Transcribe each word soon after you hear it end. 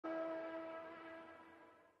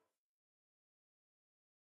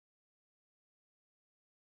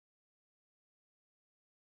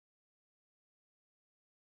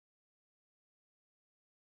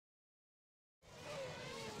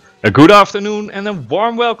A good afternoon and a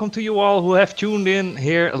warm welcome to you all who have tuned in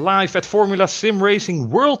here live at Formula SimRacing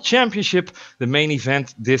World Championship, the main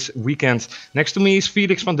event this weekend. Next to me is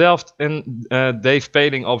Felix van Delft and Dave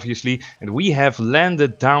Peling, obviously, and we have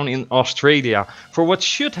landed down in Australia for what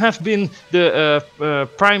should have been the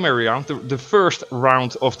primary round, the first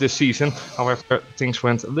round of this season. However, things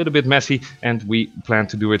went a little bit messy and we plan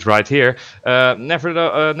to do it right here.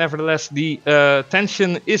 Nevertheless, the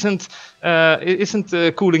tension isn't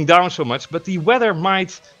cooling down so much, but the weather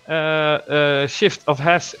might has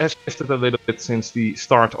shifted a little bit since the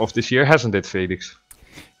start of this year, hasn't it, Felix?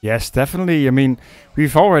 Yes, definitely. I mean,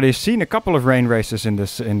 we've already seen a couple of rain races in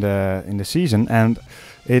the season, and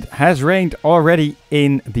it has rained already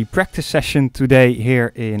in the practice session today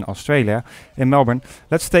here in Australia, in Melbourne.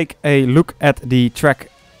 Let's take a look at the track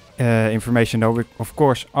information, though. We, of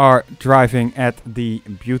course, are driving at the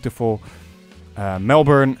beautiful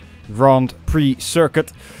Melbourne Grand Prix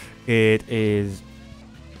circuit. It is,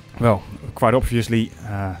 well, quite obviously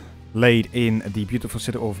laid in the beautiful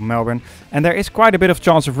city of Melbourne, and there is quite a bit of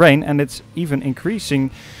chance of rain, and it's even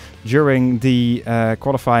increasing during the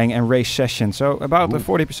qualifying and race session. So about a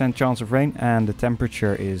 40% chance of rain, and the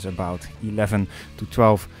temperature is about 11 to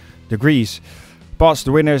 12 degrees. Past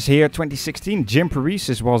the winners here, 2016, Jim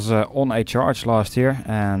Paris was on a charge last year,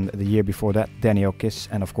 and the year before that, Daniel Kiss,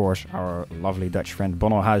 and of course our lovely Dutch friend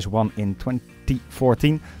Bono Huis won in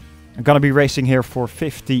 2014. I'm gonna be racing here for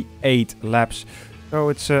 58 laps, so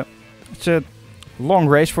it's a long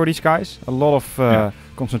race for these guys. A lot of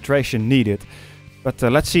concentration needed, but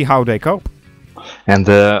let's see how they cope. And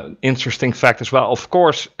the interesting fact as well, of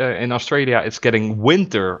course, in Australia it's getting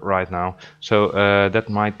winter right now, so that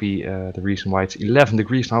might be the reason why it's 11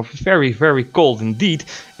 degrees now. Very, very cold indeed.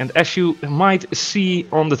 And as you might see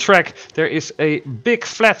on the track, there is a big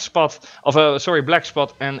black spot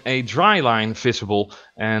and a dry line visible.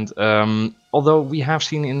 And although we have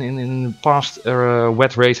seen in past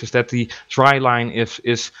wet races that the dry line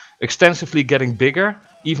is extensively getting bigger,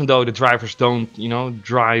 even though the drivers don't,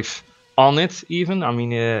 drive on it even. I mean,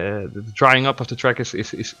 the drying up of the track is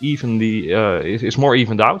more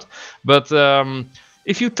evened out. But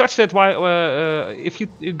if you touch that, if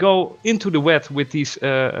you go into the wet with these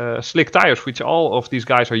slick tires, which all of these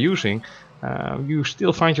guys are using, you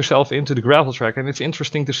still find yourself into the gravel track, and it's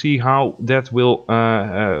interesting to see how that will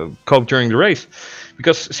cope during the race.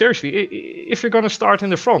 Because seriously, if you're going to start in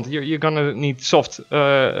the front, you're going to need soft,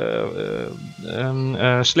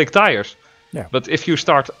 slick tires. Yeah. But if you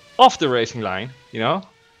start off the racing line,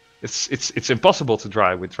 it's impossible to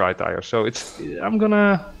drive with dry tires. So I'm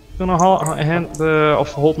gonna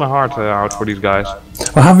hold my heart out for these guys.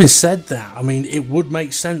 Well, having said that, I mean, it would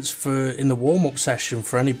make sense in the warm-up session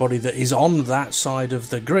for anybody that is on that side of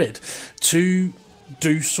the grid to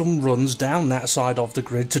do some runs down that side of the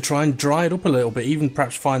grid to try and dry it up a little bit, even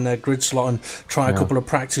perhaps find their grid slot and try a couple of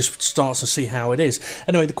practice starts and see how it is.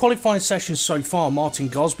 Anyway, the qualifying session so far, Martin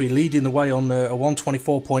Gosby leading the way on a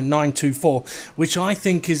 124.924, which I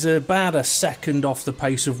think is about a second off the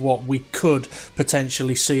pace of what we could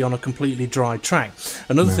potentially see on a completely dry track.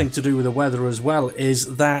 Another thing to do with the weather as well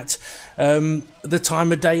is that the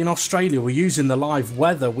time of day in Australia, we're using the live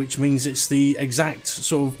weather, which means it's the exact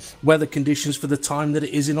sort of weather conditions for the time that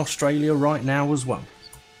it is in Australia right now as well.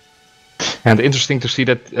 And interesting to see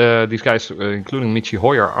that these guys, including Michi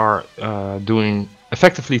Hoyer, are doing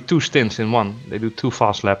effectively 2 stints in one. They do 2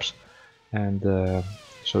 fast laps, and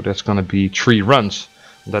so that's going to be 3 runs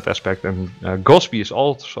in that aspect. And Gosby is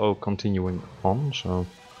also continuing on, so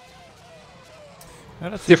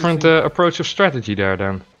different approach of strategy there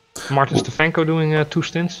then. Martin Stefanko doing 2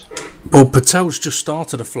 stints. Well, Patel's just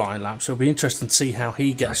started a flying lap, so it'll be interesting to see how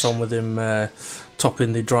he gets on with him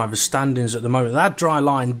topping the driver's standings at the moment. That dry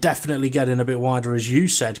line definitely getting a bit wider, as you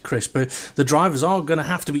said, Chris, but the drivers are going to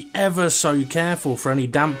have to be ever so careful for any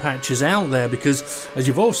damp patches out there, because, as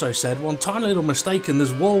you've also said, one tiny little mistake and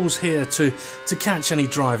there's walls here to catch any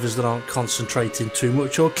drivers that aren't concentrating too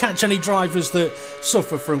much, or catch any drivers that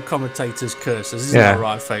suffer from commentators' curses. Isn't that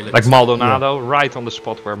right, Felix? Like Maldonado, right on the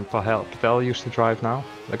spot where Patel used to drive now.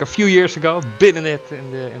 Like a few years ago, bit in it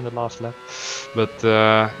in the last lap. But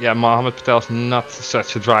Mohamed Patel's not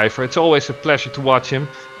such a driver. It's always a pleasure to watch him,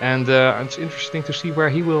 and it's interesting to see where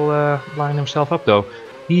he will line himself up, though.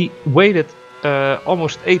 He waited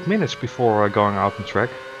almost 8 minutes before going out on track.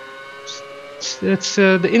 It's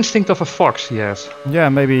the instinct of a fox he has. Yeah,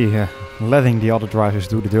 maybe letting the other drivers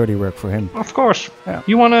do the dirty work for him. Of course. Yeah.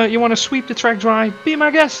 You wanna sweep the track dry? Be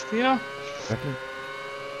my guest, Exactly.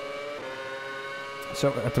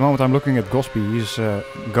 So at the moment I'm looking at Gosby. He's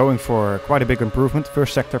going for quite a big improvement.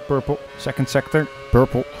 First sector purple, second sector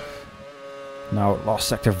purple. Now last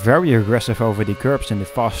sector very aggressive over the curbs in the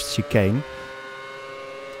fast chicane.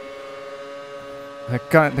 There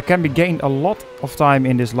can be gained a lot of time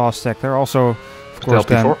in this last sector. Also, of course,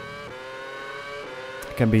 then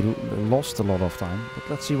can be lost a lot of time. But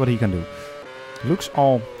let's see what he can do. Looks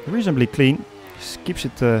all reasonably clean. Just keeps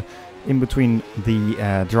it in between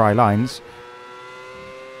the dry lines,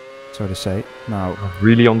 so to say. Now,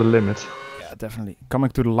 really on the limit. Yeah, definitely coming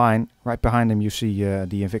to the line. Right behind him, you see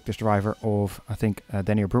the Invictus driver of I think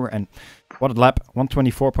Daniel Brewer, and what a lap!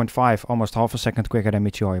 124.5, almost half a second quicker than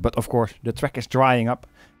Michio. But of course, the track is drying up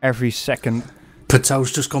every second.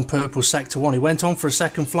 Patel's just gone purple sector 1. He went on for a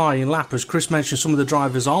second flying lap, as Chris mentioned some of the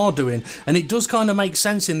drivers are doing, and it does kind of make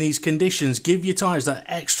sense in these conditions. Give your tyres that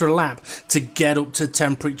extra lap to get up to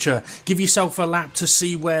temperature. Give yourself a lap to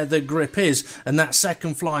see where the grip is, and that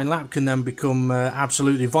second flying lap can then become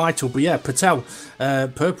absolutely vital. But yeah, Patel,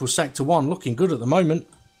 purple sector 1, looking good at the moment.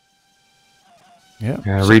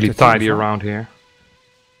 Yeah, really tidy around here.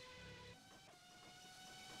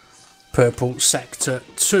 Purple sector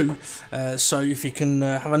 2, so if you can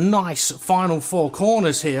have a nice final 4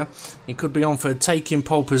 corners here, he could be on for taking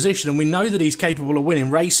pole position, and we know that he's capable of winning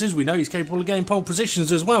races. We know he's capable of getting pole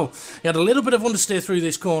positions as well. He had a little bit of understeer through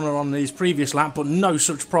this corner on his previous lap, but no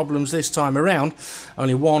such problems this time around.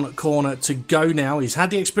 Only 1 corner to go now. He's had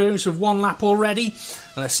the experience of 1 lap already,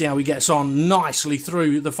 and let's see how he gets on nicely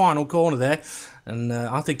through the final corner there. And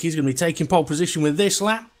I think he's going to be taking pole position with this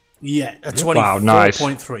lap. Yeah, a 24.3. Wow, nice.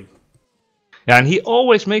 Yeah, and he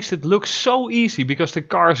always makes it look so easy because the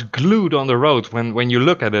car is glued on the road when you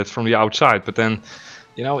look at it from the outside. But then,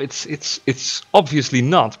 you know, it's obviously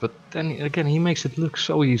not. But then again, he makes it look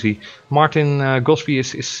so easy. Martin Gosby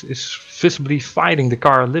is visibly fighting the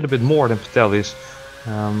car a little bit more than Patel is.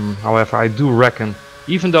 However, I do reckon,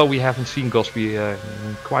 even though we haven't seen Gosby in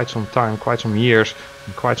quite some time, quite some years,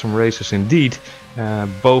 and quite some races indeed,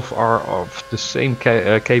 both are of the same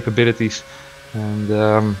capabilities.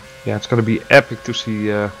 And yeah, it's going to be epic to see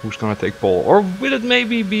who's going to take pole. Or will it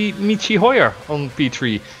maybe be Michi Hoyer on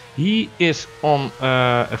P3? He is on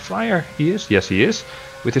a flyer. He is? Yes, he is.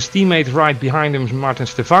 With his teammate right behind him, Martin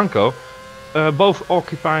Stefanko. Both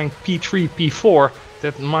occupying P3, P4.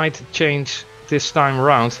 That might change this time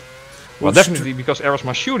around. Well, definitely because Eros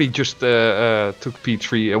Mashuri just took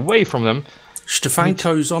P3 away from them.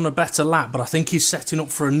 Stefanko's on a better lap, but I think he's setting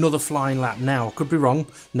up for another flying lap now. Could be wrong.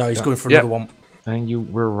 No, he's going for another one. And you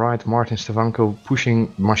were right, Martin Stefanko pushing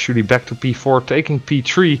Mashuli back to P4, taking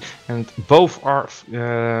P3, and both are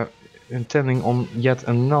intending on yet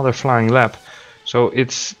another flying lap. So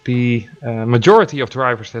it's the majority of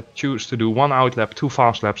drivers that choose to do 1 out lap, 2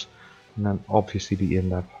 fast laps, and then obviously the in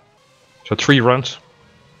lap. So 3 runs.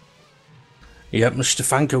 Yep,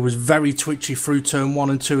 Stefanko was very twitchy through turn 1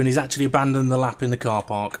 and 2, and he's actually abandoned the lap in the car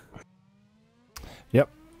park. Yep.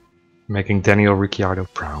 Making Daniel Ricciardo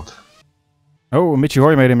proud. Oh, Michi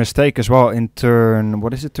Hoyer made a mistake as well in turn,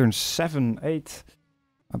 what is it, turn 7, 8,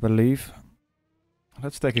 I believe.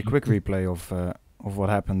 Let's take a quick replay of what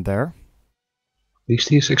happened there. At least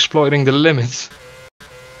he's exploiting the limits.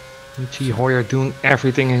 Michi Hoyer doing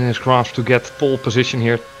everything in his grasp to get pole position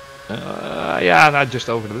here. Yeah, not just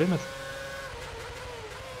over the limit.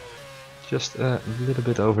 Just a little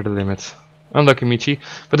bit over the limit. Unlucky Michi.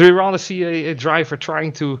 But we rather see a driver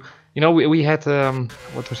trying to... You know, we had,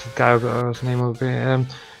 what was that guy's name?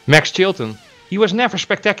 Max Chilton. He was never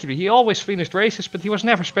spectacular. He always finished races, but he was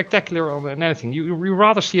never spectacular on anything. You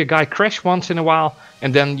rather see a guy crash once in a while,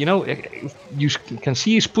 and then, you know, you can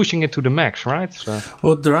see he's pushing it to the max, right? So.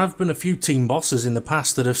 Well, there have been a few team bosses in the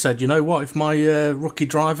past that have said, you know what, if my rookie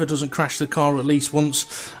driver doesn't crash the car at least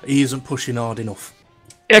once, he isn't pushing hard enough.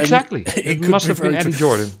 Exactly. It must have been Eddie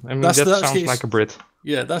Jordan. I mean, that sounds like a Brit.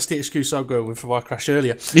 Yeah, that's the excuse I'll go with for why I crashed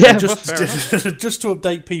earlier. Yeah, just to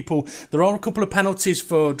update people, there are a couple of penalties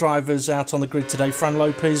for drivers out on the grid today. Fran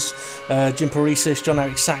Lopez, Jim Parisis,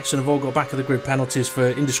 John-Eric Saxon have all got back of the grid penalties for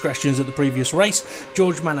indiscretions at the previous race.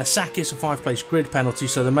 George Manasakis, a 5-place grid penalty,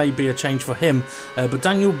 so there may be a change for him. But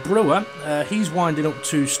Daniel Brewer, he's winding up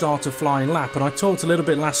to start a flying lap. And I talked a little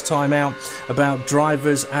bit last time out about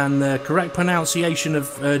drivers and the correct pronunciation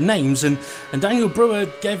of names. And Daniel Brewer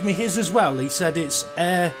gave me his as well. He said it's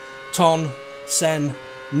Ton Sen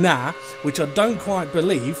Na, which I don't quite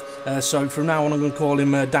believe. So from now on, I'm going to call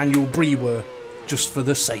him Daniel Brewer, just for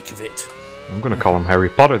the sake of it. I'm going to call him Harry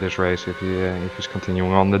Potter this race if he's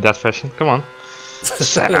continuing on that fashion. Come on.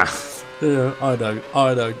 Yeah, I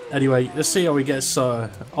know. Anyway, let's see how he gets on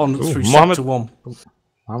through sector 1.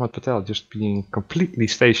 Mohamed Patel just being completely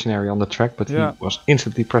stationary on the track, but he was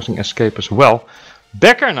instantly pressing escape as well.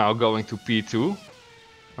 Becker now going to P2.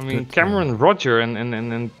 I mean, Good, Cameron, Roger,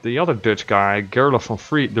 and the other Dutch guy, Gerlof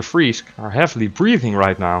van de Vries, are heavily breathing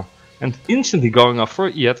right now. And instantly going off for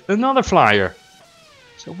yet another flyer.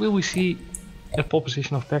 So will we see a pole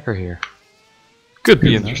position of Becker here? Could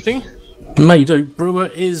be interesting. May do. Brewer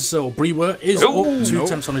is up 2 no.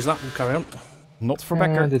 attempts on his lap. We'll carry on. Not for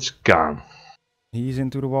Becker. And it's gone. He's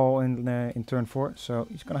into the wall in turn 4, so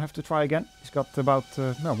he's gonna have to try again. He's got about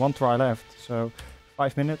 1 try left, so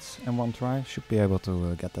 5 minutes and 1 try. Should be able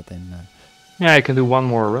to get that in. Yeah, he can do one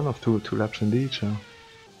more run of two laps indeed. So.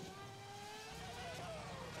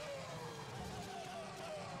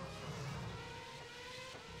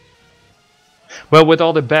 Well, with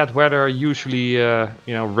all the bad weather, usually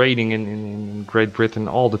raining in Great Britain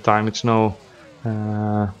all the time, it's no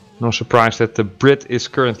surprise that the Brit is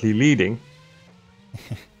currently leading.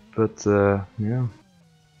 But yeah,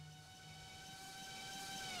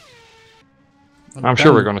 I'm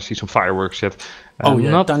sure we're going to see some fireworks yet.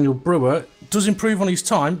 Daniel Brewer does improve on his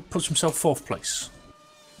time, puts himself 4th place.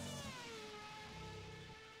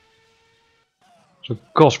 So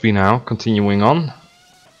Cosby now continuing on.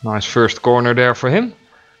 Nice first corner there for him.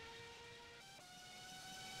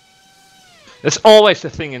 That's always the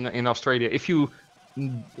thing in Australia. If you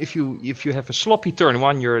have a sloppy turn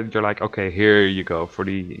 1, you're like, okay, here you go for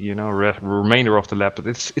the remainder of the lap. But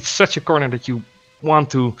it's such a corner that you want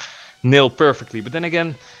to nail perfectly. But then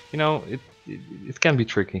again, it can be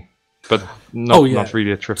tricky. But not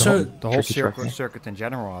really a tricky. So the whole circuit in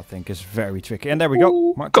general, I think, is very tricky. And there we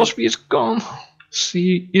go. Cosby is gone.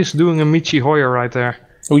 He is doing a Michi Hoyer right there.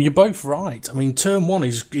 Well, you're both right. I mean, turn 1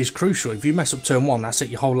 is crucial. If you mess up turn 1, that's it.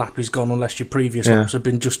 Your whole lap is gone unless your previous laps have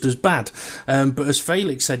been just as bad. But as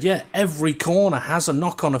Felix said, every corner has a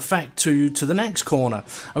knock-on effect to the next corner.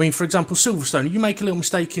 I mean, for example, Silverstone. You make a little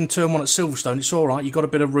mistake in turn 1 at Silverstone, it's all right. You've got a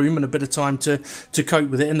bit of room and a bit of time to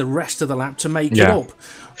cope with it and the rest of the lap to make it up.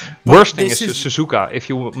 Worst thing is Suzuka. If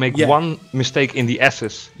you make one mistake in the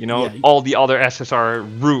S's, all the other S's are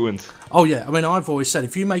ruined. Oh yeah, I mean, I've always said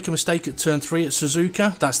if you make a mistake at turn 3 at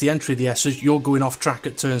Suzuka, that's the entry of the S's, you're going off track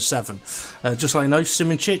at turn 7. Just like I know,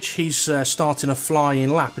 Simoncic, he's starting a flying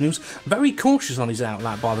lap, and he was very cautious on his out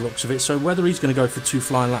lap by the looks of it, so whether he's going to go for 2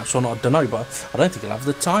 flying laps or not, I don't know, but I don't think he'll have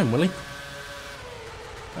the time, will he?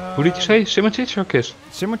 Who did you say, Simoncic or Kiss?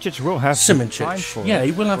 Simoncic will have the time for it.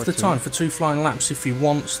 He will have the time for 2 flying laps if he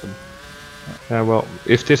wants them. Well,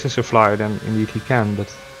 if this is a flyer, then indeed he can,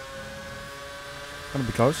 but... Gonna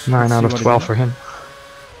be close. 9 out of 12 for him.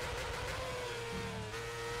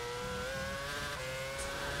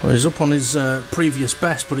 Well, he's up on his previous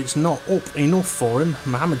best, but it's not up enough for him.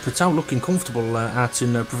 Mohammed Patel looking comfortable out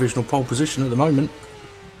in provisional pole position at the moment.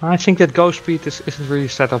 I think that Go Speed isn't really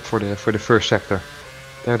set up for the first sector.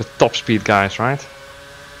 They're the top speed guys, right?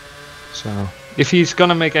 So if he's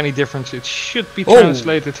gonna make any difference, it should be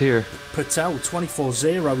translated here. Patel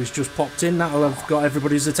 24-0 has just popped in. That'll have got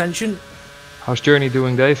everybody's attention. How's Journey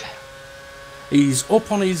doing, Dave? He's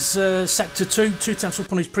up on his sector 2 tenths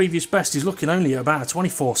up on his previous best. He's looking only at about a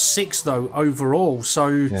 24-6 though overall.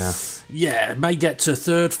 So yeah, may get to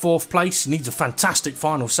 3rd, 4th place. He needs a fantastic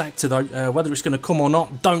final sector though. Whether it's going to come or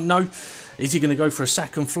not, don't know. Is he going to go for a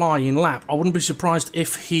second flying lap? I wouldn't be surprised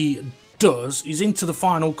if he does. He's into the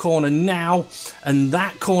final corner now, and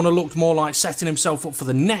that corner looked more like setting himself up for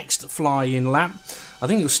the next flying lap. I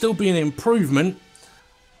think it'll still be an improvement.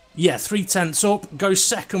 Yeah, 3 tenths up, goes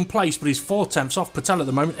 2nd place, but he's 4 tenths off Patel at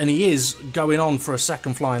the moment, and he is going on for a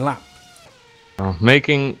second flying lap.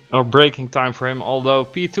 Making or breaking time for him, although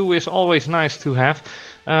P2 is always nice to have.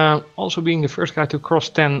 Also being the first guy to cross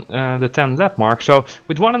the 10 lap mark. So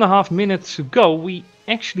with 1.5 minutes to go, we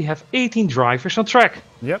actually have 18 drivers on track.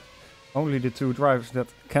 Yep. Only the 2 drivers that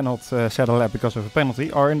cannot set a lap because of a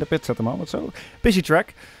penalty are in the pits at the moment. So busy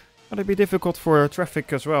track. It'll be difficult for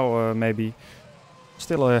traffic as well, maybe.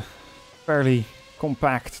 Still a fairly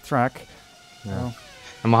compact track. Yeah.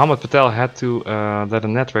 And Mohammed Patel had to let a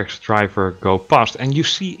Networks driver go past. And you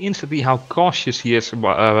see instantly how cautious he is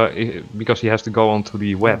because he has to go onto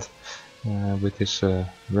the wet with his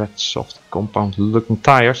red soft compound looking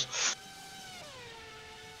tires.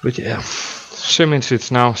 But yeah, Simmons, it's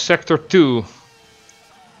now sector 2.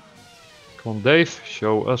 Come on, Dave,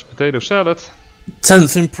 show us potato salad.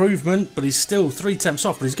 10th improvement, but he's still 3 tenths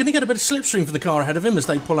off. But he's going to get a bit of slipstream for the car ahead of him as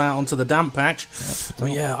they pull out onto the damp patch.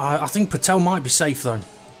 Yeah, I think Patel might be safe though.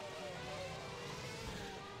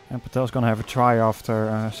 And Patel's going to have a try after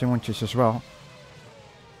Simoncic as well.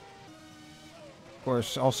 Of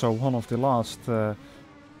course, also one of the last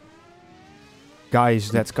guys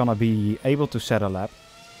that's going to be able to set a lap.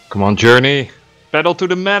 Come on, Journey. Pedal to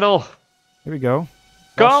the metal. Here we go.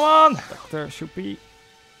 Come on. There should be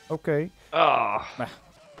okay. Oh.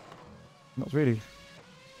 not really.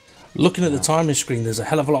 Looking at the timing screen, there's a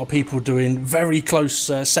hell of a lot of people doing very close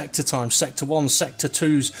sector times, sector 1, sector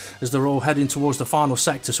 2s, as they're all heading towards the final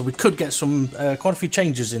sector. So we could get some quite a few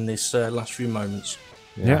changes in this last few moments.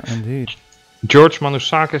 Yeah, indeed. George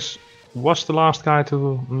Manusakis was the last guy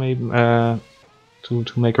to make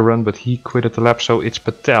a run, but he quit at the lap, so it's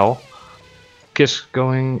Patel. Kiss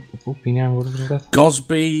going. What was that?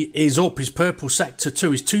 Gosby is up. His purple sector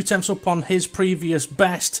 2. He's 2 tenths up on his previous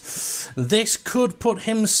best. This could put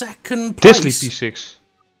him second place. Disley P6.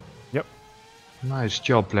 Yep. Nice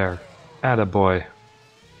job, Blair. Attaboy.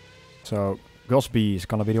 So Gosby is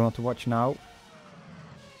gonna be the one to watch now.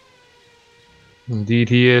 Indeed,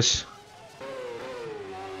 he is.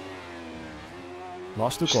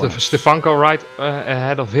 Last 2 corners. Stefanko right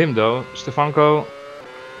ahead of him, though. Stefanko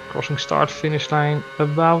crossing start-finish line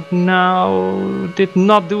about now. Did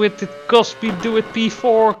not do it. Did Gosby do it?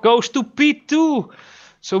 P4 goes to P2.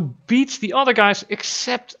 So beats the other guys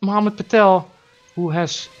except Mohamed Patel, who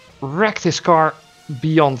has wrecked his car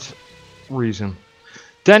beyond reason.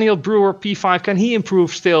 Daniel Brewer, P5. Can he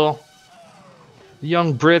improve still? The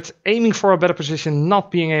young Brit aiming for a better position,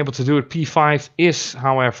 not being able to do it. P5 is,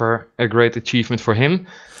 however, a great achievement for him.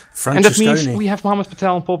 And that means we have Mohamed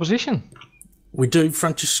Patel in pole position. We do.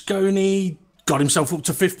 Francesconi got himself up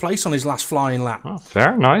to 5th place on his last flying lap. Oh,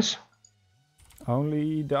 fair, nice.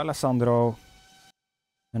 Only D'Alessandro.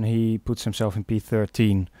 And he puts himself in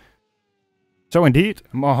P13. So indeed,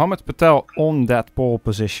 Mohamed Patel on that pole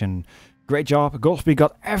position. Great job. Gosby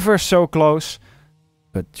got ever so close,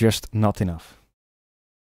 but just not enough.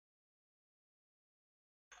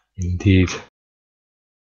 Indeed.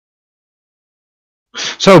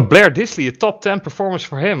 So Blair Disley, a top 10 performance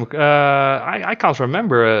for him. I can't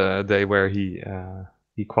remember a day where he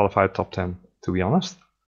qualified top 10, to be honest.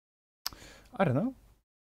 I don't know.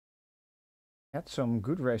 Had some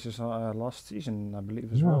good races last season, I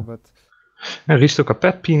believe, as well. But Risto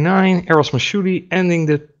Capet, P9. Eros Mashouli ending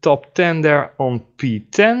the top 10 there on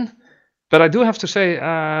P10. But I do have to say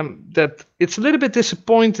that it's a little bit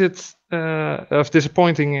disappointing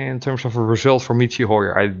in terms of a result for Michi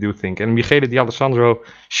Hoyer, I do think. And Michele D'Alessandro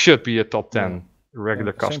should be a top 10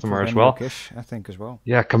 regular customer as well. I think as well.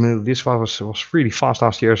 Yeah, Camille Diswa was really fast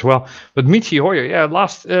last year as well. But Michi Hoyer, yeah,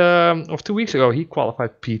 last of 2 weeks ago, he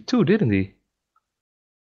qualified P2, didn't he?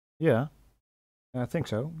 Yeah, I think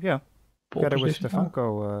so. Yeah, together with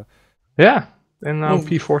Stefanko. Yeah, and now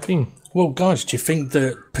P14. Well, guys, do you think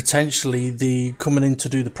that potentially the coming in to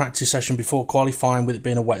do the practice session before qualifying, with it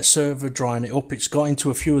being a wet server, drying it up, it's got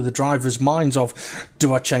into a few of the drivers' minds of,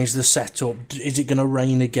 do I change the setup? Is it going to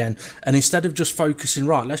rain again? And instead of just focusing,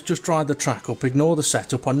 right, let's just dry the track up, ignore the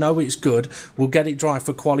setup, I know it's good, we'll get it dry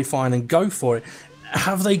for qualifying and go for it.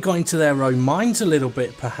 Have they got into their own minds a little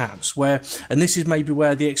bit, perhaps? And this is maybe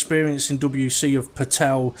where the experience in WC of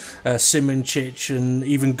Patel, Simoncic, and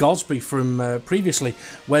even Gosby from previously,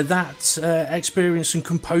 where that experience and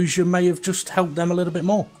composure may have just helped them a little bit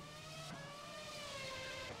more.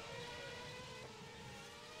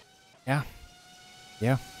 Yeah.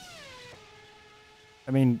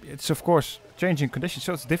 I mean, it's of course changing conditions,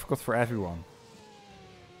 so it's difficult for everyone.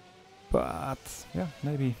 But yeah,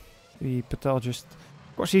 maybe Patel just,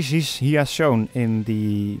 of course, he has shown in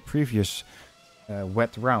the previous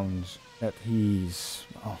wet rounds that he's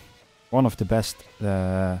one of the best,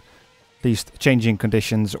 at least changing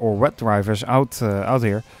conditions or wet drivers out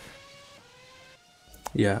here.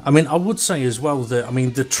 Yeah, I mean, I would say as well that, I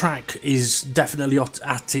mean, the track is definitely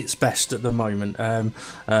at its best at the moment. I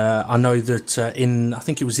know that I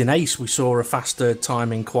think it was in Ace, we saw a faster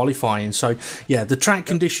time in qualifying. So, yeah, the track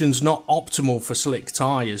conditions not optimal for slick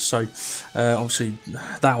tyres. So, obviously,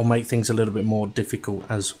 that will make things a little bit more difficult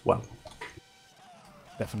as well.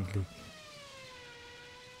 Definitely.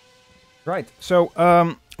 Right, so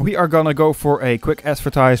we are gonna go for a quick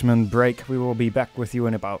advertisement break. We will be back with you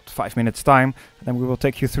in about 5 minutes time. Then we will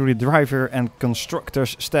take you through the driver and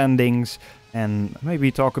constructors standings and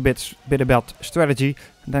maybe talk a bit about strategy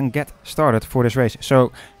and then get started for this race.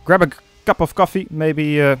 So grab a cup of coffee,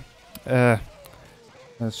 maybe a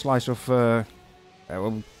slice of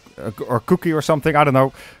or cookie or something, I don't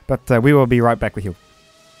know. But we will be right back with you.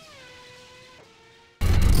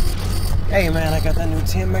 Hey man, I got that new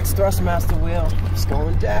TMX Thrustmaster wheel. It's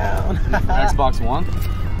going down. Xbox One?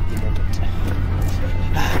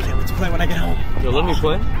 I can't wait to play when I get home. You'll let me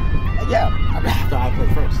play? Yeah, I'll play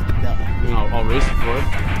first. You know, I'll race it for it.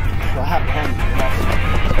 Well, I have a hand.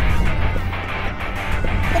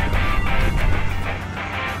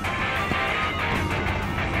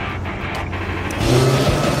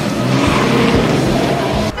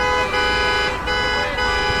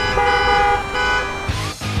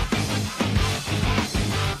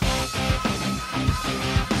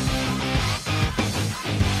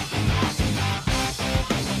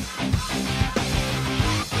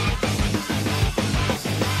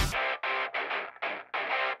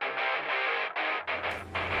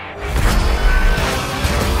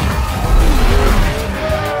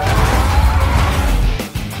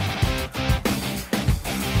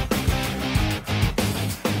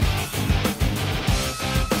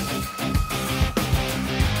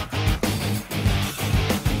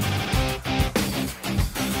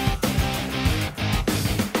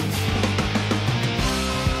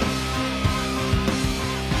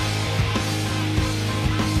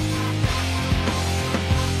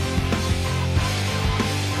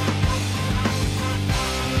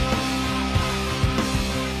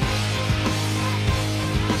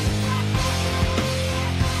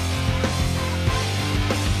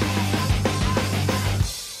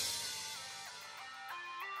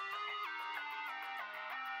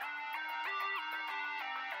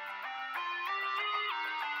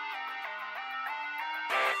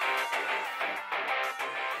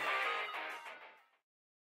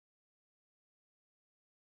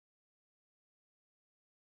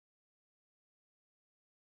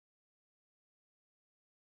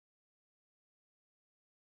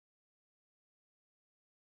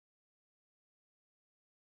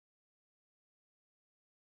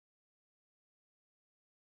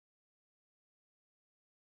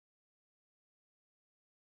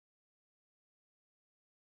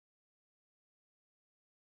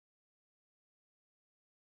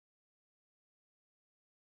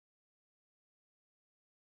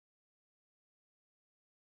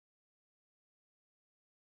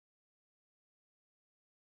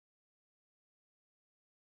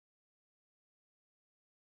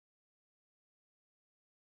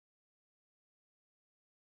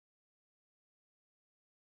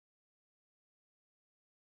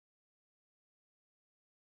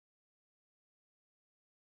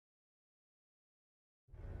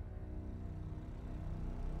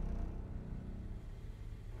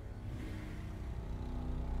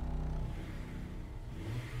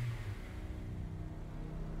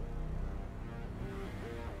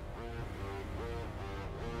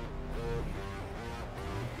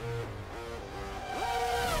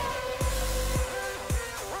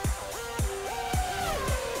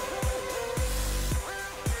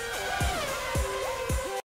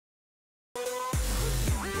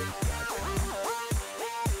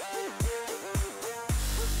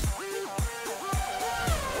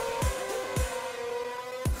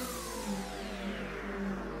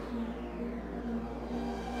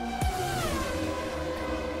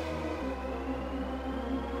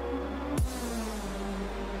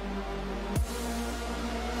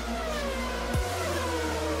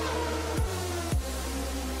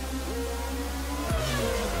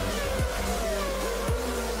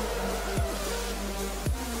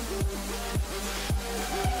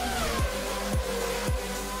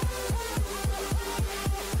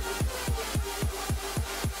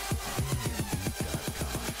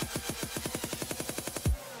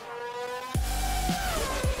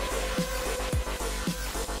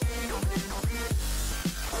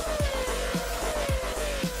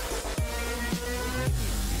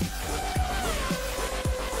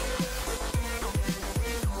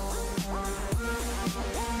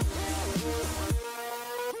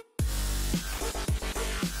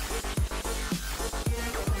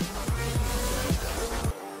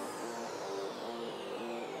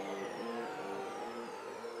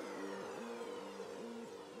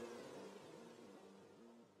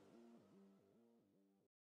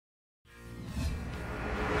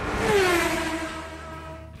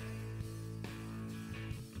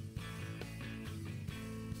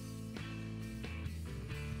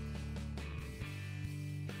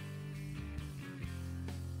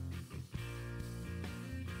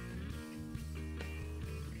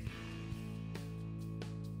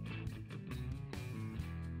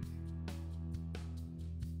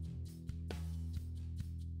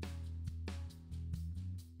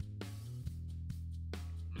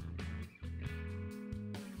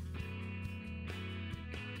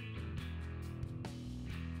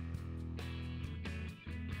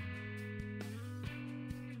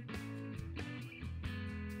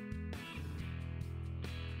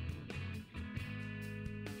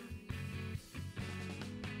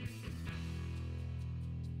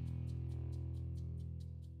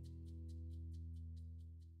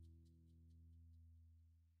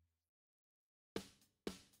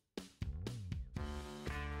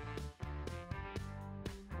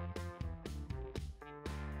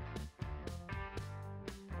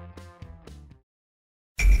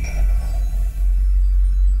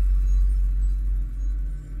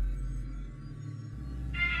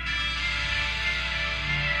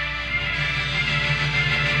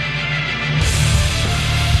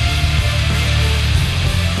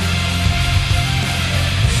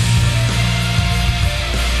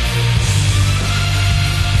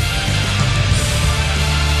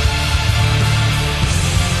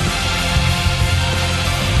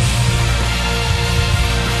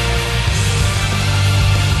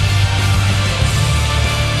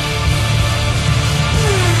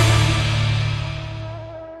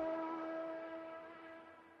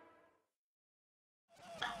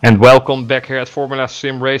 And welcome back here at Formula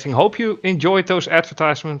Sim Racing. Hope you enjoyed those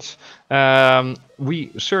advertisements.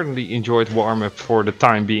 We certainly enjoyed warm-up for the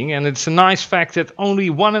time being, and it's a nice fact that only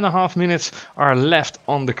 1.5 minutes are left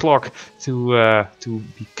on the clock to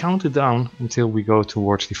be counted down until we go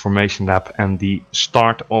towards the formation lap and the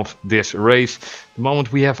start of this race. The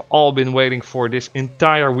moment we have all been waiting for this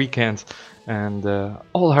entire weekend and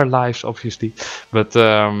all our lives, obviously. But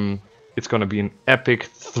it's going to be an epic,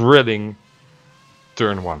 thrilling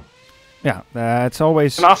turn 1. Yeah, it's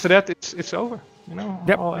always... And after that, it's over. You know,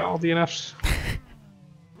 Yep. all DNFs.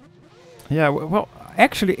 Yeah, well,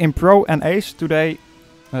 actually in Pro and Ace today,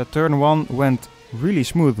 turn 1 went really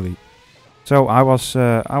smoothly. So I was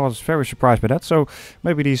very surprised by that. So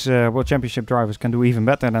maybe these World Championship drivers can do even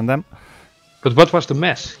better than them. But what was the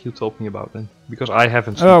mess you told me about then? Because I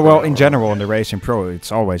haven't seen Oh, well, Pro in or- general in the race in Pro,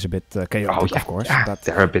 it's always a bit chaotic, Oh, yeah. of course. Yeah, But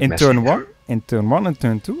they're a bit in messy. turn 1 and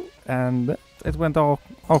turn 2, and it went all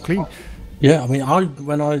clean. Yeah, I mean,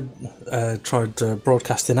 when I tried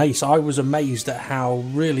broadcasting Ace, I was amazed at how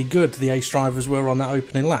really good the Ace drivers were on that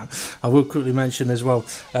opening lap. I will quickly mention as well,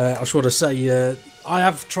 I just want to say, I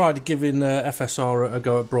have tried giving FSR a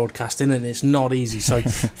go at broadcasting, and it's not easy. So,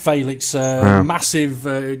 Felix,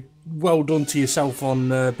 massive well done to yourself on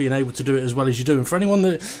being able to do it as well as you do. And for anyone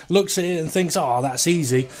that looks at it and thinks, oh, that's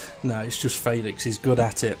easy, no, it's just Felix. He's good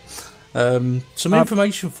at it. Some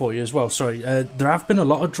information for you as well. Sorry, there have been a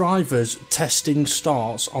lot of drivers testing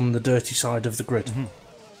starts on the dirty side of the grid. Mm-hmm.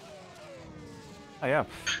 Oh, yeah.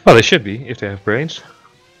 Well, they should be if they have brains.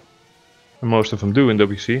 And most of them do in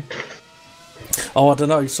WC. Oh, I don't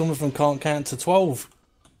know. Some of them can't count to 12.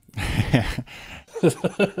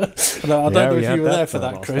 No, I don't know we if had you were that, there for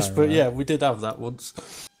that, last Chris, time, but yeah, we did have that once.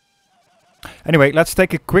 Anyway, let's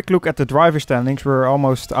take a quick look at the driver standings. We're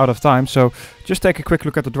almost out of time, so just take a quick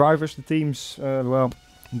look at the drivers. The teams, well,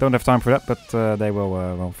 don't have time for that, but they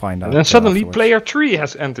will find out. And then suddenly afterwards. player 3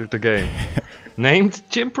 has entered the game. Named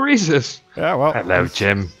Jim Paresis. Yeah, well. Hello,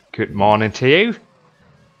 Jim. Good morning to you.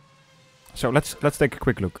 So let's take a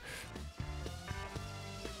quick look.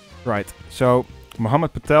 Right, so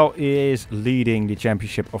Mohammed Patel is leading the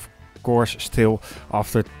championship, of course, still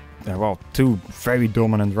after, well, 2 very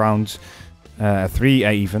dominant rounds, 3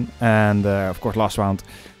 even, and of course last round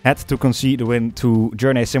had to concede the win to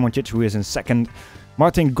Jerne Simoncic, who is in second.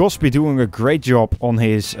 Martin Gosby doing a great job on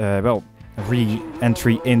his, well,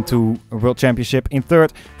 re-entry into a World Championship in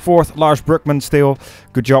third. Fourth, Lars Brookman still.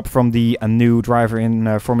 Good job from the new driver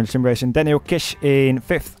in Formula SimRacing. Daniel Kish in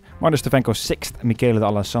fifth. Martin Stefanko sixth. Michele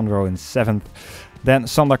D'Alessandro in seventh. Then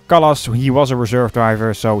Sander Callas, he was a reserve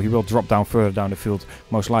driver, so he will drop down further down the field,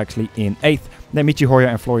 most likely in 8th. Then Michi Hoyer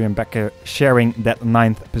and Florian Becker sharing that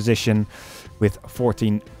 9th position with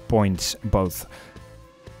 14 points both.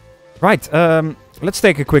 Right, let's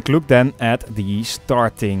take a quick look then at the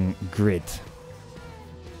starting grid.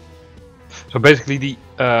 So basically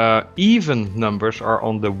the even numbers are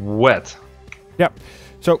on the wet. Yeah,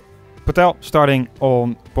 so Patel starting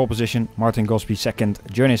on pole position, Martin Gosby second,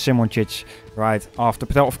 Jerne Simoncic right after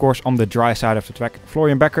Patel, of course, on the dry side of the track.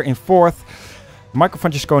 Florian Becker in 4th, Michael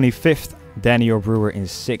Francesconi 5th, Daniel Brewer in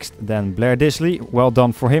 6th, then Blair Disley, well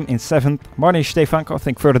done for him, in 7th, Martin Stefanko, I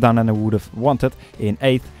think further down than I would have wanted, in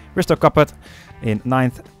 8th, Risto Kappert in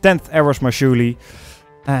 9th, 10th Eros Marshuli,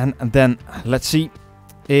 and then let's see,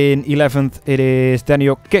 in 11th it is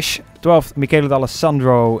Daniel Kish, 12th Michele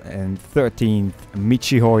D'Alessandro, and 13th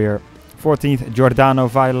Michi Hoyer, 14th Giordano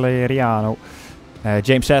Valeriano,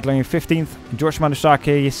 James Sadler in 15th, George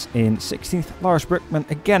Manusakis in 16th, Lars Brookman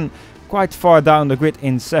again quite far down the grid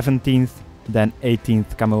in 17th, then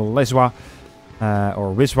 18th Camille Leswa,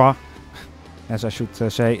 or Wiswa as I should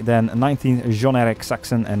say, then 19th Jean-Eric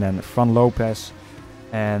Saxon, and then Fran Lopez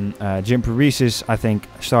and Jim Paresis, I think,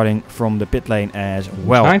 starting from the pit lane as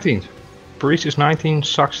well. 19th. Paresis 19th,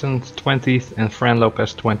 Saxon 20th, and Fran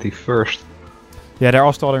Lopez 21st. Yeah, they're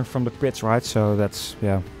all starting from the pits, right? So that's,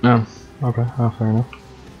 yeah. No. Okay, fair enough.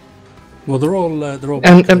 Well, they're all And,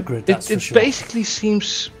 back on the and grid, that's for it sure. basically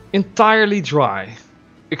seems entirely dry,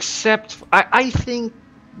 except I think,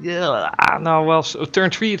 yeah, no, well, so turn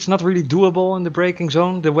 3 it's not really doable in the braking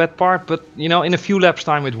zone, the wet part, but you know, in a few laps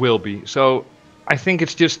time it will be. So I think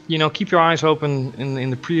it's just, you know, keep your eyes open in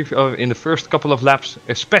the first couple of laps,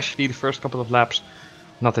 especially the first couple of laps.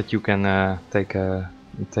 Not that you can take a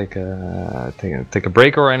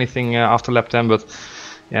break or anything after lap 10, but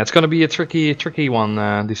yeah, it's going to be a tricky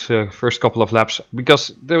one this first couple of laps,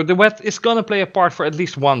 because the wet is going to play a part for at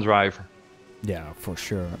least one driver. Yeah, for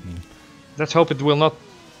sure. I mean, let's hope it will not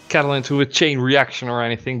kettle into a chain reaction or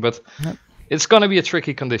anything, but Yep. it's going to be a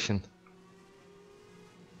tricky condition.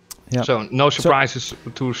 yeah. So no surprises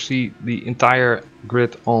to see the entire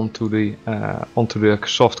grid onto the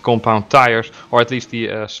soft compound tires, or at least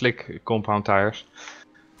the slick compound tires.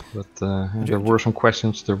 But there were some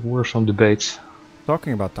questions, there were some debates.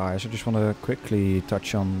 Talking about tires, I just want to quickly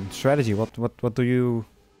touch on strategy. What do you,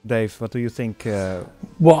 Dave? What do you think?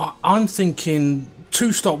 Well, I'm thinking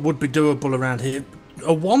 2-stop would be doable around here.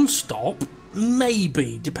 A 1-stop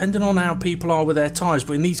maybe, depending on how people are with their tyres,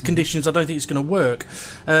 but in these conditions I don't think it's going to work.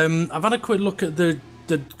 I've had a quick look at the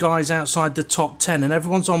guys outside the top 10, and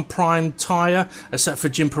everyone's on prime tyre except for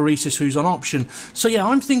Jim Paresis, who's on option. So yeah,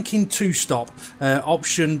 I'm thinking 2-stop.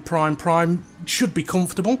 Option, prime should be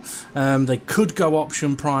comfortable. They could go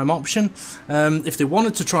option, prime, option. If they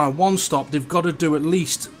wanted to try a 1-stop, they've got to do at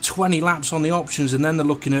least 20 laps on the options, and then they're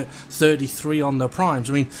looking at 33 on the primes.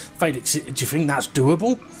 I mean, Felix, do you think that's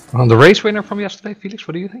doable? On the race winner from yesterday, Felix,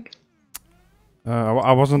 what do you think?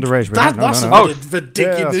 I wasn't the race winner. That's no. the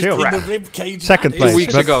dick in the rib cage. Second place. 2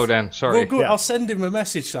 weeks ago then, sorry. Well, good. I'll send him a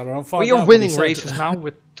message, Sarah. I'll find Well, you're out what he winning said. races now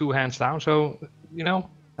with 2 hands down, so, you know.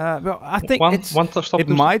 Well, I think it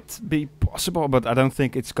might be possible, but I don't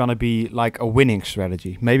think it's going to be like a winning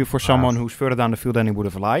strategy. Maybe for someone who's further down the field than he would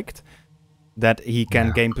have liked, that he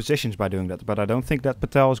can gain positions by doing that. But I don't think that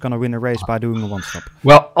Patel is going to win a race by doing a 1-stop.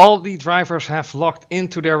 Well, all the drivers have locked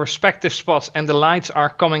into their respective spots, and the lights are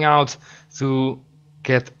coming out to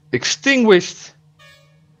get extinguished.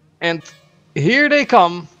 And here they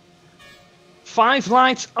come. 5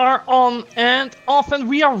 lights are on and off, and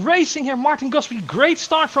we are racing here. Martin Gosby, great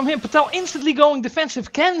start from him. Patel instantly going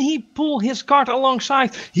defensive. Can he pull his cart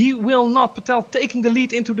alongside? He will not. Patel taking the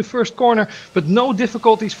lead into the first corner, but no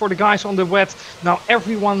difficulties for the guys on the wet. Now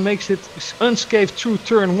everyone makes it unscathed through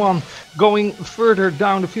turn 1. Going further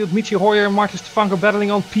down the field, Michi Hoyer and Martin Stefanko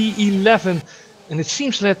battling on P11. And it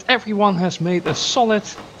seems that everyone has made a solid,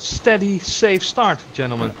 steady, safe start,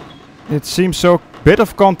 gentlemen. It seems so. Bit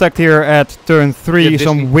of contact here at turn 3,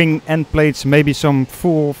 some wing end plates, maybe some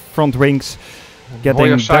full front wings getting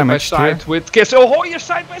Hoyer damaged side by side here. with Kiss. Oh, Hoyer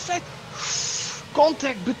side by side.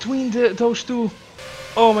 Contact between those two.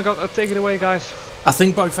 Oh my god, take it away, guys. I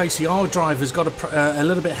think both ACR drivers got a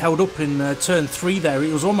little bit held up in turn 3 there.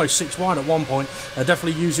 It was almost 6 wide at one point.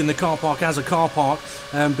 Definitely using the car park as a car park.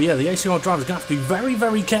 But yeah, the ACR drivers going to have to be very,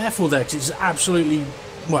 very careful there, because it's absolutely,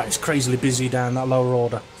 well, it's crazily busy down that lower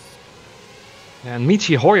order. And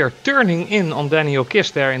Michi Hoyer turning in on Daniel Kiss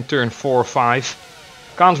there in turn 4 or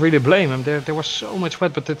 5. Can't really blame him. There was so much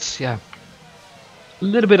wet, but it's, yeah, a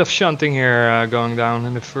little bit of shunting here going down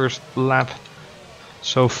in the first lap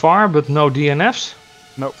so far, but no DNFs.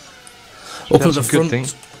 No. So that's a good thing.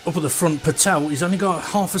 Up at the front, Patel, he's only got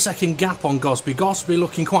half a second gap on Gosby. Gosby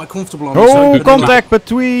looking quite comfortable on this. Oh, contact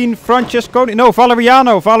between Francesconi. No,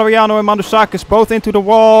 Valeriano and Mandusakis both into the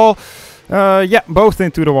wall. Yeah, both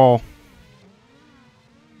into the wall.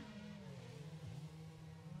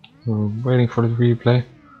 Waiting for the replay.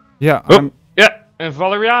 Yeah, yeah, and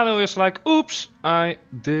Valeriano is like, oops, I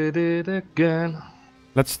did it again.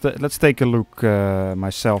 Let's take a look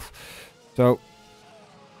myself. So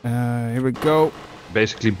here we go.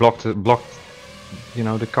 Basically blocked, you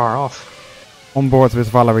know, the car off. On board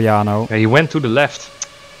with Valeriano. Yeah, he went to the left.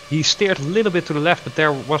 He steered a little bit to the left, but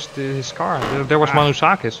there was his car. There was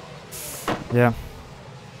Manusakis. Yeah.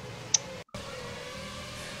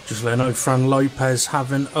 Just let know, Fran Lopez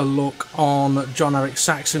having a look on John Eric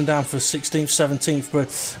Saxon down for 16th, 17th,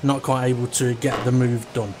 but not quite able to get the move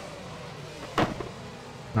done.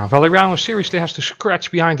 Now Valeriano seriously has to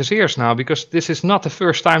scratch behind his ears now, because this is not the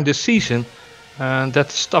first time this season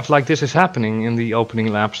that stuff like this is happening in the opening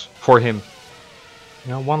laps for him.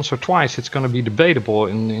 You know, once or twice it's going to be debatable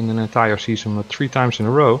in an entire season, but 3 times in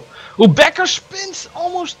a row. Oh, Becker spins,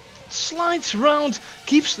 almost slides round,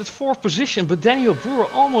 keeps the 4th position, but Daniel Brewer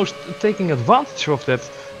almost taking advantage of that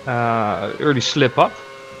early slip up.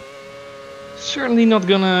 Certainly not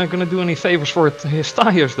gonna do any favors for his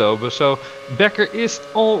tires though. But so Becker is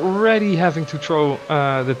already having to throw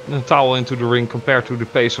the towel into the ring compared to the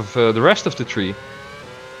pace of the rest of the tree.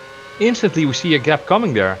 Instantly we see a gap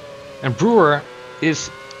coming there, and Brewer is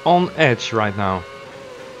on edge right now.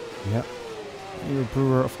 Yeah.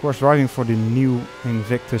 Brewer, of course, driving for the new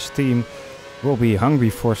Invictus team, will be hungry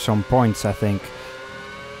for some points, I think.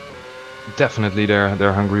 Definitely,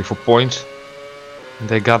 they're hungry for points. And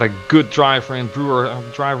they got a good driver in Brewer, a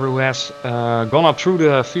driver who has gone up through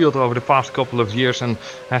the field over the past couple of years and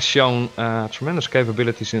has shown tremendous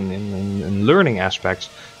capabilities in learning aspects.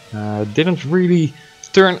 Didn't really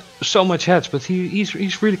turn so much heads, but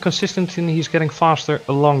he's really consistent and he's getting faster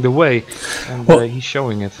along the way, and he's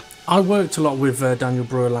showing it. I worked a lot with Daniel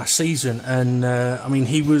Brewer last season, and I mean,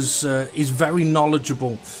 he's very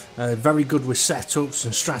knowledgeable, very good with setups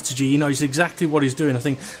and strategy. He knows exactly what he's doing. I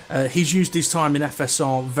think he's used his time in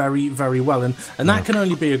FSR very, very well, and that can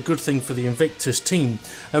only be a good thing for the Invictus team.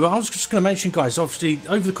 But I was just going to mention, guys, obviously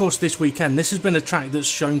over the course of this weekend, this has been a track that's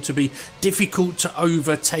shown to be difficult to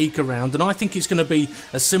overtake around, and I think it's going to be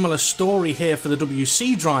a similar story here for the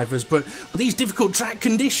WC drivers. But with these difficult track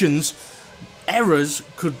conditions, errors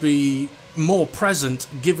could be more present,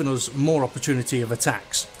 giving us more opportunity of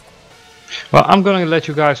attacks. Well, I'm going to let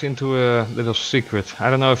you guys into a little secret. I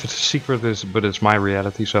don't know if it's a secret, but it's my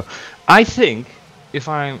reality. So I think, if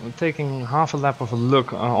I'm taking half a lap of a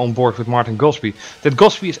look on board with Martin Gosby, that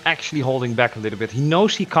Gosby is actually holding back a little bit. He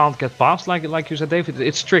knows he can't get past, like you said, David.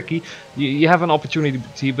 It's tricky. You have an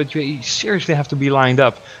opportunity, but you seriously have to be lined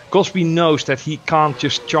up. Gosby knows that he can't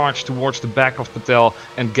just charge towards the back of Patel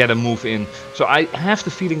and get a move in. So I have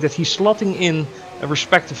the feeling that he's slotting in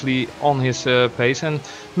respectively on his pace, and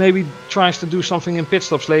maybe tries to do something in pit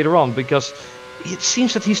stops later on, because it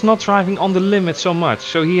seems that he's not driving on the limit so much.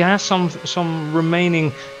 So he has some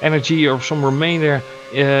remaining energy or some remainder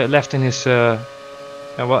left in his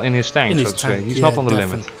in his tank. So to say. He's not on the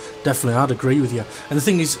limit. Definitely, I'd agree with you. And the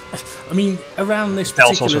thing is, I mean, around this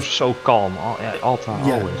Patel's particular... also so calm all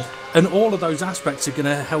time, always. And all of those aspects are going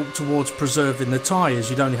to help towards preserving the tyres.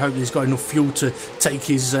 You'd only hope he's got enough fuel to take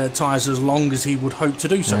his tyres as long as he would hope to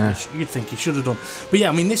do so. Yeah. Which you'd think he should have done. But yeah,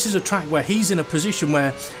 I mean, this is a track where he's in a position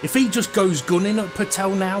where if he just goes gunning at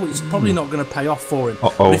Patel now, it's probably not going to pay off for him.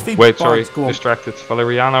 Uh-oh, wait, sorry, distracted.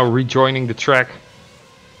 Valeriano rejoining the track.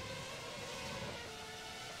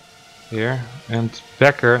 Here, and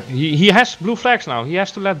Becker, he has blue flags now. He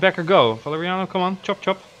has to let Becker go. Valeriano, come on, chop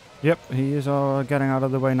chop. Yep, he is getting out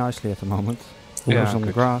of the way nicely at the moment. Yeah, on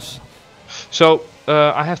the grass. So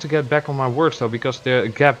I have to get back on my words though, because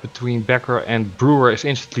the gap between Becker and Brewer is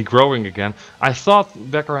instantly growing again. I thought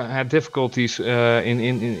Becker had difficulties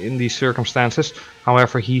in these circumstances.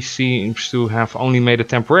 However, he seems to have only made a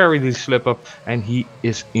temporary slip up, and he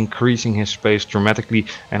is increasing his pace dramatically.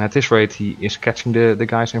 And at this rate, he is catching the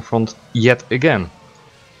guys in front yet again.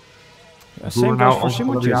 Same goes for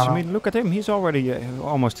Simoncic. I mean, look at him. He's already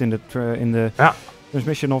almost in the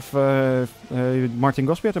transmission of Martin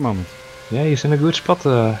Gosby at the moment. Yeah, he's in a good spot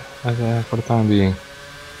for the time being.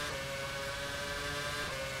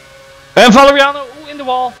 And Valeriano in the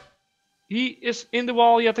wall. He is in the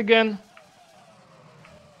wall yet again.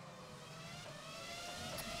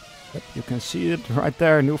 Yep, you can see it right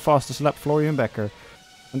there. New fastest lap, Florian Becker.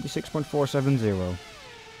 26.470.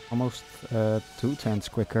 Almost 2/10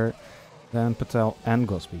 quicker than Patel and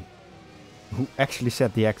Gosby, who actually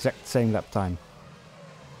set the exact same lap time.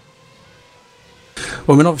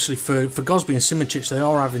 Well, I mean, obviously for Gosby and Simoncic, they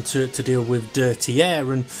are having to deal with dirty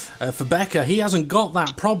air, and for Becker, he hasn't got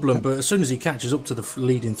that problem, but as soon as he catches up to the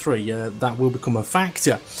leading three, that will become a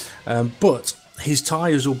factor. But his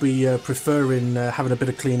tyres will be preferring having a bit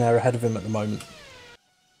of clean air ahead of him at the moment.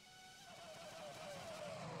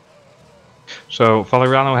 So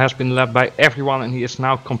Valeriano has been lapped by everyone, and he is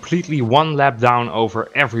now completely one lap down over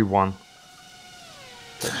everyone.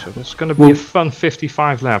 So that's going to be a fun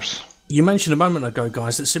 55 laps. You mentioned a moment ago,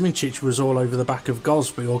 guys, that Simoncic was all over the back of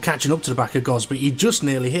Gosby, or catching up to the back of Gosby. He just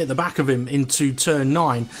nearly hit the back of him into turn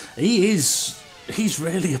 9. He's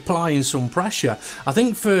really applying some pressure. I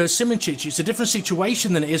think for Simoncic, it's a different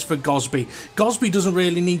situation than it is for Gosby. Gosby doesn't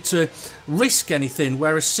really need to risk anything,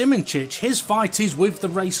 whereas Simoncic, his fight is with the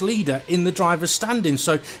race leader in the driver's standing,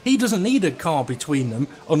 so he doesn't need a car between them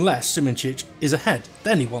unless Simoncic is ahead.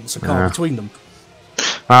 Then he wants a car between them.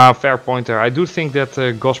 Fair point there. I do think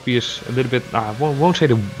that Gosby is a little bit, I won't say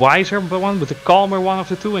the wiser one, but the calmer one of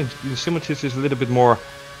the two, and Simoncic is a little bit more,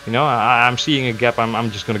 you know, I'm seeing a gap, I'm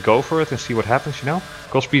just going to go for it and see what happens, you know.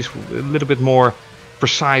 Gosby is a little bit more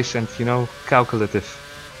precise and, you know, calculative,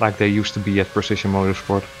 like they used to be at Precision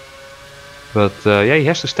Motorsport. But yeah, he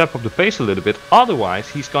has to step up the pace a little bit, otherwise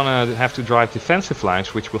he's going to have to drive defensive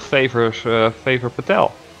lines, which will favor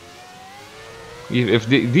Patel. If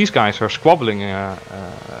these guys are squabbling on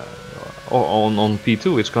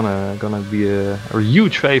P2, it's gonna be a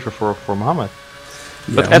huge favor for Mohammed.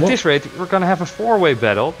 Yeah, but at this rate, we're gonna have a four-way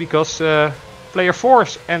battle, because player 4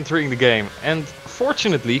 is entering the game, and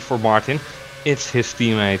fortunately for Martin, it's his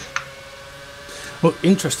teammate. Well,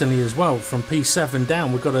 interestingly as well, from P7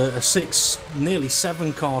 down, we've got a 6, nearly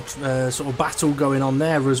 7 car sort of battle going on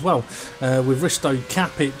there as well, with Risto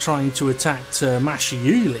Capit trying to attack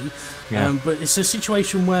Masciuli. Yeah. But it's a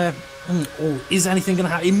situation where, is anything going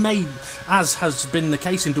to happen? It may, as has been the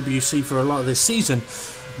case in WC for a lot of this season,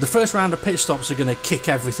 the first round of pit stops are going to kick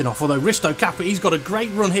everything off. Although Risto Capit, he's got a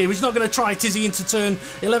great run here. He's not going to try it, is he, into turn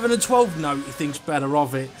 11 and 12? No, he thinks better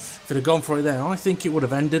of it. If it had gone for it there, I think it would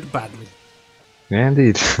have ended badly. Yeah,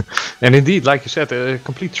 indeed. And indeed, like you said, a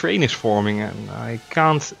complete train is forming, and I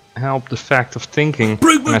can't help the fact of thinking...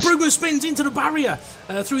 Brugman spins into the barrier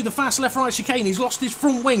through the fast left-right chicane. He's lost his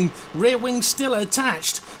front wing, rear wing still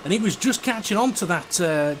attached, and he was just catching on to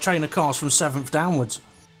that train of cars from 7th downwards.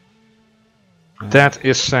 That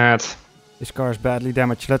is sad. This car is badly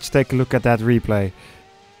damaged. Let's take a look at that replay.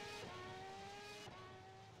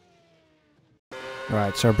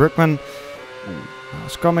 Right, so Brookman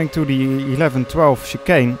is coming to the 11-12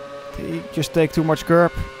 chicane. Did he just take too much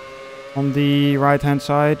curb on the right-hand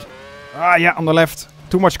side? Ah, yeah, on the left.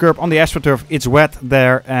 Too much curb on the AstroTurf. It's wet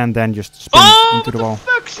there and then just spins into the wall. What the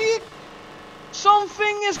fuck, see?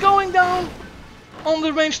 Something is going down on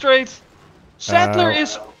the main straight. Sadler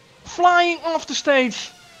is flying off the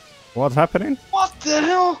stage. What's happening? What the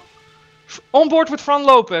hell? On board with Fran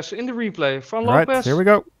Lopez in the replay. Fran Right, Lopez. here we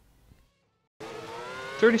go.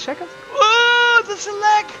 30 seconds. Oh, that's a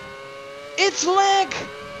lag. It's lag.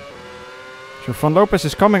 So Van Lopez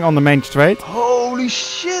is coming on the main straight. Holy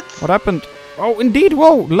shit. What happened? Oh, indeed.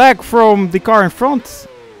 Whoa, lag from the car in front.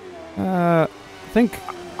 I think.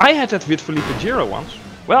 I had that with Felipe Giro once.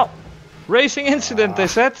 Well, racing incident they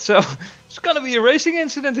said, so it's gonna be a racing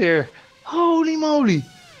incident here. Holy moly.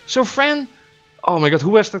 So Fran, oh my god,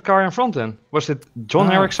 who has that car in front then? Was it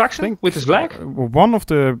John Eric Saxon with his lag? One of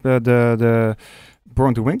the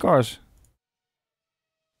Born to Win cars.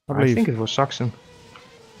 I think it was Saxon.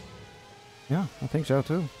 Yeah, I think so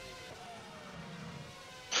too.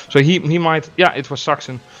 So he might, yeah, it was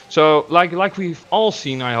Saxon. So like we've all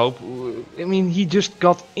seen, I hope. I mean, he just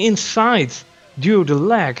got inside due to the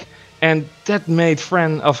lag, and that made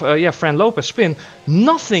Fran Lopez spin.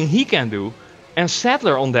 Nothing he can do, and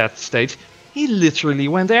Sadler on that stage, he literally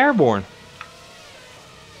went airborne.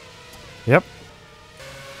 Yep.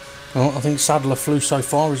 Well, I think Sadler flew so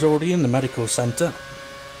far is already in the medical centre.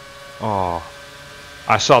 Oh.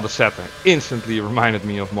 I saw the Sadler. Instantly reminded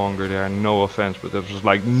me of Monger there. No offense, but there was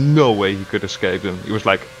like no way he could escape him. He was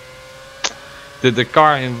like the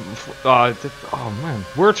car in. Oh man,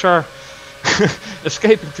 words are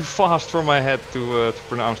escaping too fast from my head to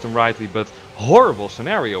pronounce them rightly. But horrible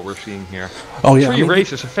scenario we're seeing here. Oh yeah, Three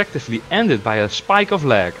races effectively ended by a spike of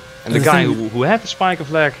lag, and the guy who had the spike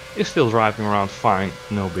of lag is still driving around fine.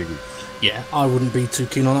 No biggie. Yeah, I wouldn't be too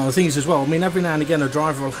keen on that. The thing is as well, I mean, every now and again a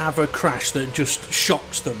driver will have a crash that just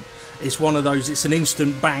shocks them. It's one of those, it's an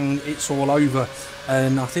instant bang, it's all over.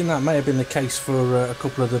 And I think that may have been the case for a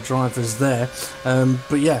couple of the drivers there.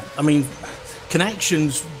 But yeah, I mean,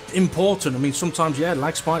 connections important. I mean, sometimes, yeah,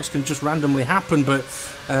 lag spikes can just randomly happen, but...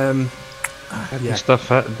 This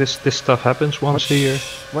stuff happens once a year.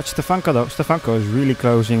 Watch Stefanko though. Stefanko is really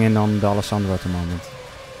closing in on D'Alessandro at the moment.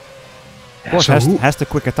 Of course, has the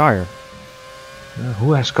quicker tire.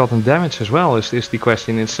 Who has gotten damage as well is the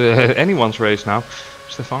question. It's anyone's race now.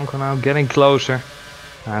 Stefanko now getting closer.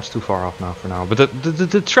 It's too far off now for now. But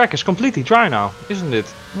the track is completely dry now, isn't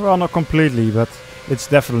it? Well, not completely, but it's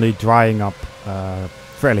definitely drying up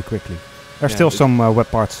fairly quickly. There's still some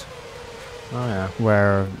wet parts. Oh yeah.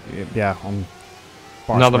 Where, yeah, on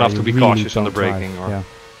parts not enough to be really cautious on the braking. Or yeah.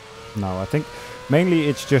 No, I think mainly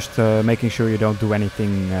it's just making sure you don't do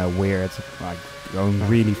anything weird, like going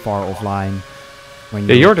really far offline. When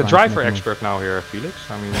you're the driver expert now here, Felix.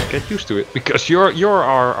 I mean, get used to it because you're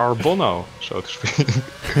our Bono, so to speak.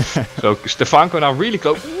 So Stefanko now really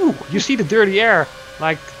close. Ooh, you see the dirty air,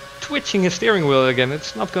 like twitching his steering wheel again.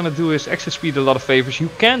 It's not gonna do his exit speed a lot of favors. You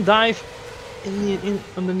can dive in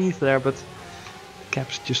underneath there, but the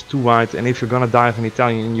cap's just too wide. And if you're gonna dive in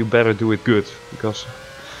Italian, you better do it good because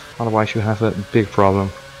otherwise you have a big problem.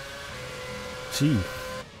 See.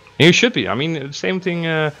 And you should be. I mean, the same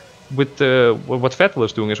thing. With what Vettel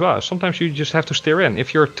is doing as well. Sometimes you just have to steer in.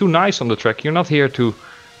 If you're too nice on the track, you're not here to,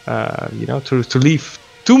 to leave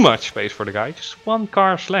too much space for the guy. Just one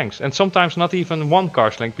car's length, and sometimes not even one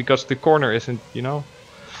car's length because the corner isn't,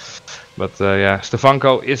 But yeah,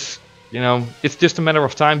 Stefanko is, it's just a matter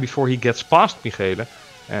of time before he gets past Michele,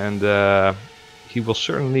 and he will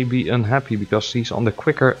certainly be unhappy because he's on the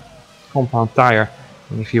quicker compound tire,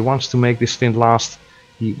 and if he wants to make this stint last,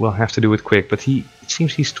 he will have to do it quick, but it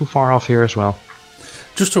seems he's too far off here as well.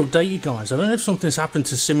 Just to update you guys, I don't know if something's happened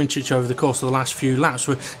to Simoncic over the course of the last few laps,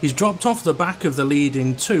 where he's dropped off the back of the lead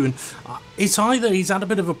in two, and it's either he's had a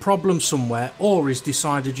bit of a problem somewhere, or he's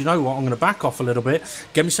decided, you know what, I'm going to back off a little bit,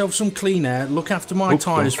 get myself some clean air, look after my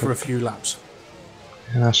tyres for a few laps.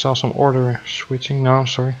 And I saw some order switching. No,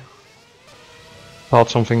 sorry.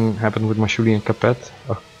 Thought something happened with my Julien Capet,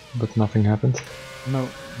 but nothing happened. No.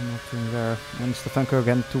 Nothing there. And Stefanko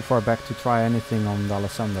again too far back to try anything on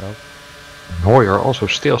D'Alessandro. Hoyer also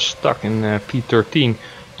still stuck in P13,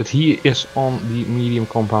 but he is on the medium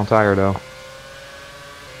compound tire though.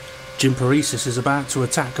 Jim Parisis is about to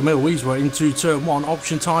attack Camille Wieswer into turn one,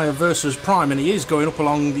 option tyre versus Prime, and he is going up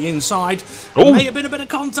along the inside. There may have been a bit of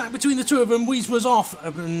contact between the two of them. Wieswer's off,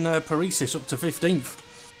 and Parisis up to 15th.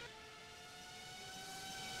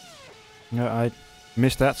 Yeah, I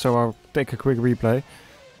missed that, so I'll take a quick replay.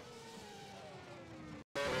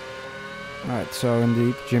 Alright, so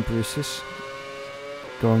indeed, Jim Parisis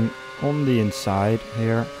going on the inside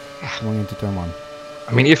here, going into turn 1.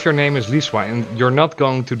 I mean, if your name is Liswa and you're not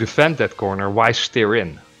going to defend that corner, why steer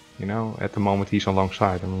in? You know, at the moment he's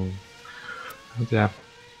alongside. I mean, but yeah,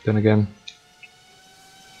 then again,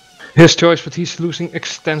 his choice, but he's losing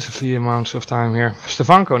extensively amounts of time here.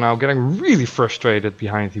 Stefanko now getting really frustrated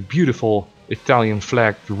behind the beautiful Italian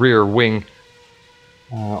flagged rear wing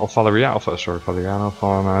of Valeriano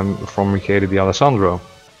from Michele D'Alessandro.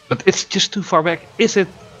 But it's just too far back. Is it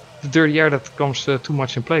the dirty air that comes too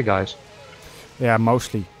much in play, guys? Yeah,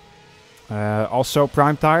 mostly. Also,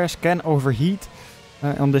 prime tires can overheat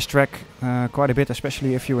on this track quite a bit,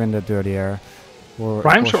 especially if you're in the dirty air.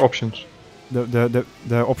 Primes or options? The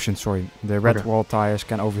options, sorry. The red wall tires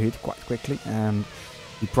can overheat quite quickly, and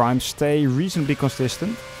the primes stay reasonably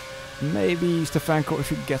consistent. Maybe Stefanko, if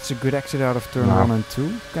he gets a good exit out of turn 1 and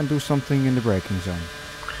 2, can do something in the braking zone.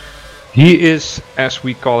 He is, as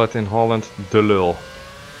we call it in Holland, de lul.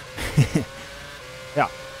 Yeah,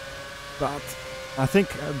 but I think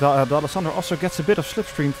D'Alessandro also gets a bit of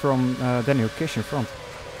slipstream from Daniel Kish in front.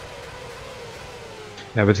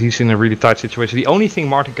 Yeah, but he's in a really tight situation. The only thing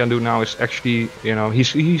Martin can do now is actually, you know,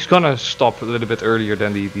 he's gonna stop a little bit earlier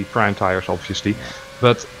than the prime tires, obviously.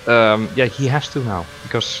 But yeah, he has to now,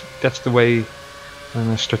 because that's the way, in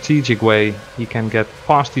a strategic way, he can get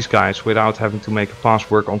past these guys without having to make a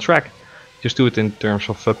pass work on track. Just do it in terms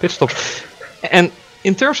of pit stops. And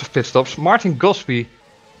in terms of pit stops, Martin Gosby,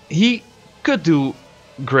 he could do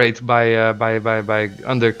great by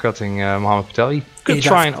undercutting Mohamed Patel. He could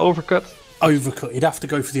try and overcut. He'd have to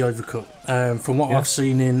go for the overcut. From what I've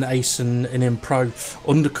seen in Ace and in Pro,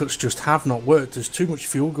 undercuts just have not worked. There's too much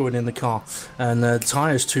fuel going in the car, and the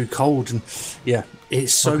tyre's too cold. And yeah,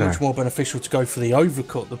 it's so much more beneficial to go for the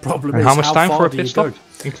overcut. The problem is how much time far for a do pit you stop, go?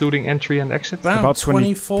 including entry and exit? About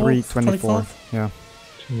 24. Yeah.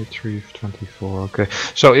 23, 24, okay.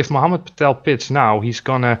 So if Mohamed Patel pits now, he's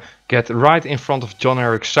gonna get right in front of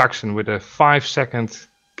John-Eric Saxon with a 5-second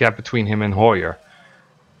gap between him and Hoyer.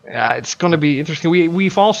 Yeah, it's gonna be interesting.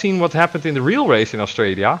 We've all seen what happened in the real race in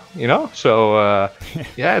Australia, you know. So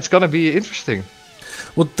yeah, it's gonna be interesting.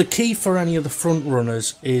 Well, the key for any of the front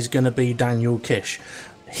runners is going to be Daniel Kish.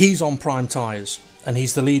 He's on prime tyres, and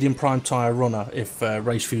he's the leading prime tyre runner if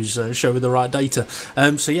RaceViews show with the right data.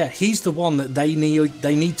 So yeah, he's the one that they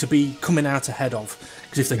need to be coming out ahead of.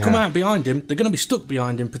 Because if they come out behind him, they're going to be stuck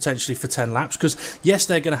behind him potentially for 10 laps. Because yes,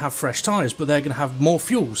 they're going to have fresh tyres, but they're going to have more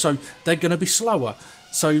fuel, so they're going to be slower.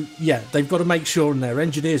 So yeah, they've got to make sure, and their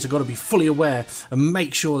engineers have got to be fully aware and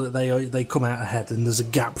make sure that they come out ahead, and there's a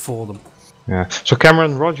gap for them. Yeah. So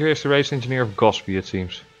Cameron Roger is the race engineer of Gosby, it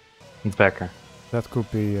seems. And Becker. That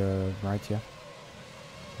could be right, yeah.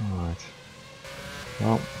 Alright.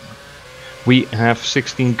 Well, we have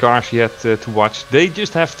 16 cars yet to watch. They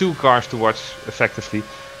just have 2 cars to watch, effectively.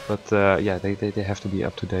 But yeah, they have to be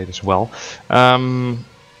up to date as well.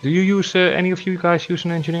 Do you use, any of you guys use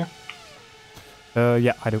an engineer?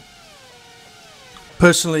 Yeah, I do.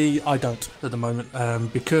 Personally, I don't at the moment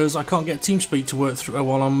because I can't get TeamSpeak to work through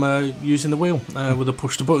while I'm using the wheel with a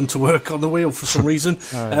push the button to work on the wheel for some reason.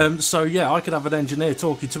 So yeah, I could have an engineer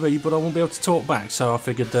talking to me, but I won't be able to talk back. So I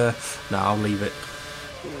figured, no, I'll leave it.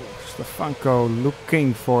 Stefanko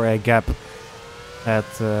looking for a gap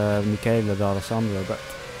at Michele D'Alessandro, but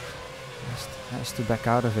has to back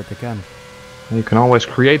out of it again. You can always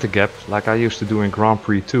create a gap, like I used to do in Grand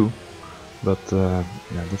Prix too. But yeah,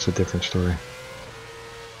 that's a different story.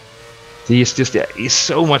 He's just he's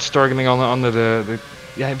so much struggling under the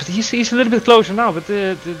yeah, but he's a little bit closer now, but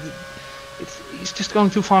he's just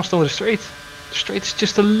going too fast on the straight. The straight is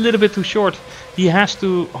just a little bit too short. He has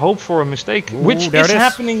to hope for a mistake, which is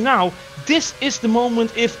happening now. This is the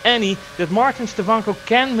moment, if any, that Martin Stefanko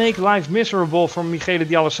can make life miserable for Michele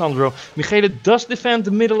D'Alessandro. Michele does defend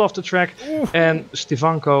the middle of the track, and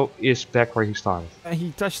Stefanko is back where he started.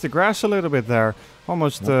 He touched the grass a little bit there.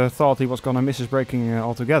 Almost thought he was going to miss his braking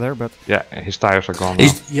altogether, but yeah, his tires are gone now.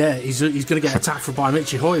 He's going to get attacked by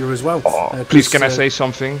Michi Hoyer as well. Please, can I say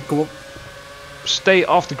something? Go on. Stay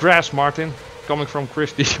off the grass, Martin. Coming from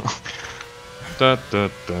Christy. Da, da,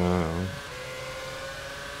 da.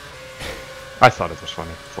 I thought it was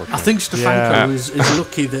funny. I think Stefanko is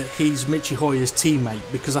lucky that he's Michi Hoyer's teammate,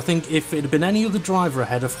 because I think if it had been any other driver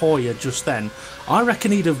ahead of Hoyer just then, I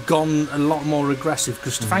reckon he'd have gone a lot more aggressive,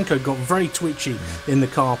 because Stefanko got very twitchy in the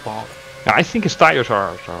car park. Yeah, I think his tires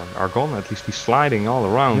are gone. At least he's sliding all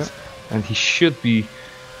around, and he should be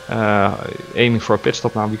aiming for a pit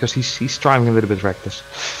stop now, because he's driving a little bit reckless.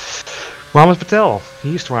 Mohamed Patel,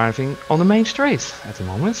 he's driving on the main straight at the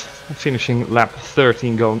moment, finishing lap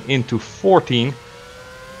 13 going into 14.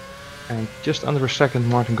 And just under a second,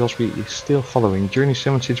 Martin Gosby is still following. Journey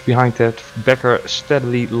 7-6 behind that. Becker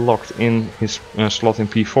steadily locked in his slot in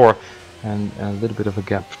P4. And a little bit of a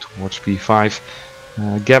gap towards P5.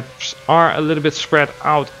 Gaps are a little bit spread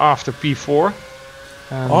out after P4.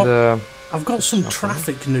 And, I've got some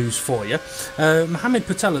traffic news for you. Mohammed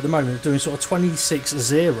Patel at the moment is doing sort of 26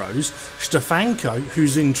 zeros. Stefanko,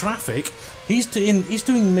 who's in traffic, he's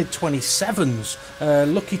doing mid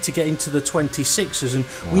 27s. Lucky to get into the 26s,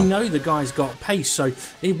 and we know the guy's got pace. So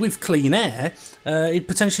with clean air, it'd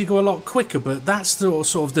potentially go a lot quicker. But that's the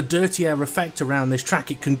sort of the dirty air effect around this track.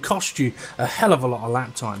 It can cost you a hell of a lot of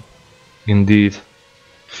lap time. Indeed.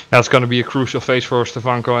 That's going to be a crucial phase for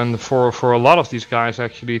Stefanko and for a lot of these guys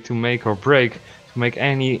actually to make or break, to make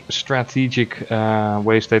any strategic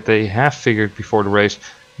ways that they have figured before the race,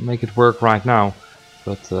 make it work right now.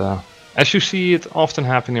 But as you see it often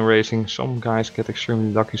happen in racing, some guys get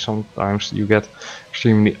extremely lucky, sometimes you get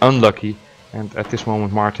extremely unlucky. And at this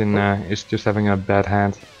moment Martin is just having a bad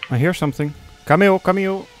hand. I hear something. Camille.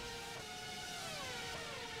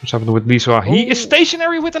 What's happening with Lisa? He is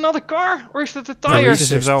stationary with another car? Or is that the tires?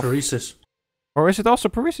 Paresis. Or is it also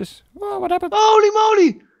Paresis? Oh, what happened? Holy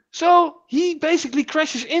moly! So he basically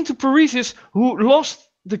crashes into Paresis, who lost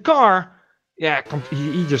the car. Yeah,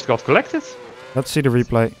 he just got collected. Let's see the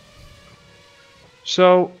replay.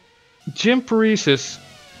 So Jim Paresis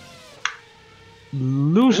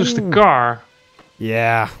loses the car.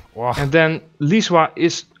 Yeah. Wow. And then Liswa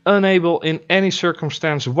is unable in any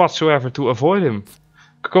circumstance whatsoever to avoid him.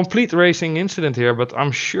 Complete racing incident here, but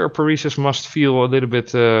I'm sure Paresis must feel a little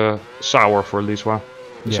bit sour for Liswa.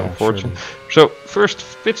 It's unfortunate. Surely. So first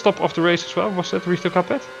pit stop of the race as well. Was that Risto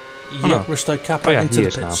Capet? Yeah, Risto Capet into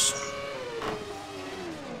the pits.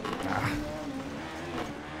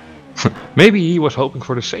 Maybe he was hoping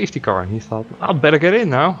for the safety car and he thought, I'll better get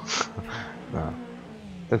in now. No,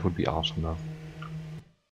 that would be awesome though.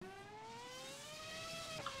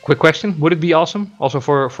 Quick question: would it be awesome also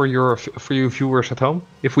for you viewers at home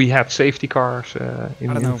if we had safety cars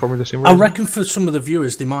in Formula Sim racing? I reckon for some of the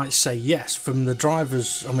viewers they might say yes. From the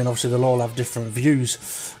drivers, I mean, obviously they'll all have different views.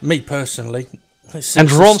 Me personally,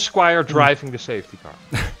 and Ron Squire driving the safety car.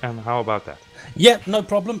 And how about that? Yeah, no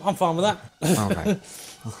problem. I'm fine with that. Okay.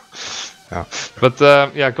 Yeah. But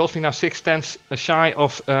yeah, Gosby now 6/10 shy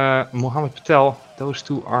of Mohammed Patel. Those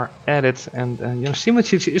two are at it, and you know,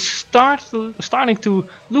 Simoncic is starting to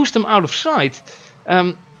lose them out of sight.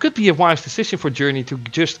 Could be a wise decision for Journey to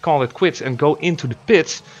just call it quits and go into the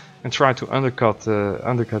pits and try to undercut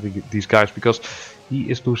these guys, because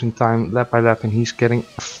he is losing time lap by lap, and he's getting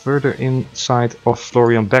further inside of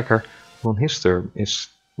Florian Becker, who on his turn is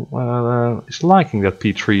liking that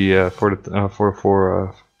P3 for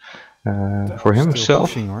himself.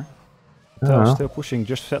 Pushing, or? Still pushing,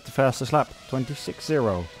 just set the fastest lap,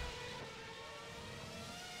 26.0.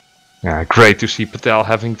 Yeah, great to see Patel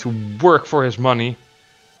having to work for his money,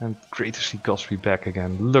 and great to see Gosby back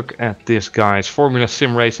again. Look at this, guys. Formula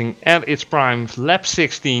Sim Racing at its prime, lap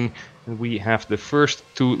 16, and we have the first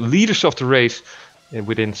two leaders of the race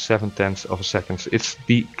within 0.7 of a second. It's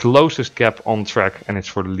the closest gap on track, and it's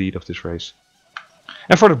for the lead of this race.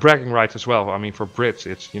 And for the bragging rights as well. I mean, for Brits,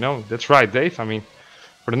 it's, you know, that's right, Dave. I mean,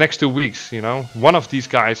 for the next 2 weeks, you know, one of these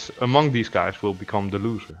guys, among these guys, will become the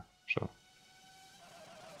loser. So,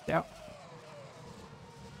 yeah.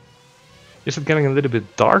 Is it getting a little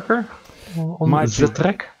bit darker on the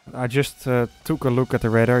track? I just took a look at the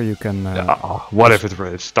radar. You can. What if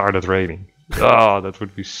it started raining? Oh, that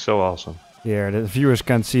would be so awesome. Yeah, the viewers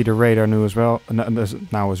can see the radar now as well.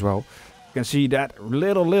 You can see that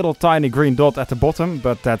little tiny green dot at the bottom,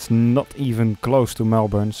 but that's not even close to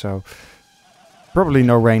Melbourne, so probably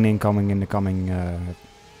no rain incoming in the coming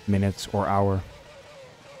minutes or hour.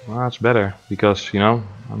 Well, that's better, because, you know,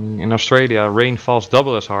 I mean, in Australia rain falls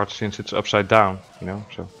double as hard since it's upside down, you know,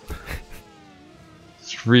 so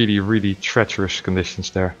it's really treacherous conditions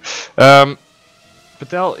there.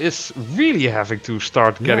 Patel is really having to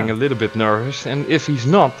start getting a little bit nervous, and if he's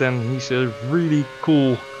not, then he's a really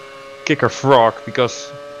cool kicker frog,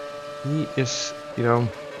 because he is, you know,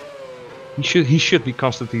 he should be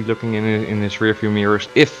constantly looking in his rearview mirrors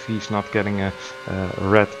if he's not getting a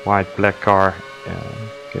red, white, black car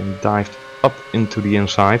getting dived up into the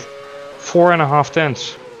inside. 4.5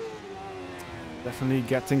 tenths. Definitely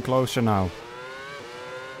getting closer now.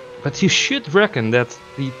 But you should reckon that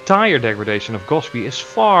the tire degradation of Gosby is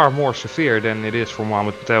far more severe than it is for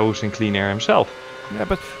Mohammed Patel, who's in clean air himself. Yeah,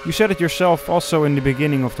 but you said it yourself also in the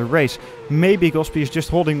beginning of the race. Maybe Gosby is just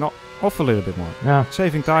holding off a little bit more. Yeah.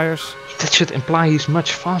 Saving tires. That should imply he's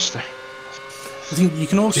much faster. I think you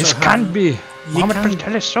can also This have, can't be. you Mohammed can-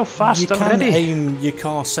 Patel is so fast you can already. aim your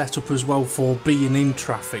car setup as well for being in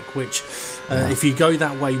traffic, which if you go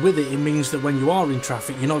that way with it, it means that when you are in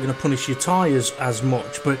traffic, you're not going to punish your tyres as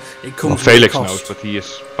much, but it comes with Felix cost. knows, but he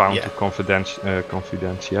is bound Yeah. to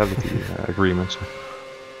confidentiality agreements.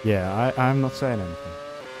 Yeah, I'm not saying anything.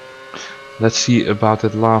 Let's see about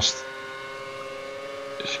that last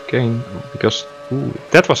chicane, because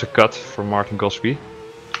that was a cut from Martin Gosby.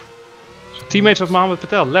 So teammates of Mohammed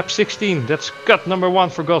Patel, lap 16, that's cut number 1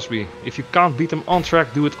 for Gosby. If you can't beat him on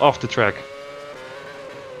track, do it off the track.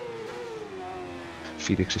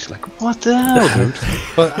 Felix is like, what the hell, dude?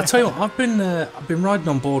 But I tell you what, I've been riding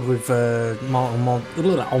on board with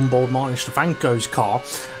on board Martin Stefanko's car,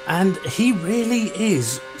 and he really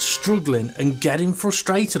is struggling and getting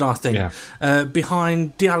frustrated, I think,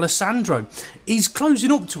 behind D'Alessandro. He's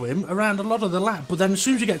closing up to him around a lot of the lap, but then as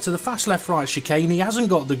soon as you get to the fast left-right chicane, he hasn't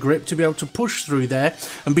got the grip to be able to push through there,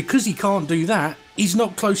 and because he can't do that, he's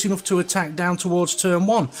not close enough to attack down towards turn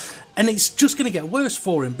 1. And it's just going to get worse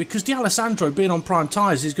for him because D'Alessandro, being on prime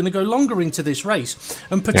tyres, is going to go longer into this race.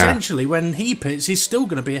 And potentially, when he pits, he's still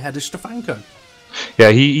going to be ahead of Stefanko.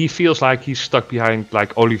 Yeah, he feels like he's stuck behind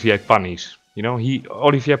like Olivier Panis. You know,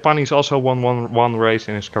 Olivier Panis also won one race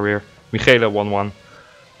in his career. Michele won one.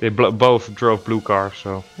 They both drove blue cars,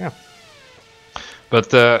 so yeah.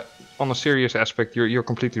 But on a serious aspect, you're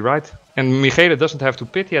completely right. And Michele doesn't have to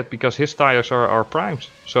pit yet because his tires are primes.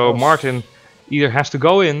 So Martin either has to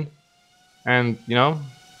go in and, you know,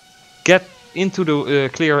 get into the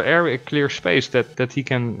clear area, clear space that he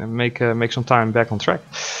can make some time back on track.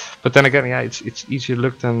 But then again, yeah, it's easier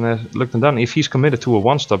look than done. If he's committed to a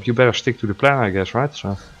one-stop, you better stick to the plan, I guess, right?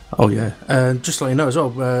 So. Oh yeah, just to let you know as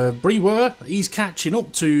well, Prix, he's catching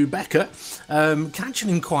up to Becker, catching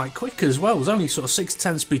him quite quick as well. There's only sort of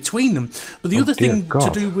 6/10 between them. But the other thing to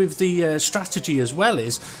do with the strategy as well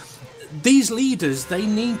is, these leaders, they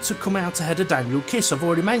need to come out ahead of Daniel Kiss. I've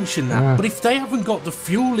already mentioned that. But if they haven't got the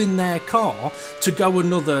fuel in their car to go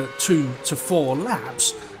another 2 to 4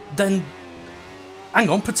 laps, then hang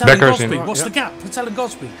on, Patel Becker's and Gosby. in. What's the gap? Patel and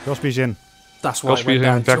Gosby. Gosby's in. That's why Gosby's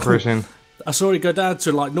in, Becker is in. I saw it go down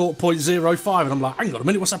to like 0.05, and I'm like, hang on a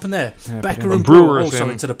minute, what's happened there? Yeah, Becker and Brewer Brewer is also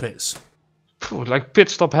in. into the pits. Phew, like pit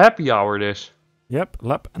stop happy hour this. Yep,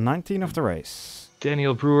 lap 19 of the race.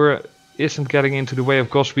 Daniel Brewer isn't getting into the way of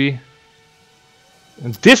Gosby.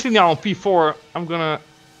 And Disney now on P4. I'm gonna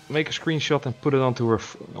make a screenshot and put it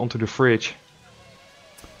onto the fridge.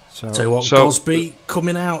 Tell you what, Gosby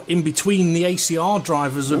coming out in between the ACR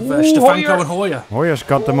drivers of Stefanko and Hoyer. Hoyer's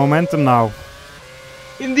got the momentum now.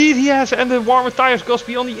 Indeed he has, and the warmer tires,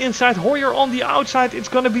 Gosby on the inside, Hoyer on the outside. It's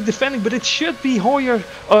gonna be defending, but it should be Hoyer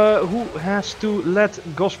who has to let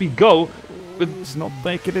Gosby go. But It's not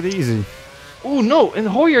making it easy. oh no, and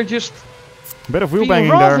Hoyer just Bit of wheel being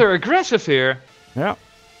banging rather there. aggressive here. Yeah.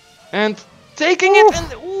 And taking it,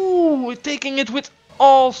 and taking it with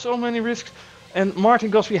so many risks. And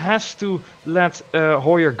Martin Gosby has to let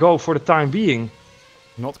Hoyer go for the time being.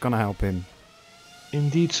 Not gonna help him.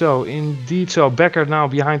 Indeed so, indeed so. Becker now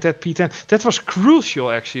behind that P10. That was crucial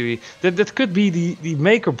actually. That could be the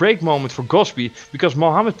make or break moment for Gosby, because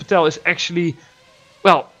Mohammed Patel is actually,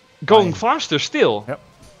 well, going faster still. Yep.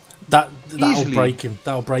 That'll Easily. break him.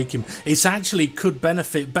 That'll break him. It's actually could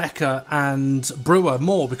benefit Becker and Brewer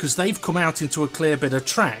more because they've come out into a clear bit of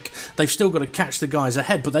track. They've still got to catch the guys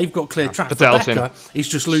ahead, but they've got clear track. Patel's For Becker, he's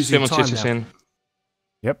just losing time Simmons is now. in.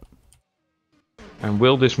 Yep. And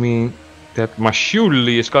will this mean that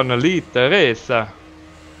Masciulli is gonna lead the race?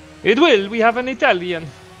 It will. We have an Italian.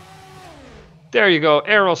 There you go.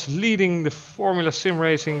 Eros leading the Formula Sim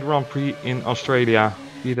Racing Grand Prix in Australia.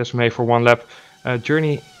 He has made for one lap.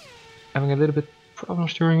 Journey having a little bit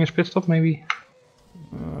problems during his pit stop, maybe.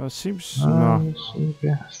 Seems no.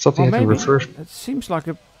 Yeah. Thought he had to Maybe. reverse. It seems like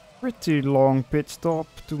a pretty long pit stop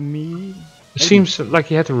to me. It seems like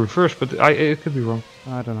he had to reverse, but it could be wrong.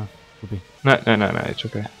 I don't know. Could be. No, it's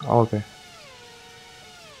okay. All okay.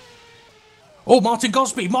 Oh, Martin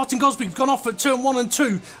Gosby's gone off at turn 1 and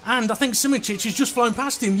 2, and I think Simičić has just flown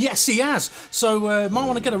past him. Yes, he has. So might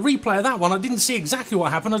want to get a replay of that one. I didn't see exactly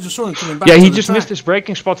what happened. I just saw him coming back. Yeah, to he the just track. missed his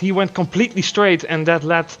braking spot. He went completely straight, and that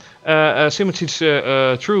led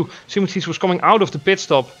Simičić through. Simičić was coming out of the pit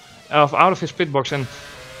stop, out of his pit box, and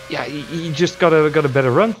yeah, he just got a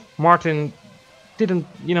better run. Martin didn't,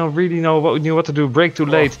 really know what to do. Brake too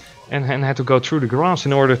late, and had to go through the garage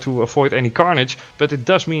in order to avoid any carnage. But it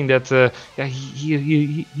does mean that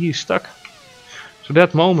he's stuck. So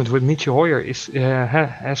that moment with Mietje Hoyer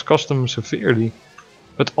has cost him severely.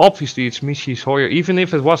 But obviously it's Michi's Hoyer. Even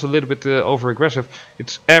if it was a little bit over-aggressive,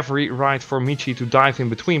 it's every right for Michi to dive in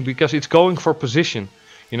between, because it's going for position,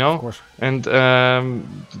 you know? Of course. And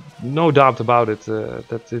no doubt about it,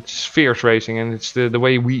 that it's fierce racing, and it's the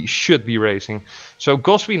way we should be racing. So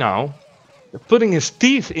Gosby now putting his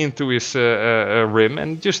teeth into his rim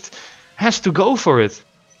and just has to go for it.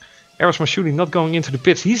 Eros Masciuli not going into the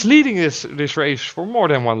pits. He's leading this race for more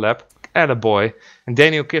than one lap. Attaboy. And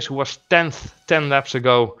Daniel Kiss, who was 10th 10 laps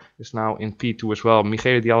ago, is now in P2 as well.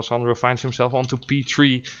 Michele D'Alessandro finds himself onto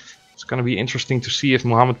P3. It's going to be interesting to see if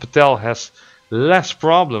Mohamed Patel has less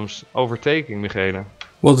problems overtaking Michele.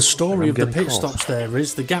 Well, the story of the pit stops there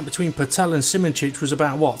is the gap between Patel and Simoncic was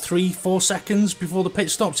about, what, 3-4 seconds before the pit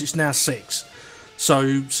stops? It's now 6. So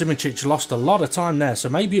Simoncic lost a lot of time there. So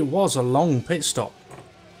maybe it was a long pit stop.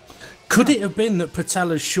 Could it have been that Patel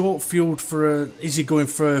has short fueled for is he going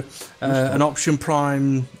for an option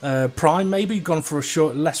prime maybe? Gone for a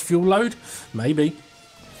less fuel load? Maybe.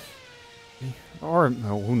 Or,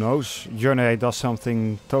 who knows, Journey does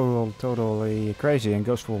something totally crazy and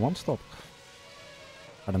goes for one stop.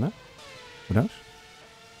 I don't know. Who knows?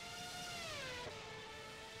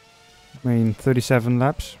 I mean, 37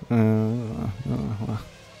 laps.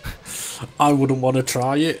 I wouldn't want to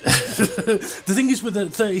try it. The thing is, with the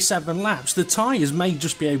 37 laps, the tyres may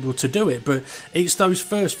just be able to do it, but it's those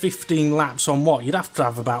first 15 laps on what? You'd have to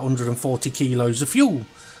have about 140 kilos of fuel.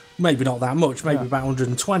 Maybe not that much, maybe about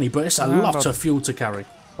 120, but it's a lot of fuel to carry.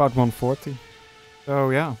 About 140.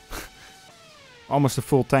 So, yeah. Almost a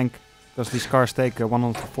full tank. Because these cars take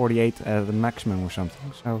 148 at the maximum or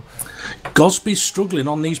something. So Gosby's struggling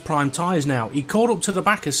on these prime tyres now. He caught up to the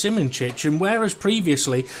back of Simoncic, and whereas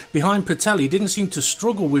previously behind Patel he didn't seem to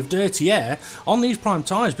struggle with dirty air, on these prime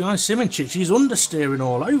tyres behind Simoncic he's understeering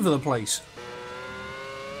all over the place.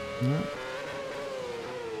 Yeah.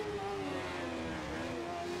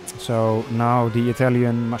 So now the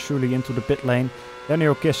Italian Masciuli into the pit lane.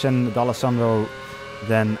 Daniel Kiss and D'Alessandro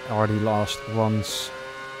then are the last ones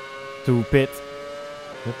to pit.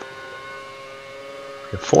 Yep.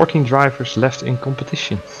 We have 14 drivers left in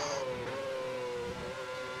competition.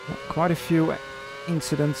 Quite a few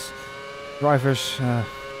incidents. Drivers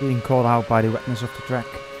being called out by the wetness of the track.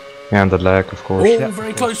 And the lag, of course.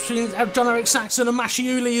 Very close between John-Eric Saxon and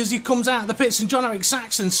Masciuli as he comes out of the pits, and John-Eric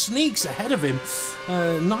Saxon sneaks ahead of him.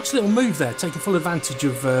 Nice little move there, taking full advantage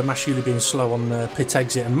of Masciuli being slow on the pit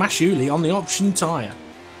exit, and Masciuli on the option tyre.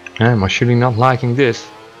 Yeah, Masciuli not liking this.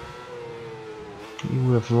 He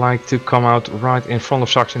would have liked to come out right in front of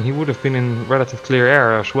Saxon. He would have been in relative clear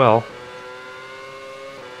air as well.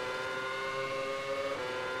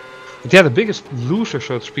 But yeah, the biggest loser,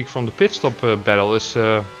 so to speak, from the pit stop battle is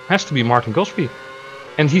has to be Martin Gosby.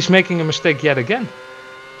 And he's making a mistake yet again.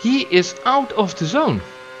 He is out of the zone.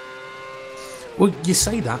 Well, you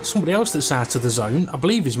say that. Somebody else that's out of the zone, I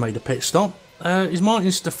believe he's made a pit stop, is Martin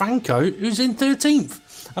Stefanko, who's in 13th.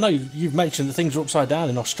 I know you've mentioned that things are upside down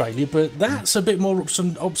in Australia, but that's a bit more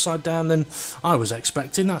upside down than I was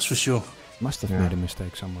expecting, that's for sure. Must have made a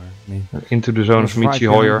mistake somewhere. I mean, into the zone of Michi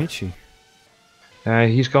Hoyer.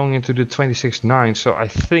 He's going into the 26.9, so I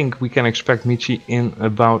think we can expect Michi in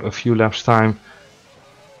about a few laps time.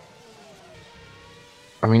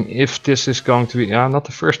 I mean, if this is going to be not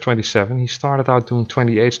the first 27, he started out doing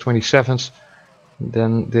 28s, 27s,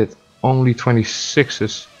 then did only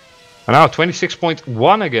 26s. And now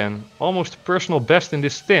 26.1 again, almost a personal best in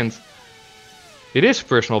this stint. It is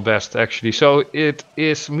personal best actually, so it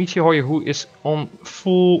is Michi Hoyer who is on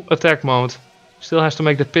full attack mode. Still has to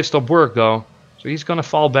make the pit stop work though, so he's gonna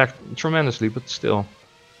fall back tremendously, but still.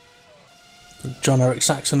 John-Eric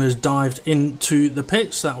Saxon has dived into the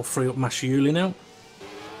pits, that'll free up Masciuli now.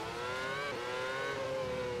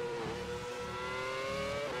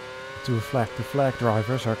 To reflect, the flag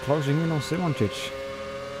drivers are closing in on Simoncic.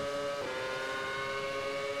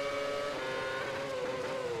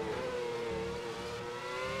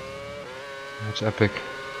 That's epic.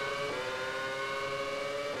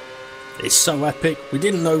 It's so epic. We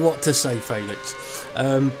didn't know what to say, Felix.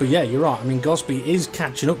 But yeah, you're right. I mean, Gosby is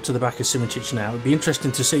catching up to the back of Simoncic now. It'd be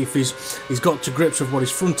interesting to see if he's got to grips with what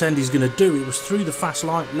his front end is going to do. It was through the fast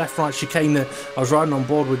left-right chicane that I was riding on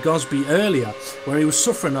board with Gosby earlier, where he was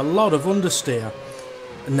suffering a lot of understeer.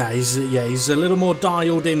 Now he's a little more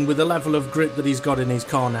dialed in with the level of grip that he's got in his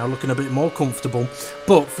car now, looking a bit more comfortable.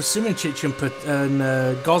 But for Simoncic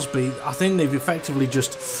and Gosby, I think they've effectively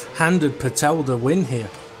just handed Patel the win here.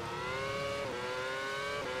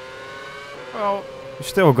 Well, we've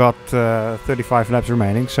still got 35 laps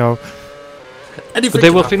remaining, so. But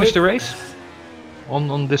they will finish the race?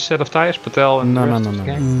 on this set of tires, Patel and No, the no, rest no, of the no,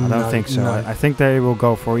 gang? no. I don't No, think so. no. I think they will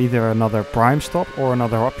go for either another prime stop or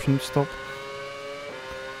another option stop.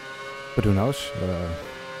 But who knows?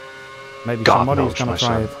 Maybe God somebody is knows, gonna my try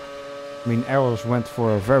son. it. I mean, Arrows went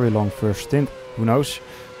for a very long first stint. Who knows?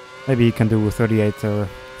 Maybe he can do 38 or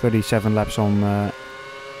 37 laps on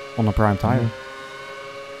a prime tire.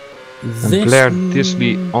 And Blair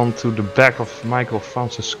Disley onto the back of Michael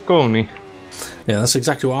Francesconi. Yeah, that's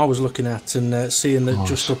exactly what I was looking at, and seeing that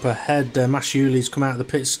just up ahead, Masciuli's come out of the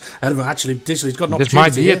pits. Actually, Disley's got an This opportunity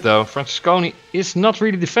might be here. it though. Francesconi is not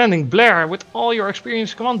really defending. Blair, with all your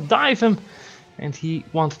experience, come on, dive him. And he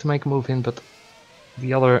wanted to make a move in, but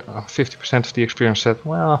the other 50% of the experience said,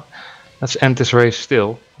 well, let's end this race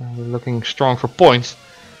still. We're looking strong for points.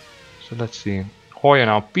 So let's see. Hoyer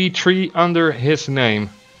now, P3 under his name.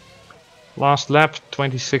 Last lap,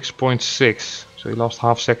 26.6. So he lost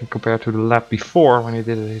half second compared to the lap before when he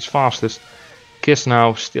did it his fastest. Kiss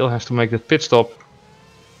now still has to make that pit stop.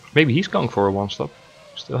 Maybe he's going for a one stop.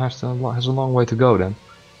 Still has a long way to go then.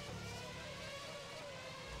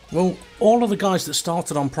 Well, all of the guys that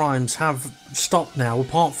started on primes have stopped now,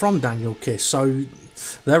 apart from Daniel Kiss. So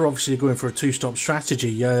they're obviously going for a two-stop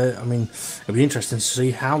strategy. I mean, it'll be interesting to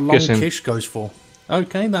see how long Kiss him. Kiss goes for.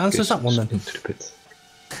 Okay, that answers that one then. Into the pit.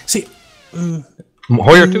 See,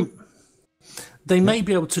 Hoyer too. they may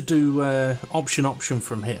be able to do option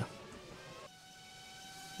from here.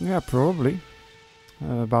 Yeah, probably.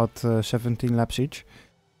 About 17 laps each.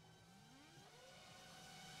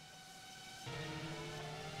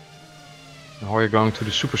 Hoyer going to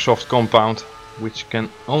the super soft compound, which can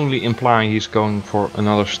only imply he's going for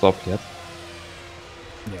another stop yet.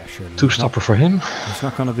 Yeah, surely. Two-stopper for him. He's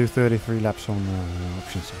not gonna do 33 laps on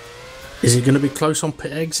option set. Is he going to be close on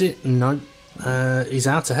pit exit? No. He's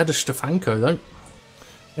out ahead of Stefanko though.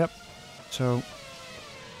 Yep. So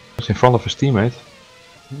He's in front of his teammate.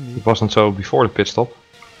 It wasn't so before the pit stop.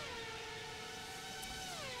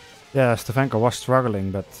 yeah, Stefanko was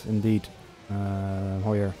struggling, but indeed,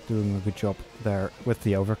 Hoyer doing a good job there with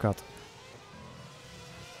the overcut.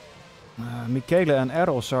 Michele and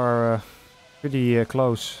Eros are pretty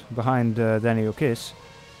close behind Daniel Kiss.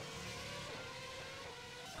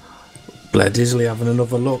 Blair Disley having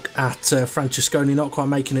another look at Francesconi, not quite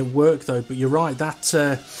making it work though. But you're right, that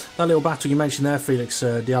little battle you mentioned there, Felix,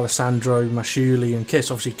 D'Alessandro, Masciuli and Kiss.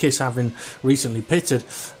 Obviously Kiss having recently pitted.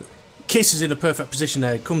 Kiss is in a perfect position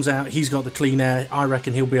there. Comes out, he's got the clean air. I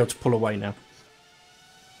reckon he'll be able to pull away now.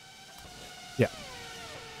 Yeah,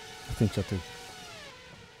 I think so too.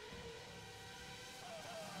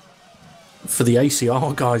 For the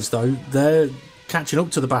ACR guys though, they're catching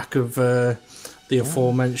up to the back of the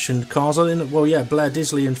aforementioned cars. Well, yeah, Blair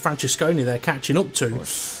Disley and Francesconi they're catching up to.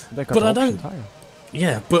 They got But I option don't. tire.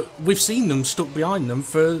 Yeah, but we've seen them stuck behind them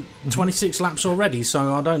for 26 laps already,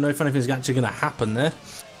 so I don't know if anything's actually going to happen there.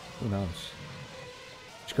 Who knows?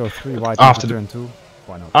 Just go 3 wide After into the- turn 2.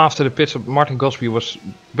 Why not? After the pit stop, Martin Gosby was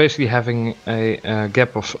basically having a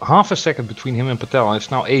gap of half a second between him and Patel. It's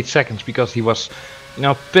now 8 seconds because he was,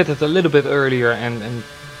 pitted a little bit earlier and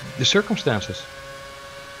the circumstances.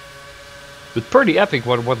 But pretty epic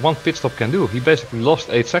what one pit stop can do. He basically lost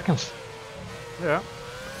 8 seconds. Yeah.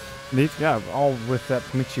 Indeed, yeah, all with that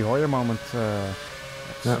Michi Hoyer moment. Yeah.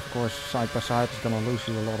 Of course, side by side is gonna lose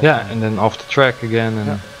you a lot of Yeah, time. and then off the track again and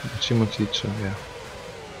Yeah. Simonsic, so yeah.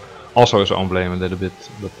 Also his own blame a little bit,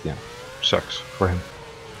 but yeah, sucks for him.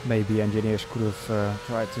 Maybe engineers could have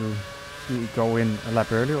tried to go in a lap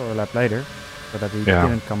earlier or a lap later, so that he Yeah.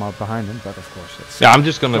 didn't come out behind him. But of course, it's Yeah, I'm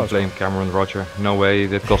just gonna Close blame Cameron Roger. No way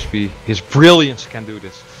that Gosby, his brilliance can do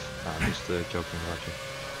this. No, I'm just joking, Roger.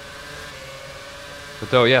 But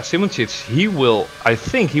though, yeah, Simonsic, I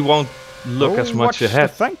think he won't look as much watch ahead.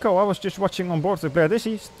 Stefanko. I was just watching on board with Blair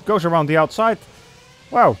Disley. Goes around the outside.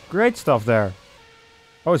 Wow, great stuff there.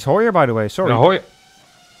 Oh, it's Hoyer, by the way. Sorry. No, Hoyer,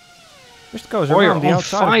 Just goes Hoyer around the on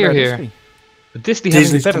outside. fire of Blair here. Disley. but Disley having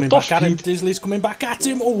Disley's better coming top back at him. speed. Disley's coming back at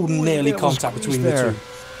him. Oh, nearly little contact squeeze between there. the two.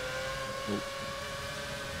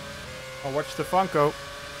 Oh, watch Stefanko.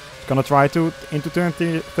 He's gonna try to into turn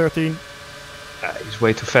 13. He's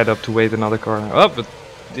way too fed up to wait another car. Oh, but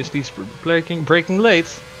Disley's breaking late.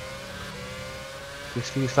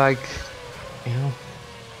 Disley's like,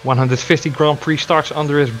 150 Grand Prix starts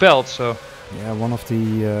under his belt, so Yeah, one of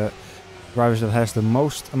the drivers that has the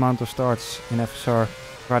most amount of starts in FSR,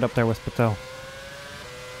 right up there with Patel.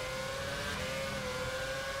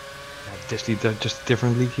 Disley just a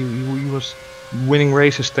different league. He was winning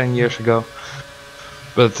races 10 years ago.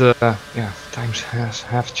 But yeah, times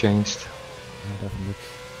have changed. Yeah, definitely.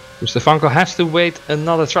 Stefanko has to wait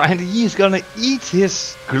another try, and he's gonna eat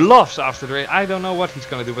his gloves after the race. I don't know what he's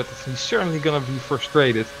gonna do, but he's certainly gonna be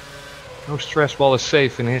frustrated. No stress ball is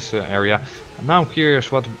safe in his area. And now I'm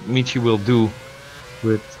curious what Michi will do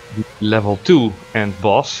with the level 2 and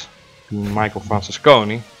boss, Michael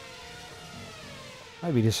Francesconi.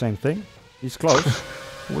 Maybe the same thing. He's close.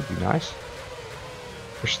 Would be nice.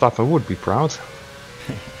 Verstappen would be proud.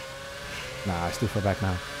 Nah, he's too far back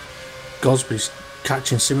now. Gosby's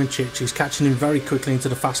catching Simoncic. He's catching him very quickly into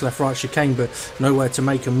the fast left-right chicane, but nowhere to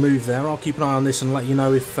make a move there. I'll keep an eye on this and let you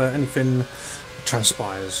know if anything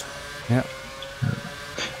transpires. Yeah.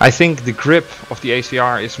 I think the grip of the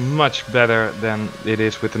ACR is much better than it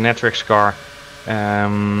is with the Netrex car.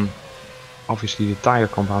 Obviously the tire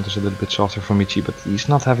compound is a little bit softer for Michi, but he's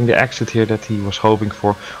not having the exit here that he was hoping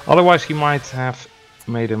for. Otherwise he might have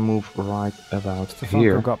made a move right about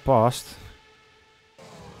here. Got past.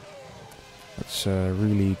 Let's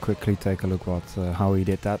really quickly take a look what how he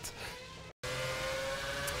did that.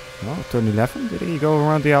 Oh, turn 11. Did he go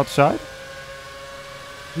around the outside?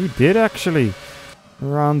 He did actually.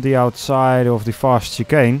 Around the outside of the fast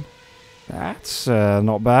chicane. That's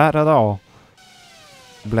not bad at all.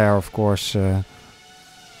 Blair, of course,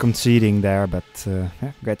 conceding there, but yeah,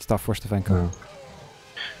 great stuff for Stefanko. Yeah.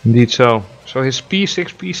 Indeed so. So his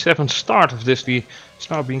P6, P7 start of this is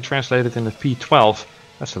now being translated in the P12.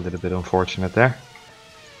 That's a little bit unfortunate there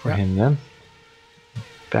for him then.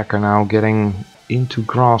 Becker now getting into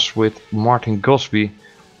grass with Martin Gosby.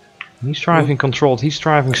 He's driving controlled, he's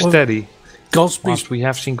driving steady. Whilst we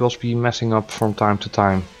have seen Gosby messing up from time to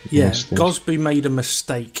time. Yeah, Gosby made a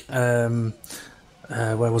mistake.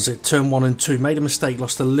 Where was it? Turn 1 and 2. Made a mistake,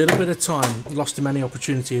 lost a little bit of time, lost him any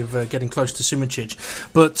opportunity of getting close to Simoncic.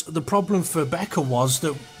 But the problem for Becker was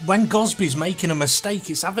that when Gosby's making a mistake,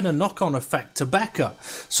 it's having a knock-on effect to Becker.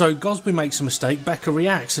 So Gosby makes a mistake, Becker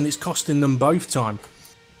reacts, and it's costing them both time.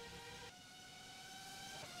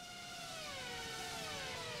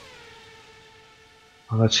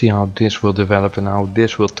 Well, let's see how this will develop and how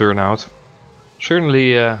this will turn out.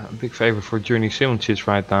 Certainly a big favor for Journey Simoncic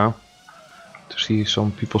right now. To see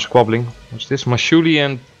some people squabbling. Was this Masciuli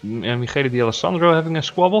and Michele Di Alessandro having a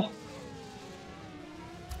squabble?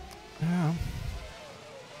 Yeah.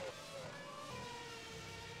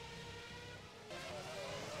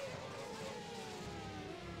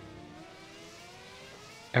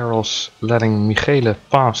 Errol's letting Michele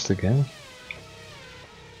past again.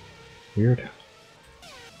 Weird.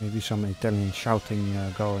 Maybe some Italian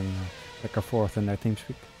shouting going back and forth in their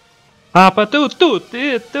TeamSpeak. Papa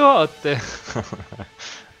tutti.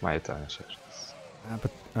 My Italian says.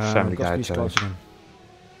 Family Guy Italian.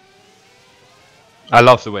 I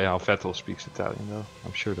love the way how Vettel speaks Italian though.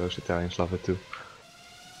 I'm sure those Italians love it too.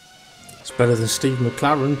 It's better than Steve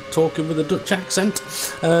McLaren talking with a Dutch accent.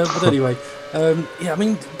 But anyway, yeah, I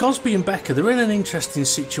mean, Gosby and Becker, they're in an interesting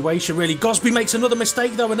situation, really. Gosby makes another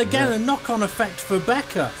mistake, though, and again, a knock-on effect for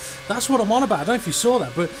Becker. That's what I'm on about. I don't know if you saw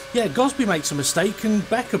that, but yeah, Gosby makes a mistake, and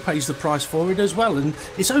Becker pays the price for it as well. And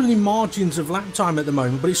it's only margins of lap time at the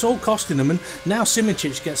moment, but it's all costing them, and now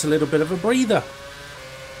Simoncic gets a little bit of a breather.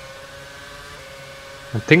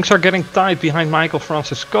 And things are getting tight behind Michael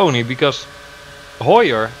Francesconi, because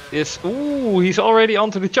Hoyer is... Ooh, he's already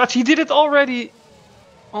onto the charge. He did it already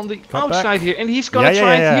on the outside here, and he's gonna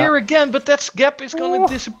try it here again, but that gap is gonna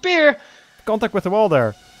disappear. Contact with the wall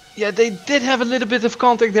there. Yeah, they did have a little bit of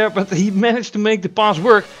contact there, but he managed to make the pass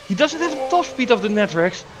work. He doesn't have the top speed of the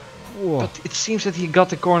Netrex, but it seems that he got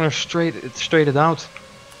the corner straighted out.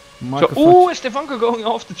 So, is Stefanko going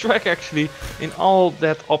off the track actually in all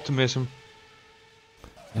that optimism?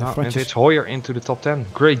 Yeah, and it's Hoyer into the top 10.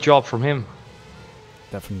 Great job from him.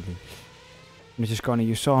 Definitely. Francesconi,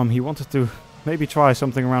 you saw him, he wanted to maybe try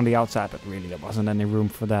something around the outside, but really there wasn't any room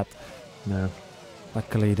for that. No.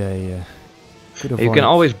 Luckily they could avoid. You can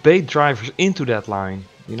always bait drivers into that line,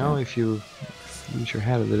 you know, if you use your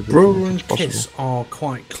head a little bit. Brewer and Kiss are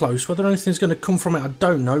quite close. Whether anything's going to come from it, I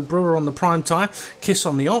don't know. Brewer on the prime tyre, Kiss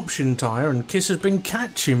on the option tyre, and Kiss has been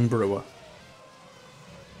catching Brewer.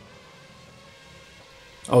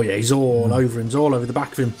 Oh yeah, he's all over him, he's all over the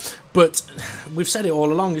back of him. But we've said it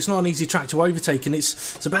all along, it's not an easy track to overtake, and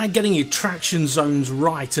it's about getting your traction zones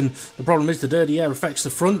right, and the problem is the dirty air affects the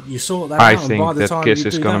front. You sort that out, and by the time Kiss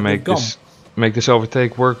is going to make this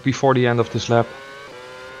overtake work before the end of this lap.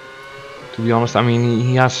 To be honest, I mean,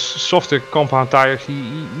 he has softer compound tires,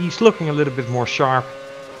 he's looking a little bit more sharp,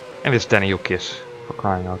 and it's Daniel Kiss, for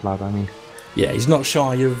crying out loud, I mean. Yeah, he's not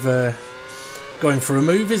shy of going for a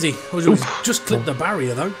move, is he? Just clipped the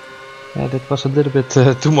barrier though. Yeah, that was a little bit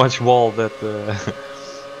too much wall that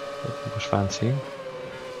he was fancying.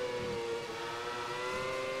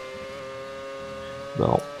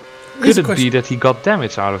 Well, Here's could a it be that he got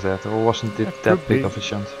damage out of that, or wasn't it That that could big be. of a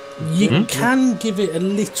shunt? You can give it a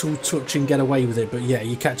little touch and get away with it, but yeah,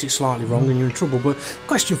 you catch it slightly wrong and you're in trouble. But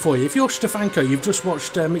question for you, if you're Stefanko, you've just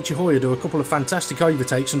watched Michi Hoyer do a couple of fantastic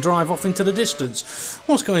overtakes and drive off into the distance.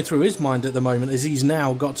 What's going through his mind at the moment is he's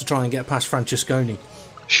now got to try and get past Francesconi?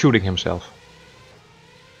 Shooting himself.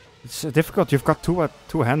 It's difficult. You've got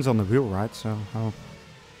two hands on the wheel, right? So how?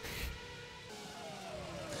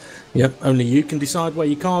 Yep, only you can decide where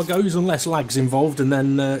your car goes unless lag's involved, and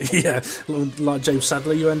then, yeah, like James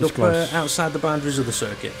Sadler, you end It's up close. outside the boundaries of the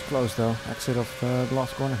circuit. Close though. Exit of the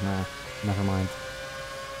last corner. Nah, never mind.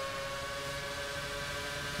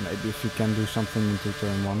 Maybe if you can do something into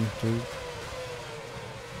turn 1, 2.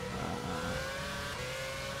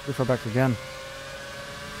 Too far back again.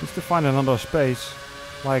 Needs to find another space,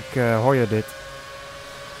 like Hoyer did.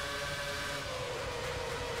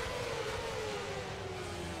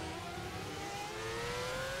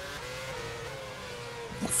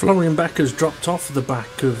 Florian Becker's dropped off the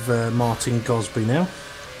back of Martin Gosby now.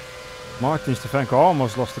 Martin Stefanko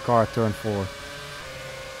almost lost the car at turn 4.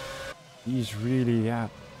 He's really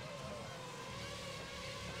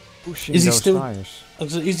pushing Is he those still- tires.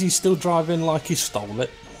 Is he still driving like he stole it?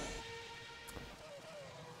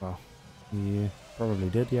 He probably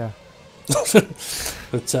did, yeah.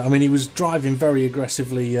 But I mean, he was driving very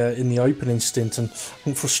aggressively in the opening stint, and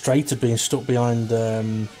I'm frustrated being stuck behind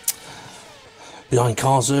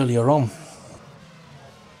cars earlier on.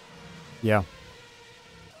 Yeah.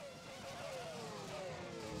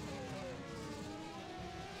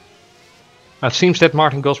 It seems that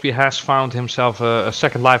Martin Gosby has found himself a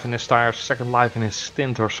second life in his tires, second life in his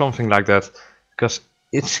stint, or something like that. Because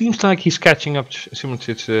it seems like he's catching up to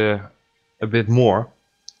Simoncic a bit more.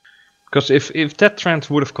 Because if that trend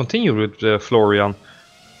would have continued with Florian,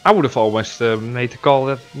 I would have always made the call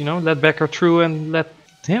that, let Becker through and let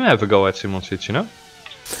him have a go at Simoncic,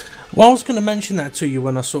 Well, I was going to mention that to you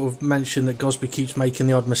when I sort of mentioned that Gosby keeps making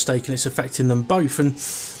the odd mistake and it's affecting them both. And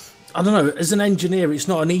I don't know, as an engineer, it's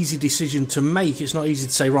not an easy decision to make. It's not easy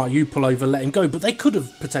to say, right, you pull over, let him go. But they could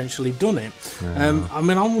have potentially done it. I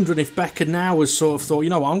mean, I'm wondering if Becker now has sort of thought,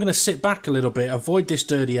 what, I'm going to sit back a little bit, avoid this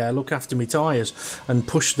dirty air, look after my tyres and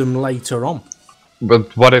push them later on.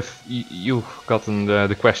 But what if you've gotten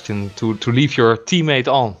the question to leave your teammate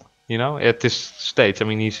on, at this stage? I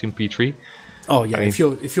mean, he's in P3. Oh yeah, I mean,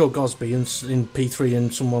 if you're Gosby in P3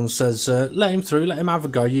 and someone says let him through, let him have a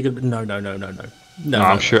go, you're gonna be no.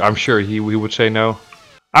 I'm sure he would say no.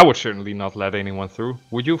 I would certainly not let anyone through.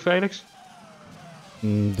 Would you, Felix?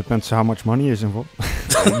 Depends how much money is involved.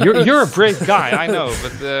 you're a brave guy, I know,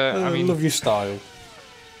 but I mean, love your style.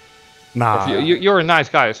 Nah, you're a nice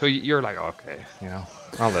guy, so you're like, okay,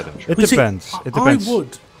 I'll let him through. it depends. It depends.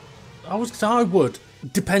 I would,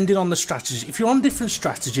 depending on the strategy. If you're on different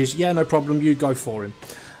strategies, yeah, no problem, you go for him.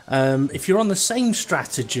 If you're on the same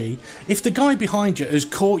strategy, if the guy behind you has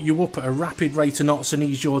caught you up at a rapid rate of knots and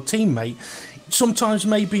he's your teammate, sometimes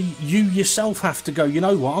maybe you yourself have to go, you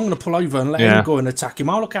know what, I'm going to pull over and let him go and attack him.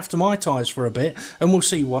 I'll look after my tyres for a bit and we'll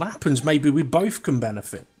see what happens. Maybe we both can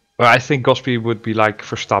benefit. Well, I think Gosby would be like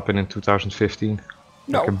Verstappen in 2015.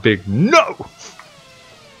 No. Like a big no!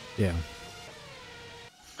 Yeah.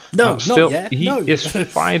 No, Still, not yet. he No. is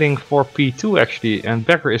fighting for P2 actually, and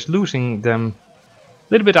Becker is losing them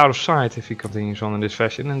a little bit out of sight if he continues on in this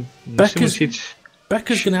fashion. And Becker's Simoncic,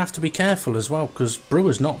 going to have to be careful as well because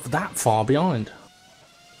Brewer's not that far behind.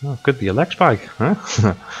 well, could be a leg spike, huh?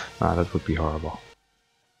 That would be horrible.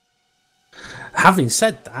 Having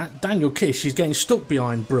said that, Daniel Kish is getting stuck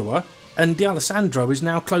behind Brewer, and D'Alessandro is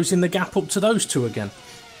now closing the gap up to those two again.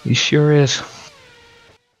 He sure is.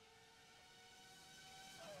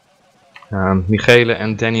 Michele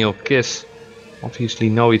and Daniel Kiss obviously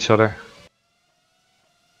know each other.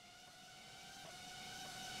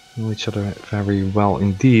 Know each other very well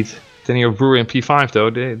indeed. Daniel Brewer in P5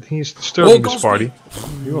 though, he's disturbing this party.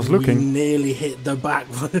 He was We looking. nearly hit the back.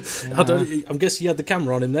 I'm guessing you had the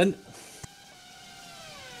camera on him then.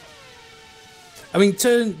 I mean,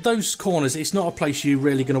 those corners, it's not a place you're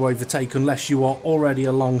really going to overtake unless you are already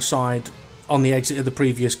alongside on the exit of the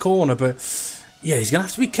previous corner. But yeah, he's going to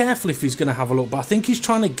have to be careful if he's going to have a look. But I think he's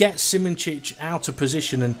trying to get Simoncic out of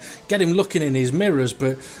position and get him looking in his mirrors.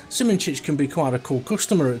 But Simoncic can be quite a cool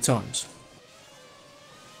customer at times.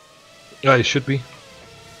 Yeah, he should be.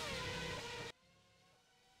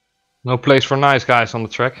 No place for nice guys on the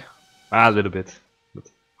track. A little bit.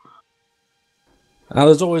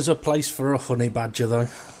 There's always a place for a honey badger, though.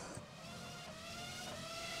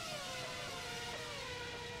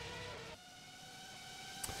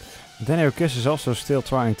 Daniel Kiss is also still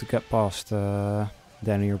trying to get past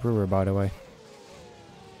Daniel Brewer, by the way.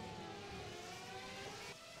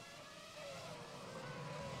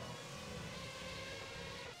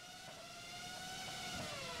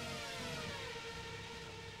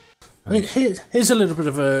 I mean, here's a little bit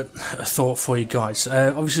of a thought for you guys.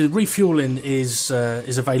 Obviously, refueling is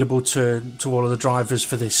available to all of the drivers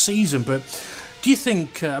for this season, but do you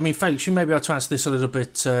think, I mean, Felix, you may be able to answer this a little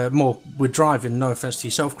bit more with driving, no offence to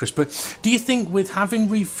yourself, Chris, but do you think with having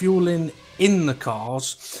refueling in the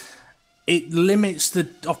cars, it limits the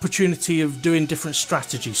opportunity of doing different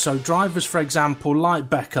strategies? So drivers, for example, like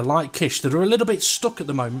Becker, like Kish, that are a little bit stuck at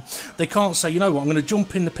the moment, they can't say, you know what, I'm going to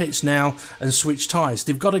jump in the pits now and switch tyres.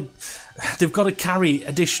 They've got to carry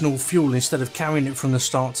additional fuel instead of carrying it from the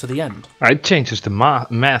start to the end. It changes the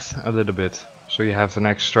math a little bit, so you have an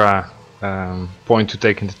extra point to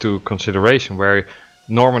take into consideration, where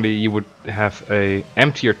normally you would have a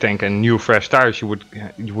emptier tank and new fresh tires, you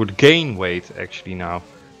would gain weight actually now,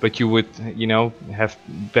 but you would, you know, have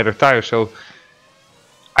better tires. So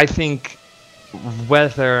I think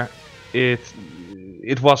whether it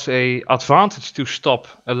was a advantage to stop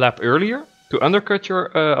a lap earlier to undercut your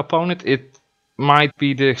opponent, it might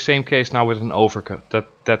be the same case now with an overcut.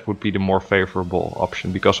 That would be the more favorable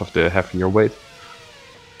option because of the heavier weight.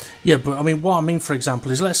 Yeah, but I mean, what I mean, for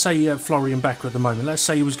example, is let's say Florian Becker at the moment, let's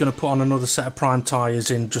say he was going to put on another set of prime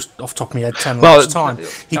tyres in, just off the top of my head, 10 laps time.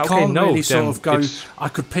 He can't really sort of go, I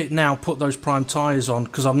could pit now, put those prime tyres on,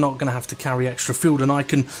 because I'm not going to have to carry extra fuel, and I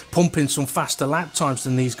can pump in some faster lap times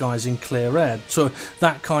than these guys in clear air. So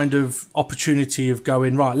that kind of opportunity of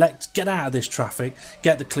going, right, let's get out of this traffic,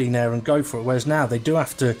 get the clean air and go for it. Whereas now they do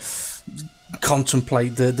have to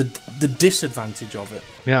contemplate the disadvantage of it.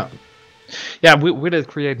 Yeah. Yeah, will it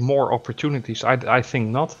create more opportunities? I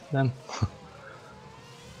think not, then.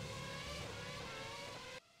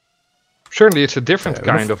 Certainly it's a different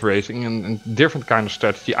kind of racing and different kind of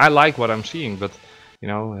strategy. I like what I'm seeing, but you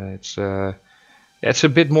know, it's a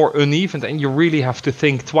bit more uneven, and you really have to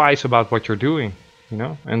think twice about what you're doing, you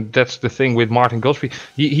know. And that's the thing with Martin Gosby.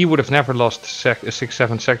 He would have never lost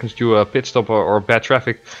 6-7 seconds due to a pit stop or bad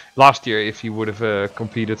traffic last year if he would have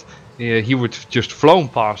competed. He would have just flown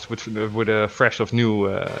past with a fresh of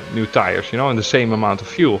new tires, you know, and the same amount of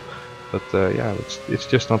fuel. But yeah, it's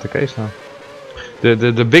just not the case now.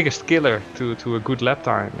 The biggest killer to a good lap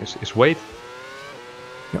time is weight.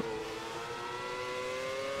 Yep.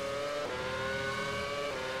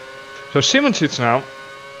 So Simmons sits now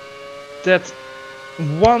that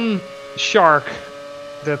one shark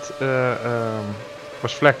that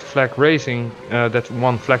was flag racing, that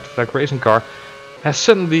one flag racing car, has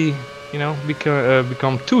suddenly, you know,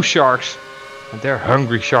 become two sharks, and they're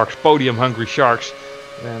hungry sharks, podium hungry sharks.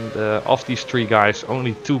 And of these three guys,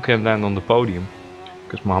 only two can land on the podium,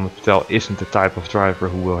 because Mohammed Patel isn't the type of driver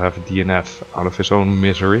who will have a DNF out of his own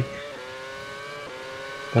misery.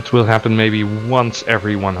 That will happen maybe once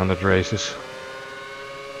every 100 races.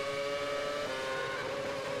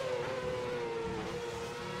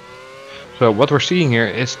 So what we're seeing here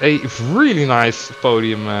is a really nice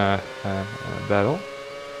podium battle.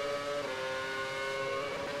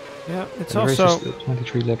 Yeah, it's the also race is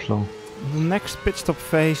 23 laps long. the next pit stop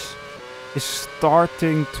phase is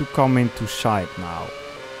starting to come into sight now.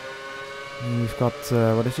 And we've got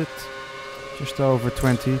what is it? Just over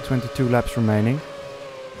 22 laps remaining.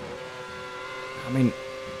 I mean,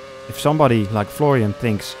 if somebody like Florian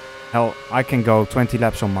thinks, hell, I can go 20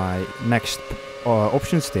 laps on my next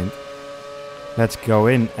option stint, let's go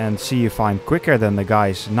in and see if I'm quicker than the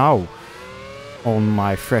guys now on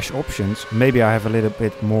my fresh options. Maybe I have a little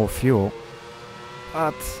bit more fuel.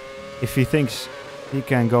 But if he thinks he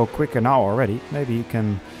can go quicker now already, maybe he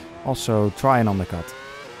can also try an undercut.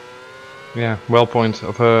 Yeah, well pointed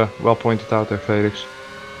out there, Felix.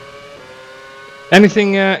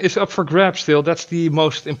 Anything is up for grabs still. That's the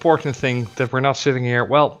most important thing, that we're not sitting here,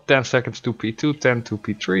 well, 10 seconds to P2, 10 to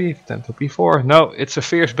P3, 10 to P4. No, it's a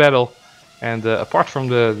fierce battle. And apart from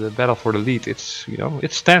the battle for the lead, it's, you know,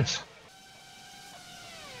 it's tense.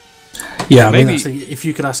 Yeah, I mean, if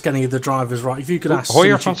you could ask any of the drivers, right? If you could ask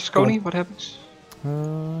Hoyer, Francesconi, what happens?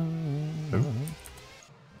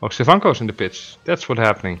 Oh, Stefanko's in the pits. That's what's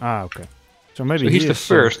happening. Ah, okay. So maybe he's the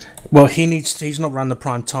first. Well, he's not run the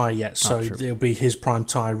prime tyre yet, so it'll be his prime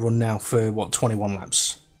tyre run now for what, 21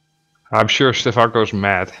 laps. I'm sure Stefanko's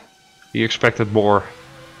mad. He expected more.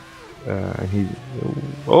 That's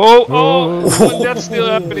still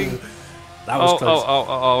happening. That was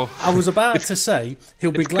close. I was about to say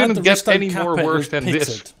he'll be glad the get Risto any more Capet worse than pitted.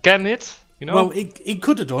 this. Can it? You know? Well, it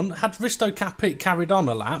could have done. Had Risto Capet carried on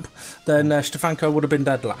a lap, then Stefanko would have been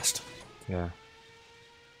dead last. Yeah.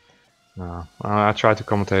 No, I tried to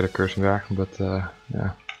commentate a cursing there, but yeah,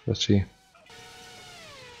 let's see.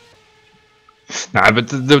 Nah, but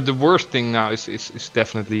the worst thing now is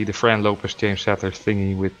definitely the Fran Lopez James Sattler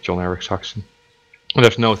thingy with John Eric Saxon. And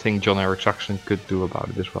there's no thing John Eric Saxon could do about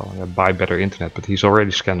it as well. Buy better internet, but he's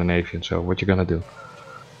already Scandinavian, so what you gonna do?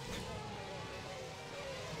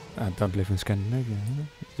 I don't live in Scandinavia.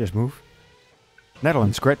 Just move.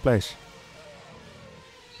 Netherlands, great place.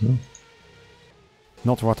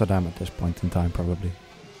 Not Rotterdam at this point in time, probably.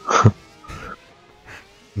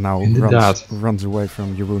 Now runs away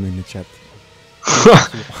from Jeroen in the chat.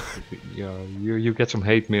 You get some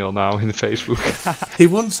hate mail now in the Facebook. He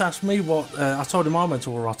once asked me what I told him I went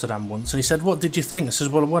to Rotterdam once, and he said, "What did you think?" I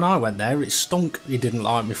said, "Well, when I went there, it stunk." He didn't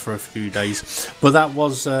like me for a few days, but that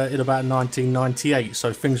was in about 1998,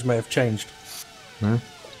 so things may have changed. Hmm.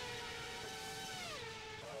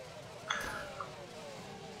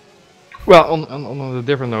 Well, on a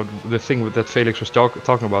different note, the thing that Felix was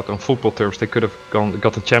talking about on football terms, they could have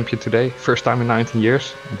got a champion today, first time in 19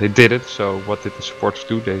 years. And they did it, so what did the supporters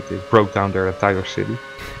do? They broke down their entire city.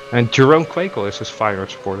 And Jerome Quakel is his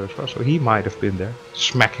Feyenoord supporter as well, so he might have been there,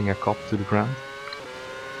 smacking a cop to the ground.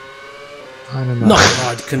 I don't know. Not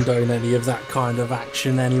that I'd condone any of that kind of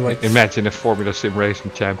action anyway. Imagine a Formula Sim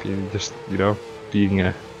racing champion just, being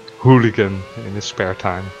a hooligan in his spare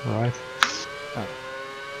time, right?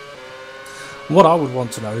 What I would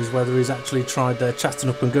want to know is whether he's actually tried chatting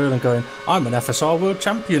up a girl and going, "I'm an FSR World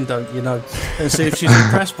Champion, don't you know?" And see if she's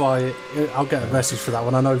impressed by it. I'll get a message for that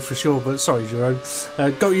one, I know for sure, but sorry, Jerome.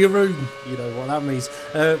 Go to your room, you know what that means.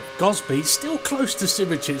 Gosby, still close to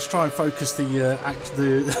Simičić, try and focus the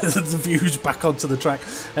the views back onto the track.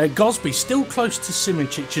 Gosby, still close to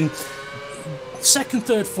Simičić, and second,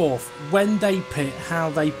 third, fourth, when they pit, how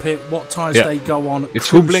they pit, what tyres they go on. It's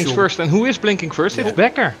crucial. Who blinks first, and who is blinking first? It's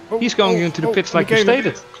Becker. He's going into the pits like Michele. you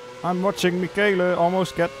stated. I'm watching Michele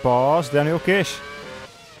almost get past Daniel Kish.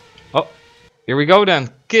 Oh, here we go then.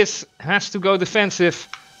 Kiss has to go defensive.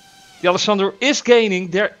 The Alessandro is gaining.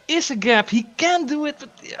 There is a gap. He can do it, but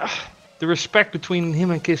the respect between him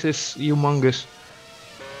and Kiss is humongous.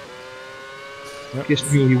 Yep.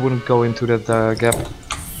 Kiss knew he wouldn't go into that gap.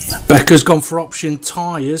 Becker's gone for option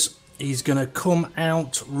tyres. He's going to come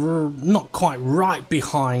out not quite right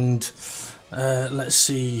behind. Let's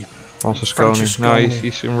see. Francesconi. No,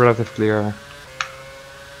 he's in relative clear.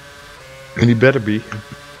 And he better be.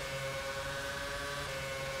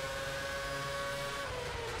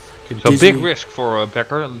 So big risk for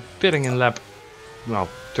Becker. Pitting in lap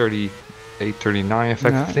 38, 39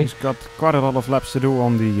 effectively. Yeah, he's got quite a lot of laps to do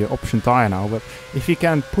on the option tyre now. But if he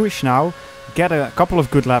can push now, get a couple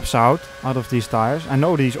of good laps out of these tires. I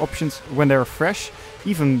know these options, when they're fresh,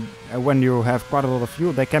 even when you have quite a lot of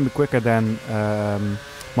fuel, they can be quicker than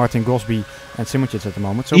Martin Gosby and Simičić at the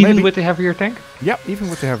moment. So even with the heavier tank? Yeah, even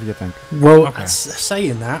with the heavier tank. Well,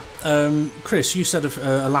 saying that, Chris, you said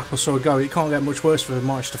a lap or so ago, it can't get much worse for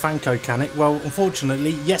Mark Stefanko, can it? Well,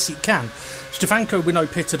 unfortunately, yes it can. Stefanko, we know,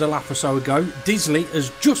 pitted a lap or so ago. Disley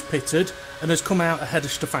has just pitted and has come out ahead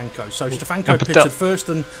of Stefanko. So Stefanko pitted first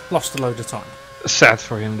and lost a load of time. Sad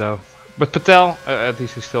for him though. But Patel, at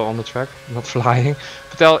least he's still on the track, not flying.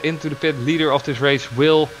 Patel into the pit, leader of this race,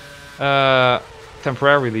 will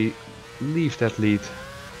temporarily leave that lead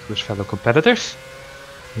to his fellow competitors.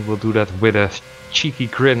 He will do that with a cheeky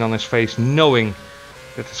grin on his face, knowing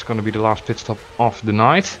that it's going to be the last pit stop of the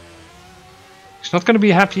night. He's not going to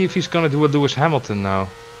be happy if he's going to do a Lewis Hamilton now,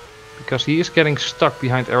 because he is getting stuck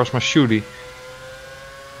behind Eros Masciudi.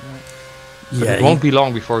 But it won't be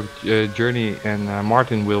long before Journey and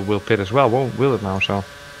Martin will pit as well, will it now? So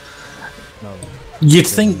no. You'd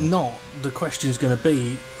think not. The question is going to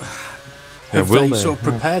be, have they sort of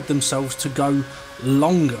prepared themselves to go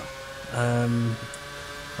longer? I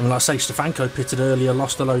mean, like I say, Stefanko pitted earlier,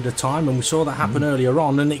 lost a load of time, and we saw that happen earlier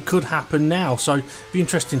on, and it could happen now. So it'd be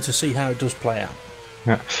interesting to see how it does play out.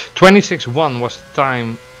 Yeah, 26.1 was the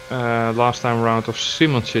time last time around of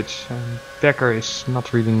Simičić. Becker is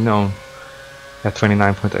not really known. Yeah,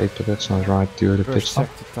 29.8, but that's not right due to the pit stop.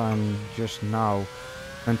 First time just now,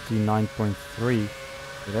 29.3.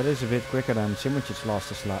 So that is a bit quicker than Simičić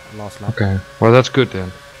last lap. Okay, well that's good then.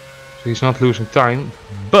 So he's not losing time,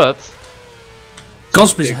 but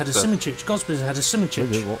Gosby's ahead of Simičić. Gosby's ahead of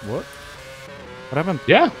Simičić. What happened?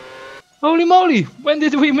 Yeah. Holy moly! When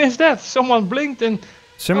did we miss that? Someone blinked and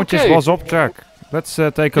Simičić was up track. Let's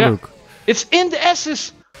take a look. It's in the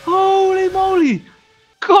S's. Holy moly!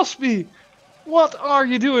 Gosby! What are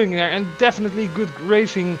you doing there? And definitely good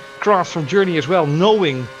racing craft from Journey as well,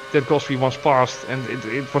 knowing that Gosby was passed and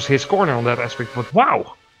it was his corner on that aspect. But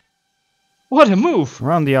wow! What a move!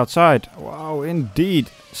 Around the outside. Wow,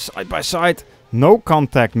 indeed. Side by side. No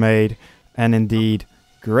contact made. And indeed,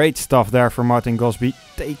 great stuff there from Martin Gosby,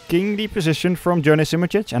 taking the position from Johnny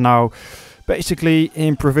Simičić. And now basically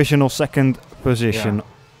in provisional second position.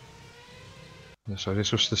 So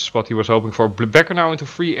this was the spot he was hoping for. Becker now into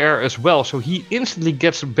free air as well, so he instantly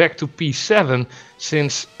gets back to P7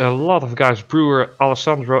 since a lot of guys, Brewer,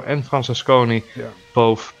 Alessandro and Francesconi,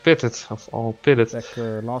 both pitted, of all pitted.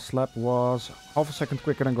 Becker last lap was half a second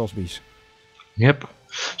quicker than Gosby's. Yep.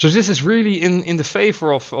 So this is really in the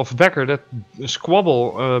favor of Becker. That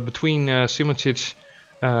squabble between Simoncic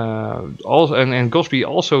also and Gosby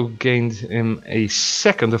also gained him a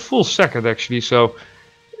full second actually. So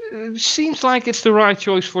seems like it's the right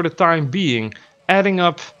choice for the time being. Adding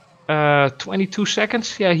up 22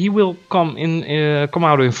 seconds, yeah, he will come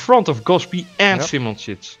out in front of Gosby and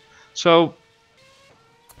Simoncic. So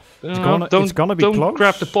don't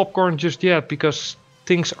grab the popcorn just yet because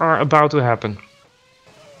things are about to happen.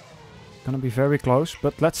 Gonna be very close,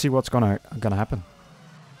 but let's see what's gonna happen.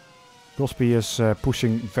 Gosby is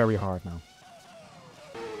pushing very hard now.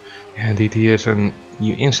 Yeah, indeed he is, and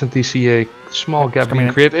you instantly see a small gap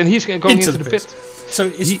being created, and he's going into the pit. So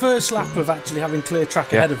his first lap of actually having clear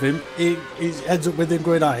track ahead of him, he ends up with him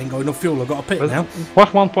going, I ain't got enough fuel, I've got a pit now.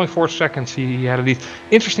 What 1.4 seconds he had a lead.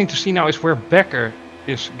 Interesting to see now is where Becker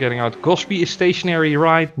is getting out. Gosby is stationary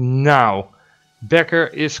right now. Becker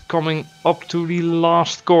is coming up to the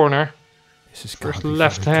last corner. First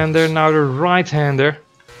left-hander, now the right-hander.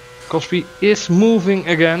 Gosby is moving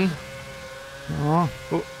again.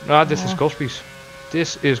 This is Gosby's.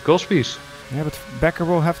 This is Gosby's. Yeah, but Becker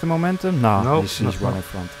will have the momentum? No, he's right in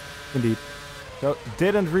front. Indeed. So,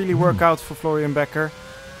 didn't really work out for Florian Becker.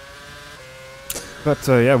 But,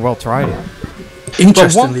 yeah, well tried.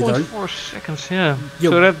 Interestingly, though. 1.4 seconds, yeah.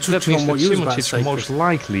 So that means that Simoncic most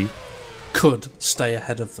likely could stay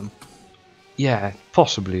ahead of them. Yeah,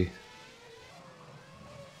 possibly.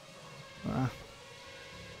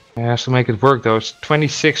 He has to make it work though.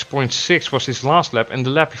 26.6 was his last lap, and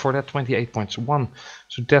the lap before that 28.1.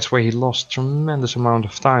 So that's where he lost tremendous amount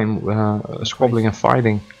of time squabbling and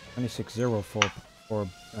fighting. 26.0 for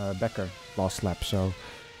Becker last lap, so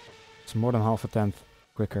it's more than half a tenth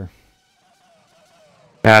quicker.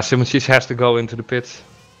 Yeah, Simoncic has to go into the pit.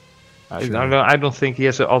 I don't think he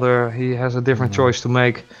has a different choice to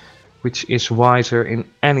make, which is wiser in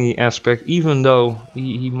any aspect, even though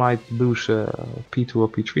he might lose P2 or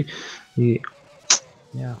P3. He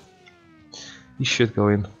should go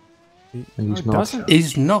in. And he's not.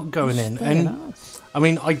 He's not going in. And I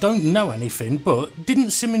mean, I don't know anything, but didn't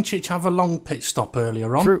Simoncic have a long pit stop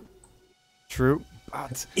earlier on? True.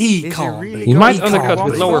 But he can't. He might undercut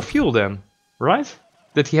with lower fuel then, right?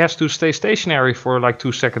 That he has to stay stationary for like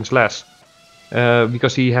 2 seconds less.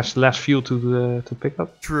 Because he has less fuel to pick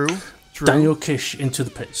up. True. Daniel Kish into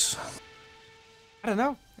the pits. I don't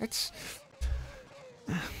know. It's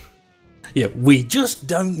yeah, we just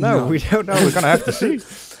don't know. No, we don't know. We're gonna have to see.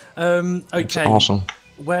 Okay. It's awesome.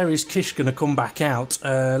 Where is Kish gonna come back out?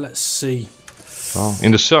 Let's see. Well,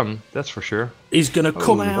 in the sun, that's for sure. He's gonna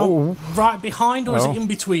come out right behind, or is it in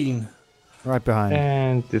between? Right behind.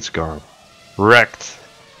 And it's gone. Wrecked.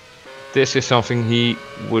 This is something he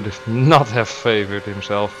would not have favored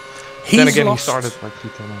himself. Then again, he started like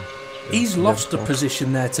 3 times. He's lost a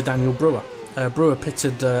position there to Daniel Brewer. Brewer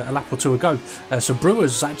pitted a lap or two ago. So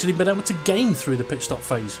Brewer's actually been able to gain through the pit stop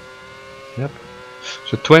phase. Yep.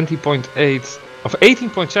 So 20.8 of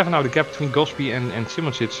 18.7 now the gap between Gosby and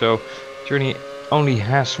Simoncic. So Journey only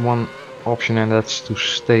has one option, and that's to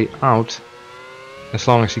stay out as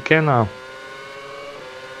long as he can now.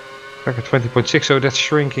 Back at 20.6, so that's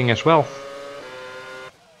shrinking as well.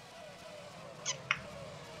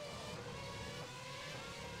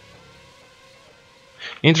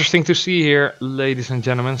 Interesting to see here, ladies and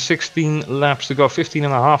gentlemen. 16 laps to go, 15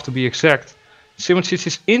 and a half to be exact. Simoncic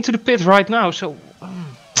is into the pit right now, so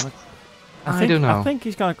I don't know. I think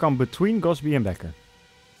he's gonna come between Gosby and Becker.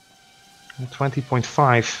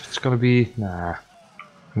 20.5. It's gonna be gonna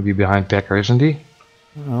be behind Becker, isn't he?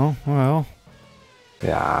 Oh well.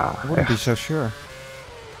 Yeah. I wouldn't be so sure.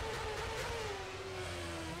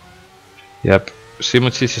 Yep.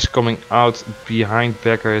 Simoncic is coming out behind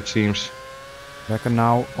Becker, it seems. Becker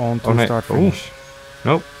now on to start finish.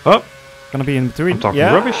 Nope. Oh. Gonna be in between. I'm talking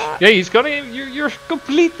rubbish. Yeah, he's gonna. You're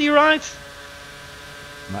completely right.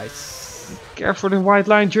 Nice. Care for the white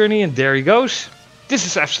line, Journey, and there he goes. This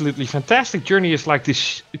is absolutely fantastic. Journey is like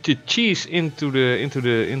this the cheese into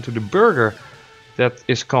the burger that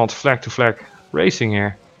is called flag to flag racing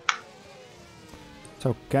here.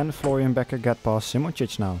 So can Florian Becker get past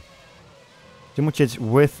Simoncic now? Simoncic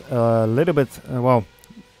with a little bit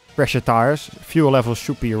pressure tires. Fuel levels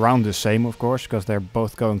should be around the same, of course, because they're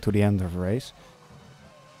both going to the end of the race.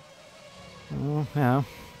 Yeah.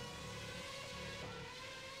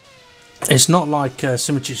 It's not like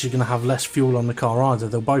Simic is going to have less fuel on the car either.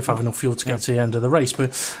 They'll both have enough fuel to get to the end of the race.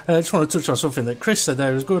 But I just want to touch on something that Chris said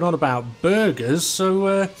there. Is going on about burgers.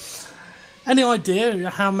 So, any idea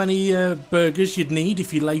how many burgers you'd need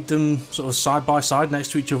if you laid them sort of side by side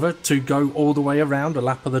next to each other to go all the way around a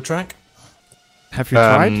lap of the track? Have you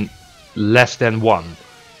tried? Less than one.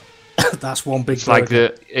 That's one big. It's burger. like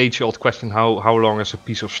the age-old question: how long is a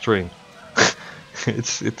piece of string?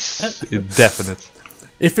 it's definite.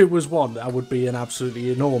 If it was one, that would be an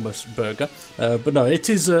absolutely enormous burger. But no, it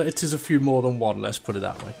is a few more than one. Let's put it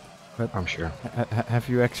that way. But I'm sure. Have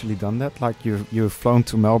you actually done that? Like you've flown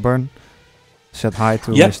to Melbourne, said hi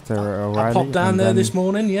to Yep. Mr. O'Reilly. I popped down there this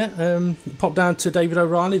morning. Yeah, popped down to David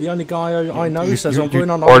O'Reilly, the only guy I know who says I'm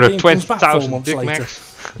going on holiday and comes back 4 months Big later. Macs.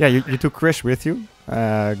 Yeah, you took Chris with you.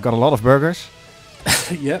 Got a lot of burgers.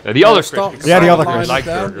 Yeah, The other Chris. Yeah, the other lining Chris. them Like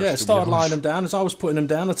down. burgers, Yeah, to be started honest. lining them down. As I was putting them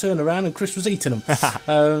down, I turned around and Chris was eating them.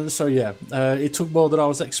 So yeah, it took more than I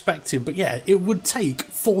was expecting. But yeah, it would take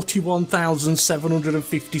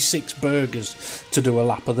 41,756 burgers to do a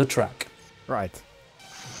lap of the track. Right.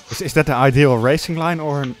 Is that the ideal racing line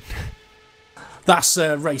or? That's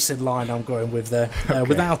a racing line I'm going with there.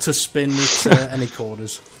 Without a spin at any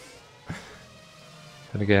corners.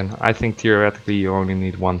 And again, I think theoretically you only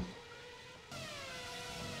need one.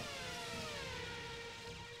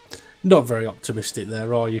 Not very optimistic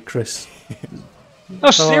there, are you, Chris? No, I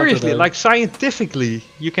seriously, don't know. like scientifically,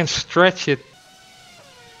 you can stretch it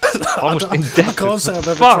almost I indefinite. can't say I've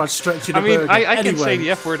ever Fuck. tried stretching a I mean, burger. I can Anyway. say the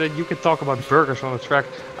F word and you can talk about burgers on the track.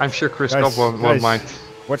 I'm sure Chris Guys, Cobb won't guys. mind.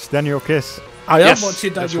 Watch Daniel Kiss. I Yes, am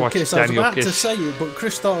watching let's Daniel watch Kiss. I was Daniel about to Kiss. say it, but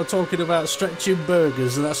Chris started talking about stretching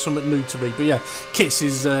burgers, and that's something new to me. But yeah, Kiss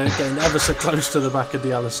is getting ever so close to the back of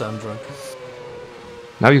the Alessandro.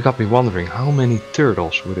 Now you got me wondering, how many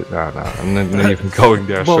turtles would it... No, I'm not even going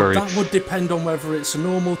there, Well, sorry. that would depend on whether it's a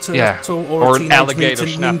normal turtle Yeah, or a or an Teenage alligator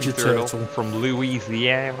Mutant snapping Ninja turtle from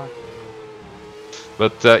Louisiana.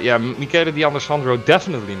 But yeah, Michele Di Alessandro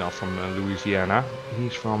definitely not from Louisiana.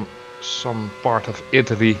 He's from some part of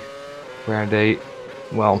Italy where they,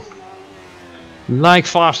 well, like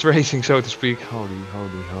fast racing, so to speak. Holy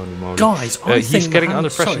moly. Guys, I he's think getting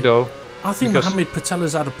under pressure though. I think because- Mohamed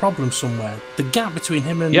Patella's had a problem somewhere. The gap between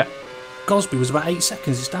him and Yeah. Gosby was about 8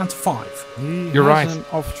 seconds. It's down to 5. You're right. An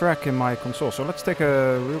off track in my console. So let's take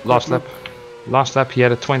a real quick Last look. lap. Last lap he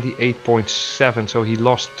had a 28.7, so he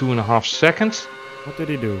lost 2.5 seconds. What did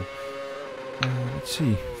he do? Let's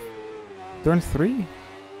see. Turn 3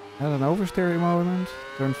 had an oversteering moment.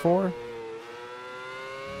 Turn 4.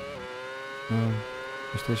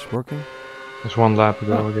 Is this working? That's one lap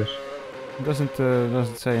ago, I guess. It doesn't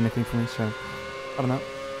say anything for me, so I don't know.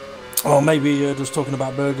 Or maybe just talking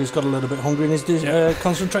about burgers, got a little bit hungry and his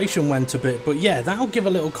concentration went a bit. But yeah, that'll give a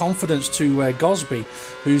little confidence to Gosby,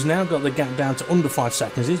 who's now got the gap down to under 5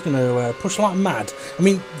 seconds. He's going to push like mad. I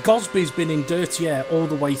mean, Gosby's been in dirty air all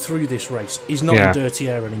the way through this race. He's not in dirty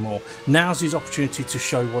air anymore. Now's his opportunity to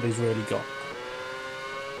show what he's really got.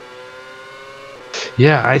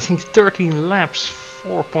 Yeah, I think 13 laps,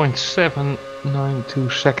 4.792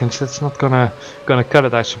 seconds. That's not gonna cut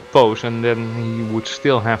it, I suppose. And then he would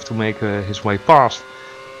still have to make his way past.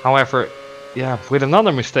 However, yeah, with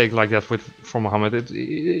another mistake like that from Mohammed,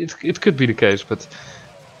 it could be the case. But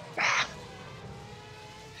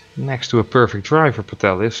next to a perfect driver,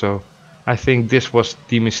 Patel is. So I think this was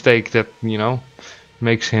the mistake that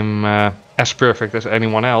makes him as perfect as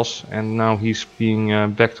anyone else, and now he's being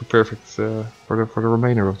back to perfect for the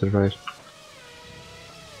remainder of the race.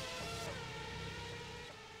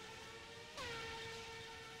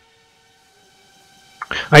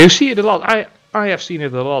 You see it a lot. I have seen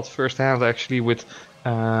it a lot firsthand actually with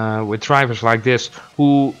drivers like this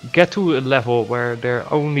who get to a level where their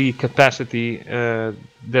only capacity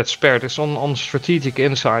that's spared is on strategic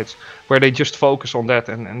insights, where they just focus on that,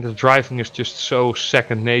 and the driving is just so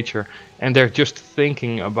second nature, and they're just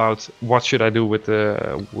thinking about what should I do with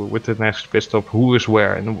the next pit stop, who is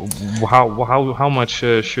where, and how much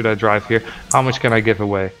should I drive here, how much can I give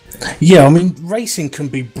away. Yeah, I mean, racing can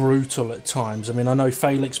be brutal at times. I mean, I know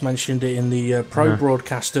Felix mentioned it in the pro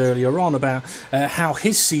broadcast earlier on about how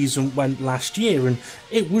his season went last year, and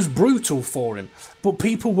it was brutal for him. But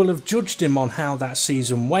people will have judged him on how that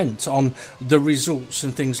season went, on the results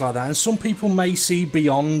and things like that. And some people may see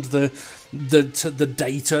beyond the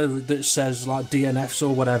data that says like DNFs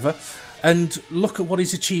or whatever, and look at what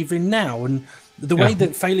he's achieving now. And the way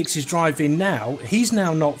that Felix is driving now, he's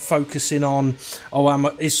now not focusing on,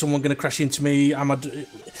 is someone going to crash into me?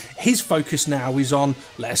 His focus now is on,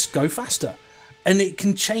 let's go faster. And it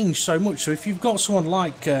can change so much. So if you've got someone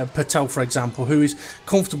like Patel, for example, who is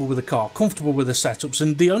comfortable with the car, comfortable with the setups,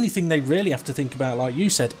 and the only thing they really have to think about, like you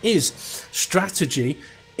said, is strategy,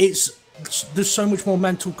 there's so much more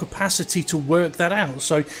mental capacity to work that out.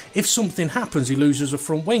 So if something happens, he loses a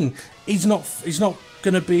front wing, he's not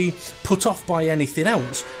going to be put off by anything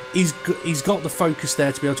else. He's got the focus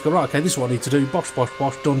there to be able to go, right, okay, this is what I need to do, bosh, bosh,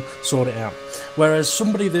 bosh, done, sort it out. Whereas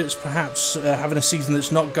somebody that's perhaps having a season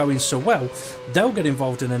that's not going so well, they'll get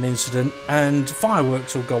involved in an incident and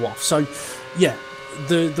fireworks will go off. So yeah,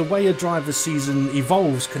 the way a driver's season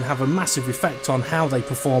evolves can have a massive effect on how they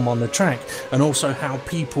perform on the track, and also how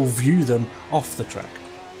people view them off the track.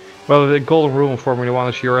 Well, the golden rule in Formula 1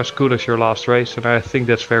 is you're as good as your last race, and I think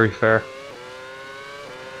that's very fair.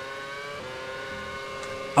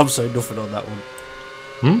 I'm saying nothing on that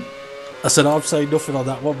one. I said I'm saying nothing on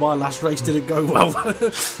that one. My last race didn't go well.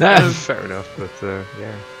 Fair enough, but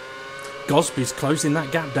yeah. Gosby's closing that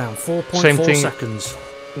gap down, 4.4 seconds.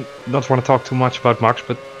 Not want to talk too much about Max,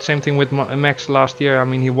 but same thing with Max last year. I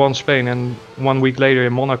mean, he won Spain, and 1 week later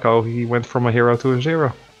in Monaco, he went from a hero to a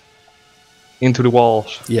zero. Into the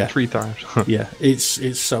walls 3 times. Yeah,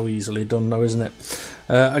 it's so easily done though, isn't it?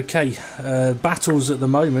 Okay, battles at the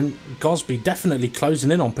moment. Gosby definitely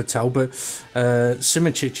closing in on Patel, but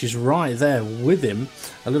Simoncic is right there with him.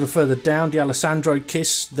 A little further down, D'Alessandro,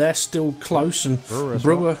 Kiss, they're still close, and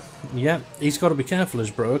Brewer, yeah, he's got to be careful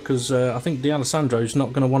as Brewer, because I think D'Alessandro's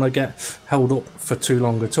not going to want to get held up for too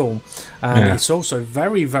long at all. And it's also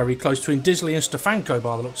very, very close between Disley and Stefanko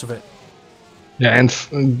by the looks of it. Yeah,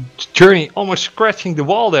 and Journey almost scratching the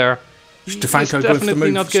wall there. Stefanko going for the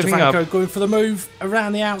move. Stefanko going for the move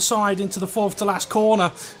around the outside into the 4th to last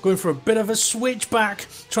corner, going for a bit of a switchback,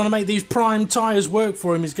 trying to make these prime tyres work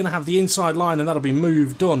for him. He's going to have the inside line, and that'll be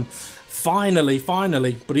move done. Finally,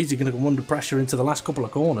 but is he going to come under pressure into the last couple of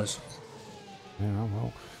corners? Yeah,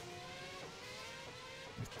 well,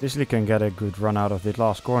 if Disley can get a good run out of the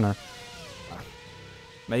last corner,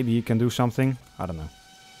 maybe he can do something. I don't know.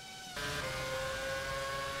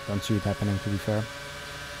 Don't see it happening, to be fair.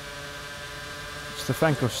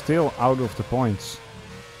 Stefanko still out of the points.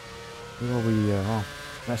 He will be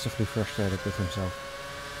massively frustrated with himself.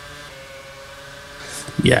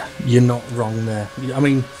 Yeah, you're not wrong there. I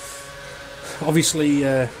mean, obviously,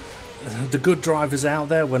 the good drivers out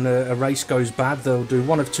there, when a race goes bad, they'll do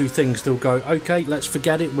one of two things. They'll go, okay, let's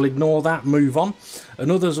forget it, we'll ignore that, move on.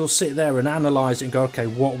 And others will sit there and analyse it and go, okay,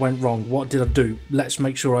 what went wrong? What did I do? Let's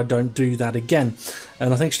make sure I don't do that again.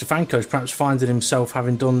 And I think Stefanko's perhaps finding himself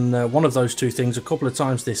having done one of those two things a couple of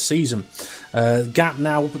times this season. Gap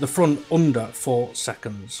now up at the front, under 4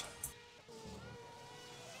 seconds.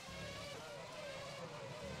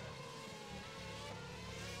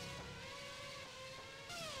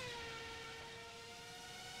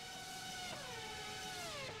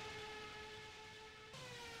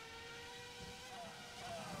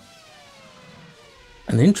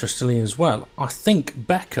 And interestingly as well, I think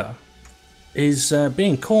Becker is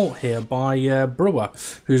being caught here by Brewer,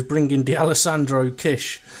 who's bringing D'Alessandro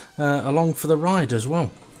Kish along for the ride as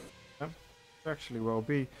well. Yeah, actually will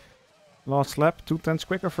be last lap 2/10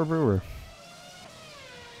 quicker for Brewer.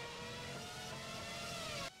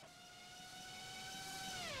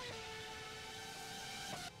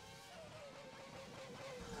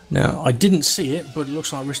 Now, I didn't see it, but it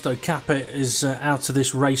looks like Risto Capet is out of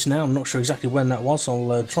this race now. I'm not sure exactly when that was.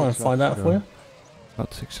 I'll try and find out for you.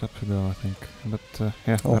 About 6 laps ago, I think. But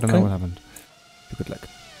yeah, okay. I don't know what happened. You could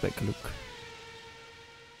take a look.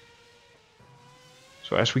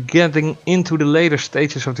 So as we're getting into the later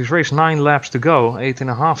stages of this race, 9 laps to go,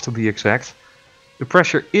 8.5 to be exact. The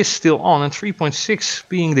pressure is still on, and 3.6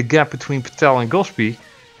 being the gap between Patel and Gosby.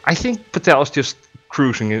 I think Patel is just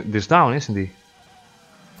cruising this down, isn't he?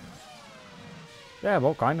 Yeah,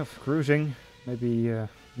 well, kind of cruising. Maybe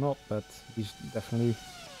not, but he's definitely...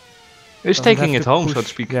 He's taking it home, so to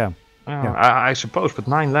speak. Yeah. I suppose, but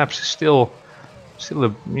 9 laps is still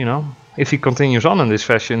a, you know, if he continues on in this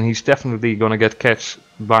fashion, he's definitely going to get catched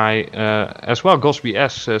by as well Gosby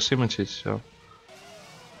as Simoncic. So.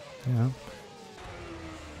 Yeah.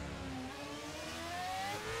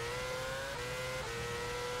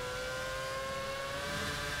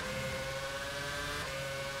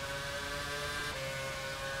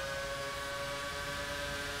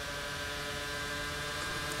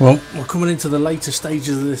 Well, we're coming into the later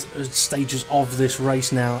stages of this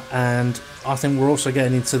race now, and I think we're also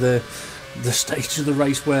getting into the stage of the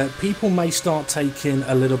race where people may start taking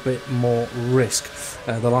a little bit more risk.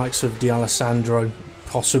 The likes of D'Alessandro,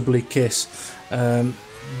 possibly Kiss,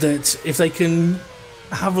 that if they can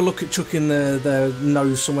have a look at chucking their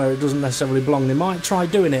nose somewhere it doesn't necessarily belong, they might try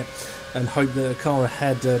doing it. and hope that the car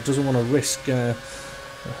ahead doesn't want to risk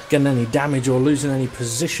getting any damage or losing any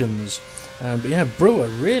positions. But yeah, Brewer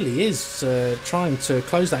really is trying to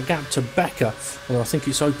close that gap to Becker, although I think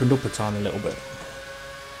it's opened up a tiny little bit.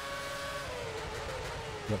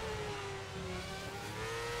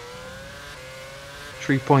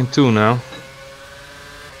 3.2 now.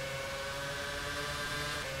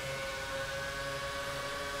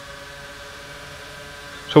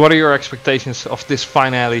 So what are your expectations of this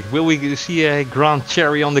finale? Will we see a grand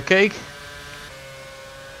cherry on the cake?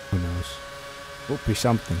 Who knows? Would be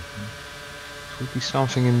something. Would be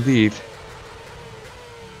something indeed.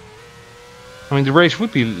 I mean, the race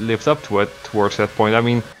would be lived up to it towards that point. I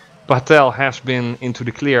mean, Patel has been into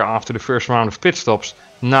the clear after the first round of pit stops.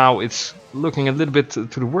 Now it's looking a little bit to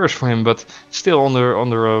the worse for him, but still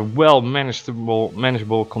under a well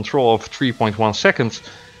manageable control of 3.1 seconds.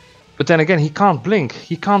 But then again, he can't blink.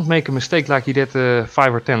 He can't make a mistake like he did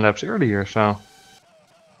 5 or 10 laps earlier. So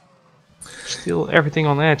still everything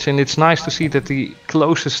on edge, and it's nice to see that the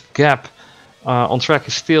closest gap on track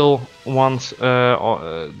is still one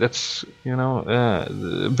that's, you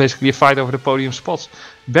know, basically a fight over the podium spots.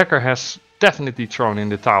 Becker has definitely thrown in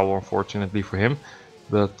the towel, unfortunately for him.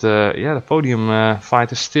 But yeah, the podium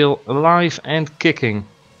fight is still alive and kicking.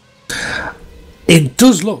 It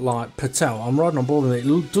does look like Patel, I'm riding on board with it,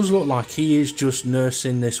 it does look like he is just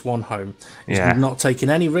nursing this one home. He's not taking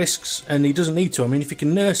any risks, and he doesn't need to. I mean, if he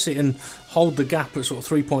can nurse it and hold the gap at sort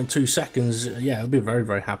of 3.2 seconds, yeah, he'll be very,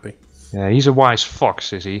 very happy. Yeah, he's a wise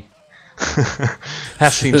fox, is he?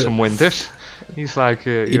 Has seen some winters. He's like,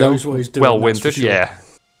 he knows what he's doing, well wintered, sure. yeah.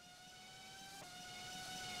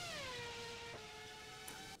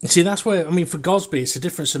 See, that's where, I mean, for Gosby, it's a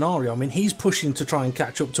different scenario. I mean, he's pushing to try and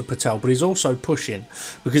catch up to Patel, but he's also pushing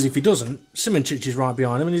because if he doesn't, Simoncic is right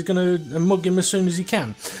behind him and he's going to mug him as soon as he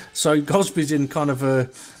can. So Gosby's in kind of a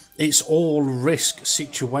it's all risk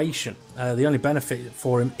situation. The only benefit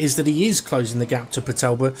for him is that he is closing the gap to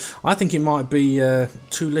Patel, but I think it might be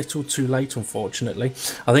too little too late, unfortunately.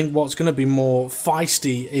 I think what's going to be more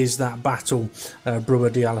feisty is that battle, Brewer,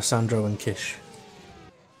 D'Alessandro and Kish.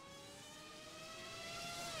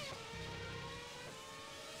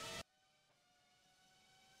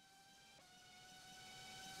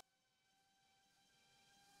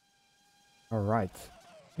 All right.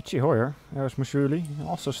 Michi Hoyer, there's Mashuli,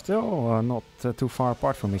 also still not too far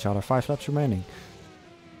apart from each other, 5 laps remaining.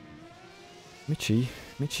 Michi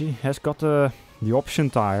has got the option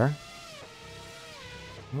tire.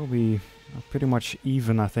 Will be pretty much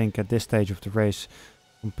even, I think, at this stage of the race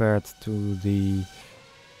compared to the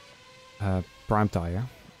prime tire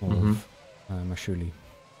of Mashuli.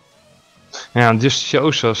 Yeah, and this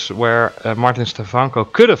shows us where Martin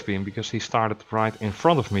Stefanko could have been, because he started right in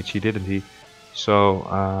front of Michi, didn't he? So,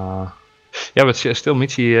 yeah, but still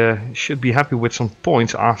Michi should be happy with some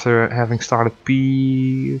points after having started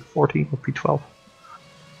P14 or P12.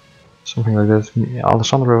 Something like that. Yeah,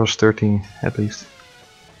 Alessandro was 13 at least.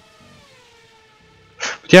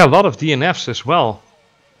 But yeah, a lot of DNFs as well.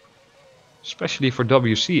 Especially for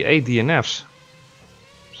WC, 8 DNFs.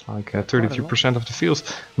 It's like 32% of the field.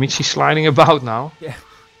 Michi sliding about now. Yeah.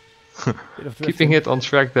 Keeping it on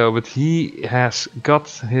track though, but he has got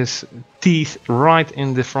his teeth right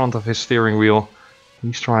in the front of his steering wheel.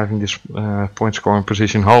 He's driving this point scoring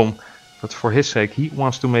position home, but for his sake he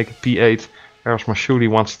wants to make it P8, whereas Mashuli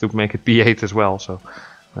wants to make it P8 as well. So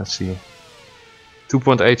let's see.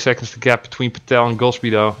 2.8 seconds the gap between Patel and Gosby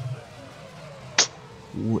though.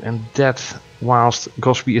 Ooh, and that whilst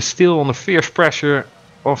Gosby is still under fierce pressure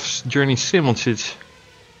of Journey Simoncic.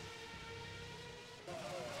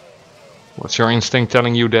 What's your instinct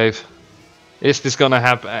telling you, Dave? Is this gonna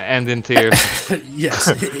end in tears? Yes,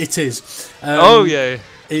 it is. Oh yeah.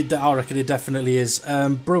 I reckon it definitely is.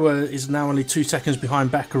 Brewer is now only 2 seconds behind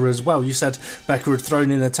Becker as well. You said Becker had thrown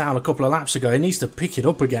in a towel a couple of laps ago. He needs to pick it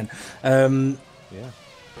up again. Yeah.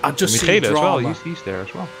 I just see drama. As well. He's there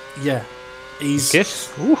as well. Yeah, he's.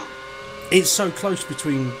 Kiss. Ooh. It's so close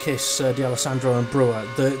between Kiss, D'Alessandro and Brewer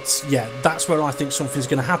that, yeah, that's where I think something's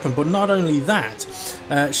going to happen. But not only that,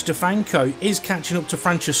 Stefanko is catching up to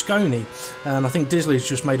Francesconi. And I think Disley's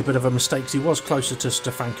just made a bit of a mistake because he was closer to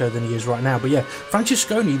Stefanko than he is right now. But yeah,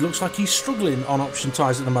 Francesconi looks like he's struggling on option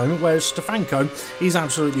tyres at the moment, whereas Stefanko is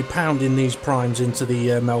absolutely pounding these primes into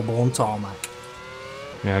the Melbourne tarmac.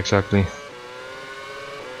 Yeah, exactly.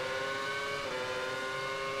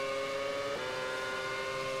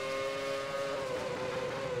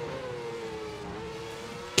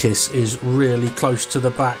 Kiss is really close to the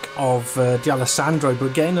back of D'Alessandro,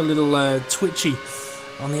 but getting a little twitchy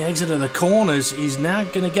on the exit of the corners. He's now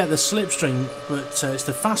going to get the slipstream, but it's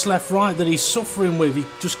the fast left-right that he's suffering with. He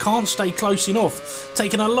just can't stay close enough.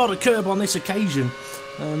 Taking a lot of curb on this occasion.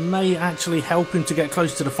 May actually help him to get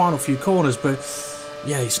close to the final few corners, but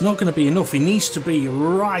yeah, it's not going to be enough. He needs to be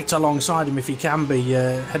right alongside him if he can be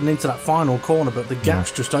heading into that final corner, but the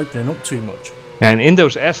gap's just opening up too much. And in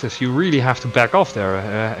those S's, you really have to back off there,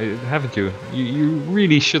 haven't you? You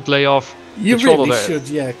really should lay off. You really should,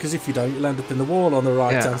 yeah, because if you don't, you'll end up in the wall on the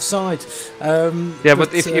right-hand side. Yeah,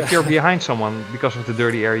 but if you're behind someone because of the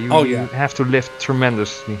dirty air, you have to lift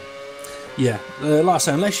tremendously. Yeah, like I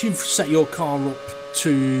say, unless you've set your car up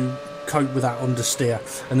to cope with that understeer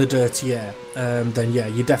and the dirty air, then yeah,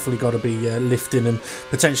 you definitely got to be lifting and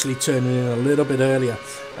potentially turning in a little bit earlier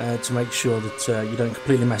to make sure that you don't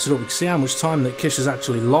completely mess it up. You can see how much time that Kish has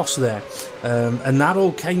actually lost there, and that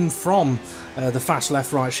all came from the fast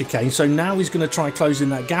left-right chicane. So now he's going to try closing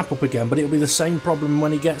that gap up again, but it'll be the same problem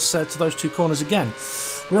when he gets to those two corners again.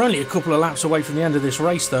 We're only a couple of laps away from the end of this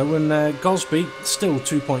race though, and Gosby still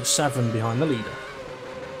 2.7 behind the leader.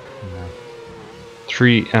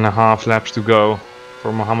 3.5 laps to go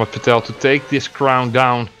for Mohammed Patel to take this crown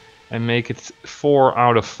down and make it 4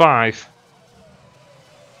 out of 5.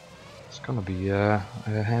 It's gonna be a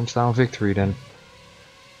hands down victory then.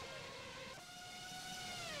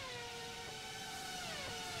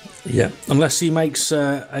 Yeah, unless he makes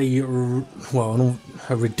a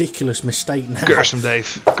ridiculous mistake now. Curse him,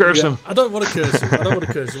 Dave. Curse him. I don't want to curse him. I don't want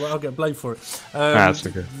to curse him. I'll get blamed for it. That's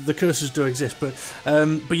okay. The curses do exist, but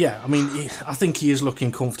yeah, I mean, I think he is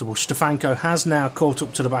looking comfortable. Stefanko has now caught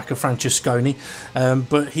up to the back of Francesconi,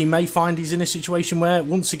 but he may find he's in a situation where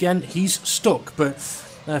once again he's stuck. But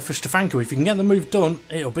for Stefanko, if he can get the move done,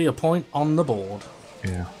 it'll be a point on the board.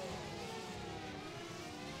 Yeah.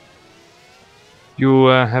 You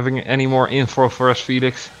having any more info for us,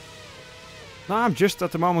 Felix? No, I'm just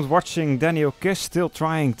at the moment watching Daniel Kiss still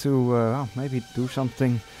trying to maybe do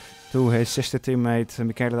something to his sister teammate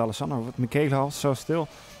Michele D'Alessandro. But Michele also still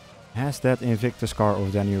has that Invictus car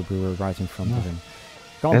of Daniel Brewer right in front of him.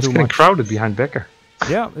 It's getting crowded behind Becker.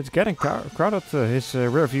 Yeah, it's getting crowded. His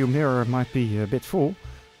rear view mirror might be a bit full.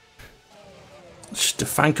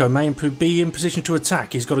 Stefanko may be in position to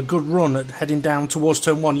attack. He's got a good run at heading down towards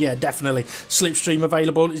turn 1. Yeah, definitely. Slipstream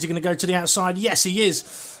available. Is he going to go to the outside? Yes, he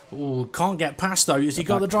is. Ooh, can't get past though. Has he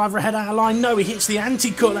got the driver ahead out of line? No, he hits the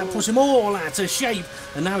anti-cut. That puts him all out of shape.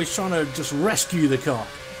 And now he's trying to just rescue the car.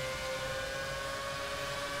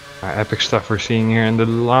 Epic stuff we're seeing here in the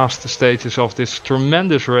last stages of this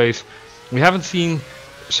tremendous race. We haven't seen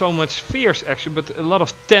so much fierce action, but a lot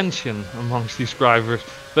of tension amongst these drivers.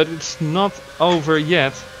 But it's not over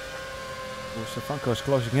yet. Well, Stefanko is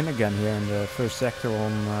closing in again here in the first sector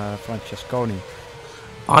on Francesconi.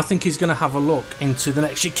 I think he's going to have a look into the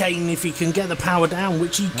next chicane if he can get the power down,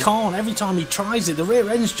 which he can't. Every time he tries it, the rear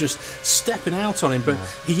end's just stepping out on him. But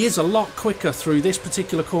he is a lot quicker through this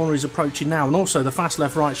particular corner he's approaching now, and also the fast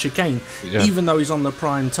left-right chicane, even though he's on the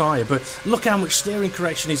prime tyre. But look how much steering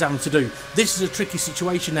correction he's having to do. This is a tricky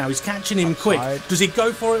situation now. He's catching him quick. Does he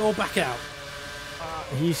go for it or back out?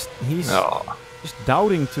 He's just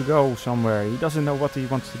doubting to go somewhere. He doesn't know what he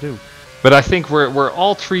wants to do. But I think we're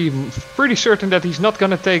all three pretty certain that he's not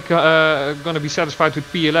gonna be satisfied with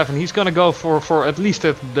P11. He's gonna go for at least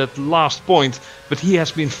that last point. But he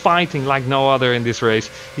has been fighting like no other in this race.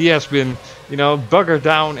 He has been, buggered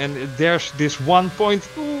down, and there's this 1 point.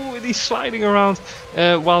 Ooh, he's sliding around.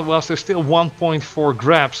 Whilst there's still 1 point for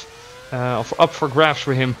grabs, up for grabs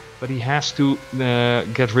for him. But he has to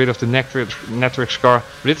get rid of the Netrix car.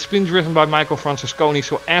 But it's been driven by Michael Francesconi,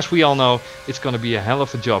 so as we all know, it's going to be a hell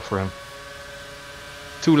of a job for him.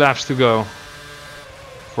 2 laps to go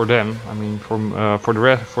for them. I mean, for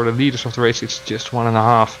the leaders of the race, it's just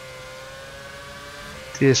 1.5.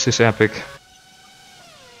 This is epic.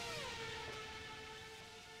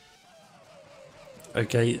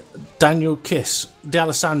 Okay, Daniel Kiss,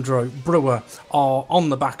 D'Alessandro, Brewer are on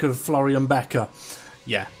the back of Florian Becker.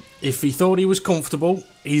 Yeah. If he thought he was comfortable,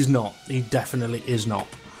 he's not. He definitely is not.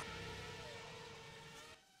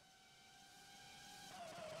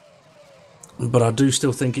 But I do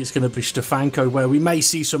still think it's going to be Stefanko where we may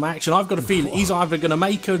see some action. I've got a feeling he's either going to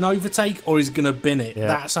make an overtake or he's going to bin it. Yeah.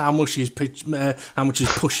 That's how much he's pushing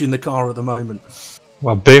the car at the moment.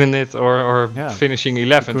 Well, binning it or finishing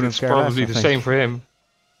 11th, it's probably the same for him.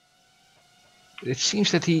 It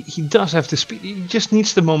seems that he does have the speed. He just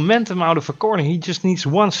needs the momentum out of a corner. He just needs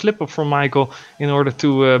one slip up from Michael in order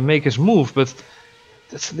to make his move. But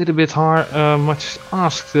that's a little bit much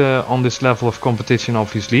asked on this level of competition,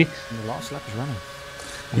 obviously. And the last lap is running.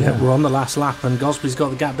 Yeah, we're on the last lap, and Gosby's got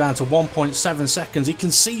the gap down to 1.7 seconds. He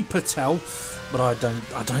can see Patel, but I don't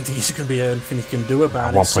think there's going to be anything he can do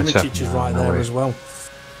about it. Simitic is right there as well.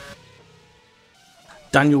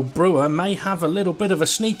 Daniel Brewer may have a little bit of a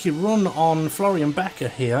sneaky run on Florian Becker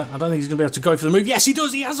here. I don't think he's going to be able to go for the move. Yes, he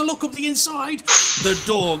does. He has a look up the inside. The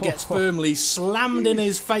door gets firmly slammed in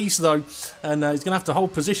his face, though. And he's going to have to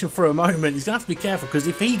hold position for a moment. He's going to have to be careful, because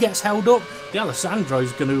if he gets held up,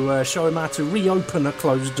 D'Alessandro's going to show him how to reopen a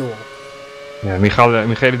closed door. Yeah, Michele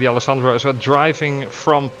D'Alessandro is driving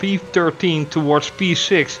from P13 towards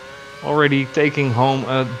P6. Already taking home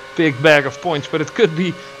a big bag of points, but it could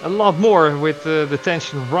be a lot more with the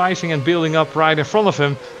tension rising and building up right in front of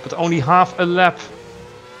him. But only half a lap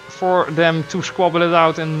for them to squabble it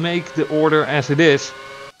out and make the order as it is.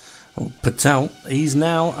 Well, Patel, he's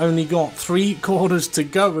now only got 3 quarters to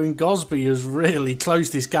go, and Gosby has really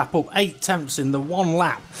closed this gap up. 8 tenths in the 1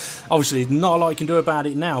 lap. Obviously, not a lot you can do about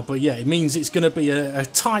it now, but yeah, it means it's going to be a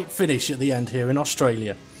tight finish at the end here in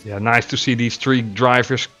Australia. Yeah, nice to see these 3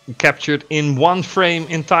 drivers captured in one frame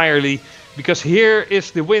entirely, because here is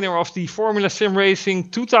the winner of the Formula Sim Racing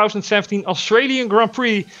 2017 Australian Grand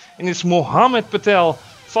Prix, and it's Mohamed Patel,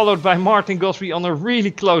 followed by Martin Gosby on a really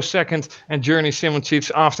close second, and Journey Simoncic,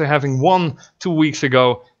 after having won 2 weeks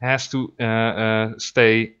ago, has to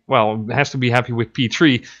has to be happy with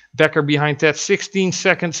P3. Becker behind that 16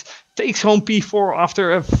 seconds, takes home P4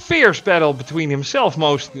 after a fierce battle between himself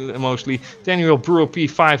mostly. Daniel Brewer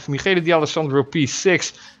P5, Michele D'Alessandro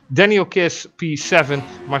P6, Daniel Kiss P7,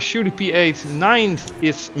 Masciuli P8, 9th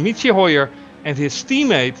is Michi Hoyer, and his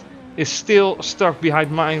teammate is still stuck behind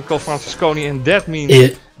Michael Francesconi, and that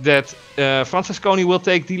means that Francesconi will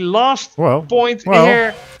take the last point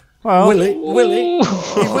here. Well, will he?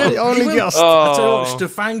 Only just. I tell you what,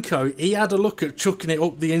 Stefanko, he had a look at chucking it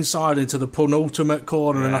up the inside into the penultimate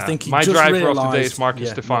corner, and I think he just realised... My driver of the day is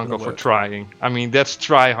Marcus Stefanko for trying. I mean, that's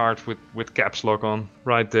try hard with caps lock on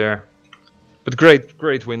right there. But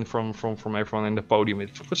great win from everyone in the podium.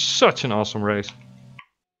 It was such an awesome race.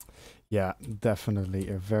 Yeah, definitely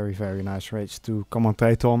a very, very nice race to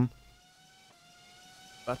commentate on.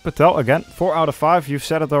 But Patel, again, 4 out of 5. You've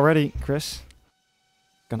said it already, Chris.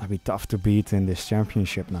 Gonna be tough to beat in this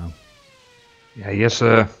championship now. Yeah, he has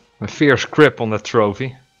a fierce grip on that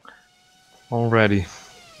trophy already.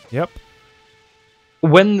 Yep.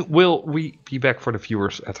 When will we be back for the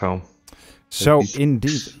viewers at home? So,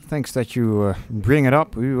 indeed, thanks that you bring it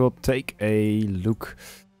up. We will take a look.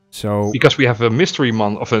 So, because we have a mystery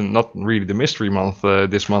month, not really the mystery month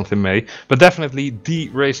this month in May, but definitely the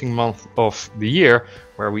racing month of the year,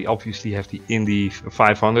 where we obviously have the Indy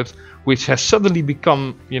 500, which has suddenly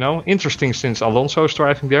become, interesting since Alonso is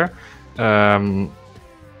driving there. And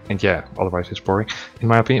yeah, otherwise it's boring, in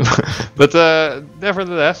my opinion. But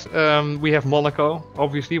nevertheless, we have Monaco,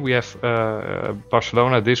 obviously. We have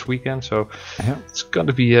Barcelona this weekend, so it's going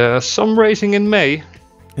to be some racing in May.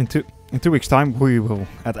 In 2 weeks' time, we will,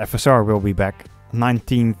 at FSR, will be back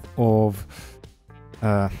 19th of,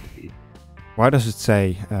 why does it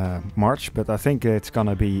say March? But I think it's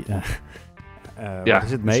gonna be, what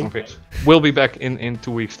is it, May? We'll be back in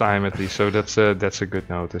 2 weeks' time at least, so that's a good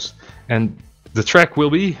notice. And the track will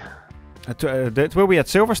be? It will be at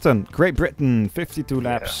Silverstone, Great Britain, 52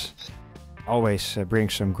 laps. Always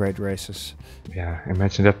brings some great races. Yeah,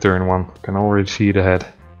 imagine that turn 1. Can already see it ahead.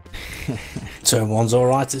 Turn 1's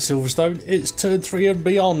alright at Silverstone. It's turn 3 and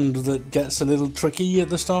beyond that gets a little tricky at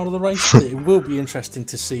the start of the race. It will be interesting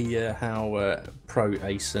to see how Pro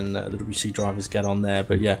Ace and the WC drivers get on there.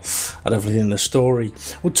 But yeah, I don't really think the story.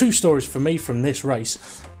 Well, 2 stories for me from this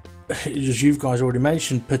race. As you guys already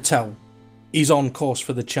mentioned, Patel is on course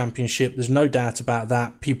for the championship. There's no doubt about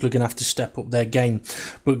that. People are going to have to step up their game.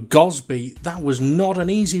 But Gosby, that was not an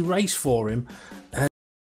easy race for him.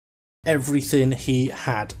 Everything he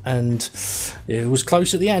had, and it was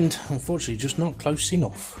close at the end. Unfortunately, just not close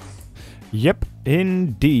enough. Yep,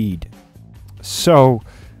 indeed. So,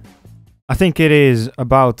 I think it is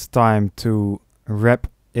about time to wrap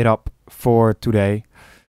it up for today.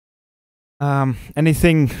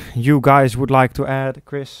 Anything you guys would like to add,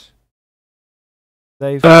 Chris?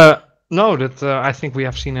 Dave? No, I think we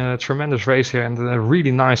have seen a tremendous race here, and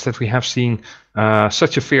really nice that we have seen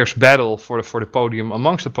such a fierce battle for the podium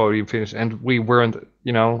amongst the podium finish, and we weren't,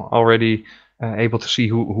 already able to see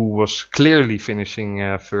who was clearly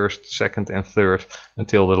finishing first, second, and third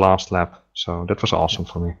until the last lap. So that was awesome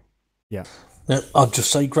for me. Yeah. I'll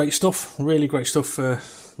just say great stuff, really great stuff.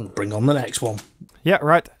 Bring on the next one. Yeah,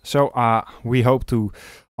 right. So we hope to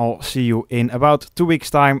all see you in about 2 weeks'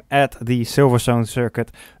 time at the Silverstone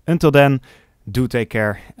circuit. Until then, do take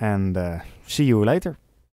care and see you later.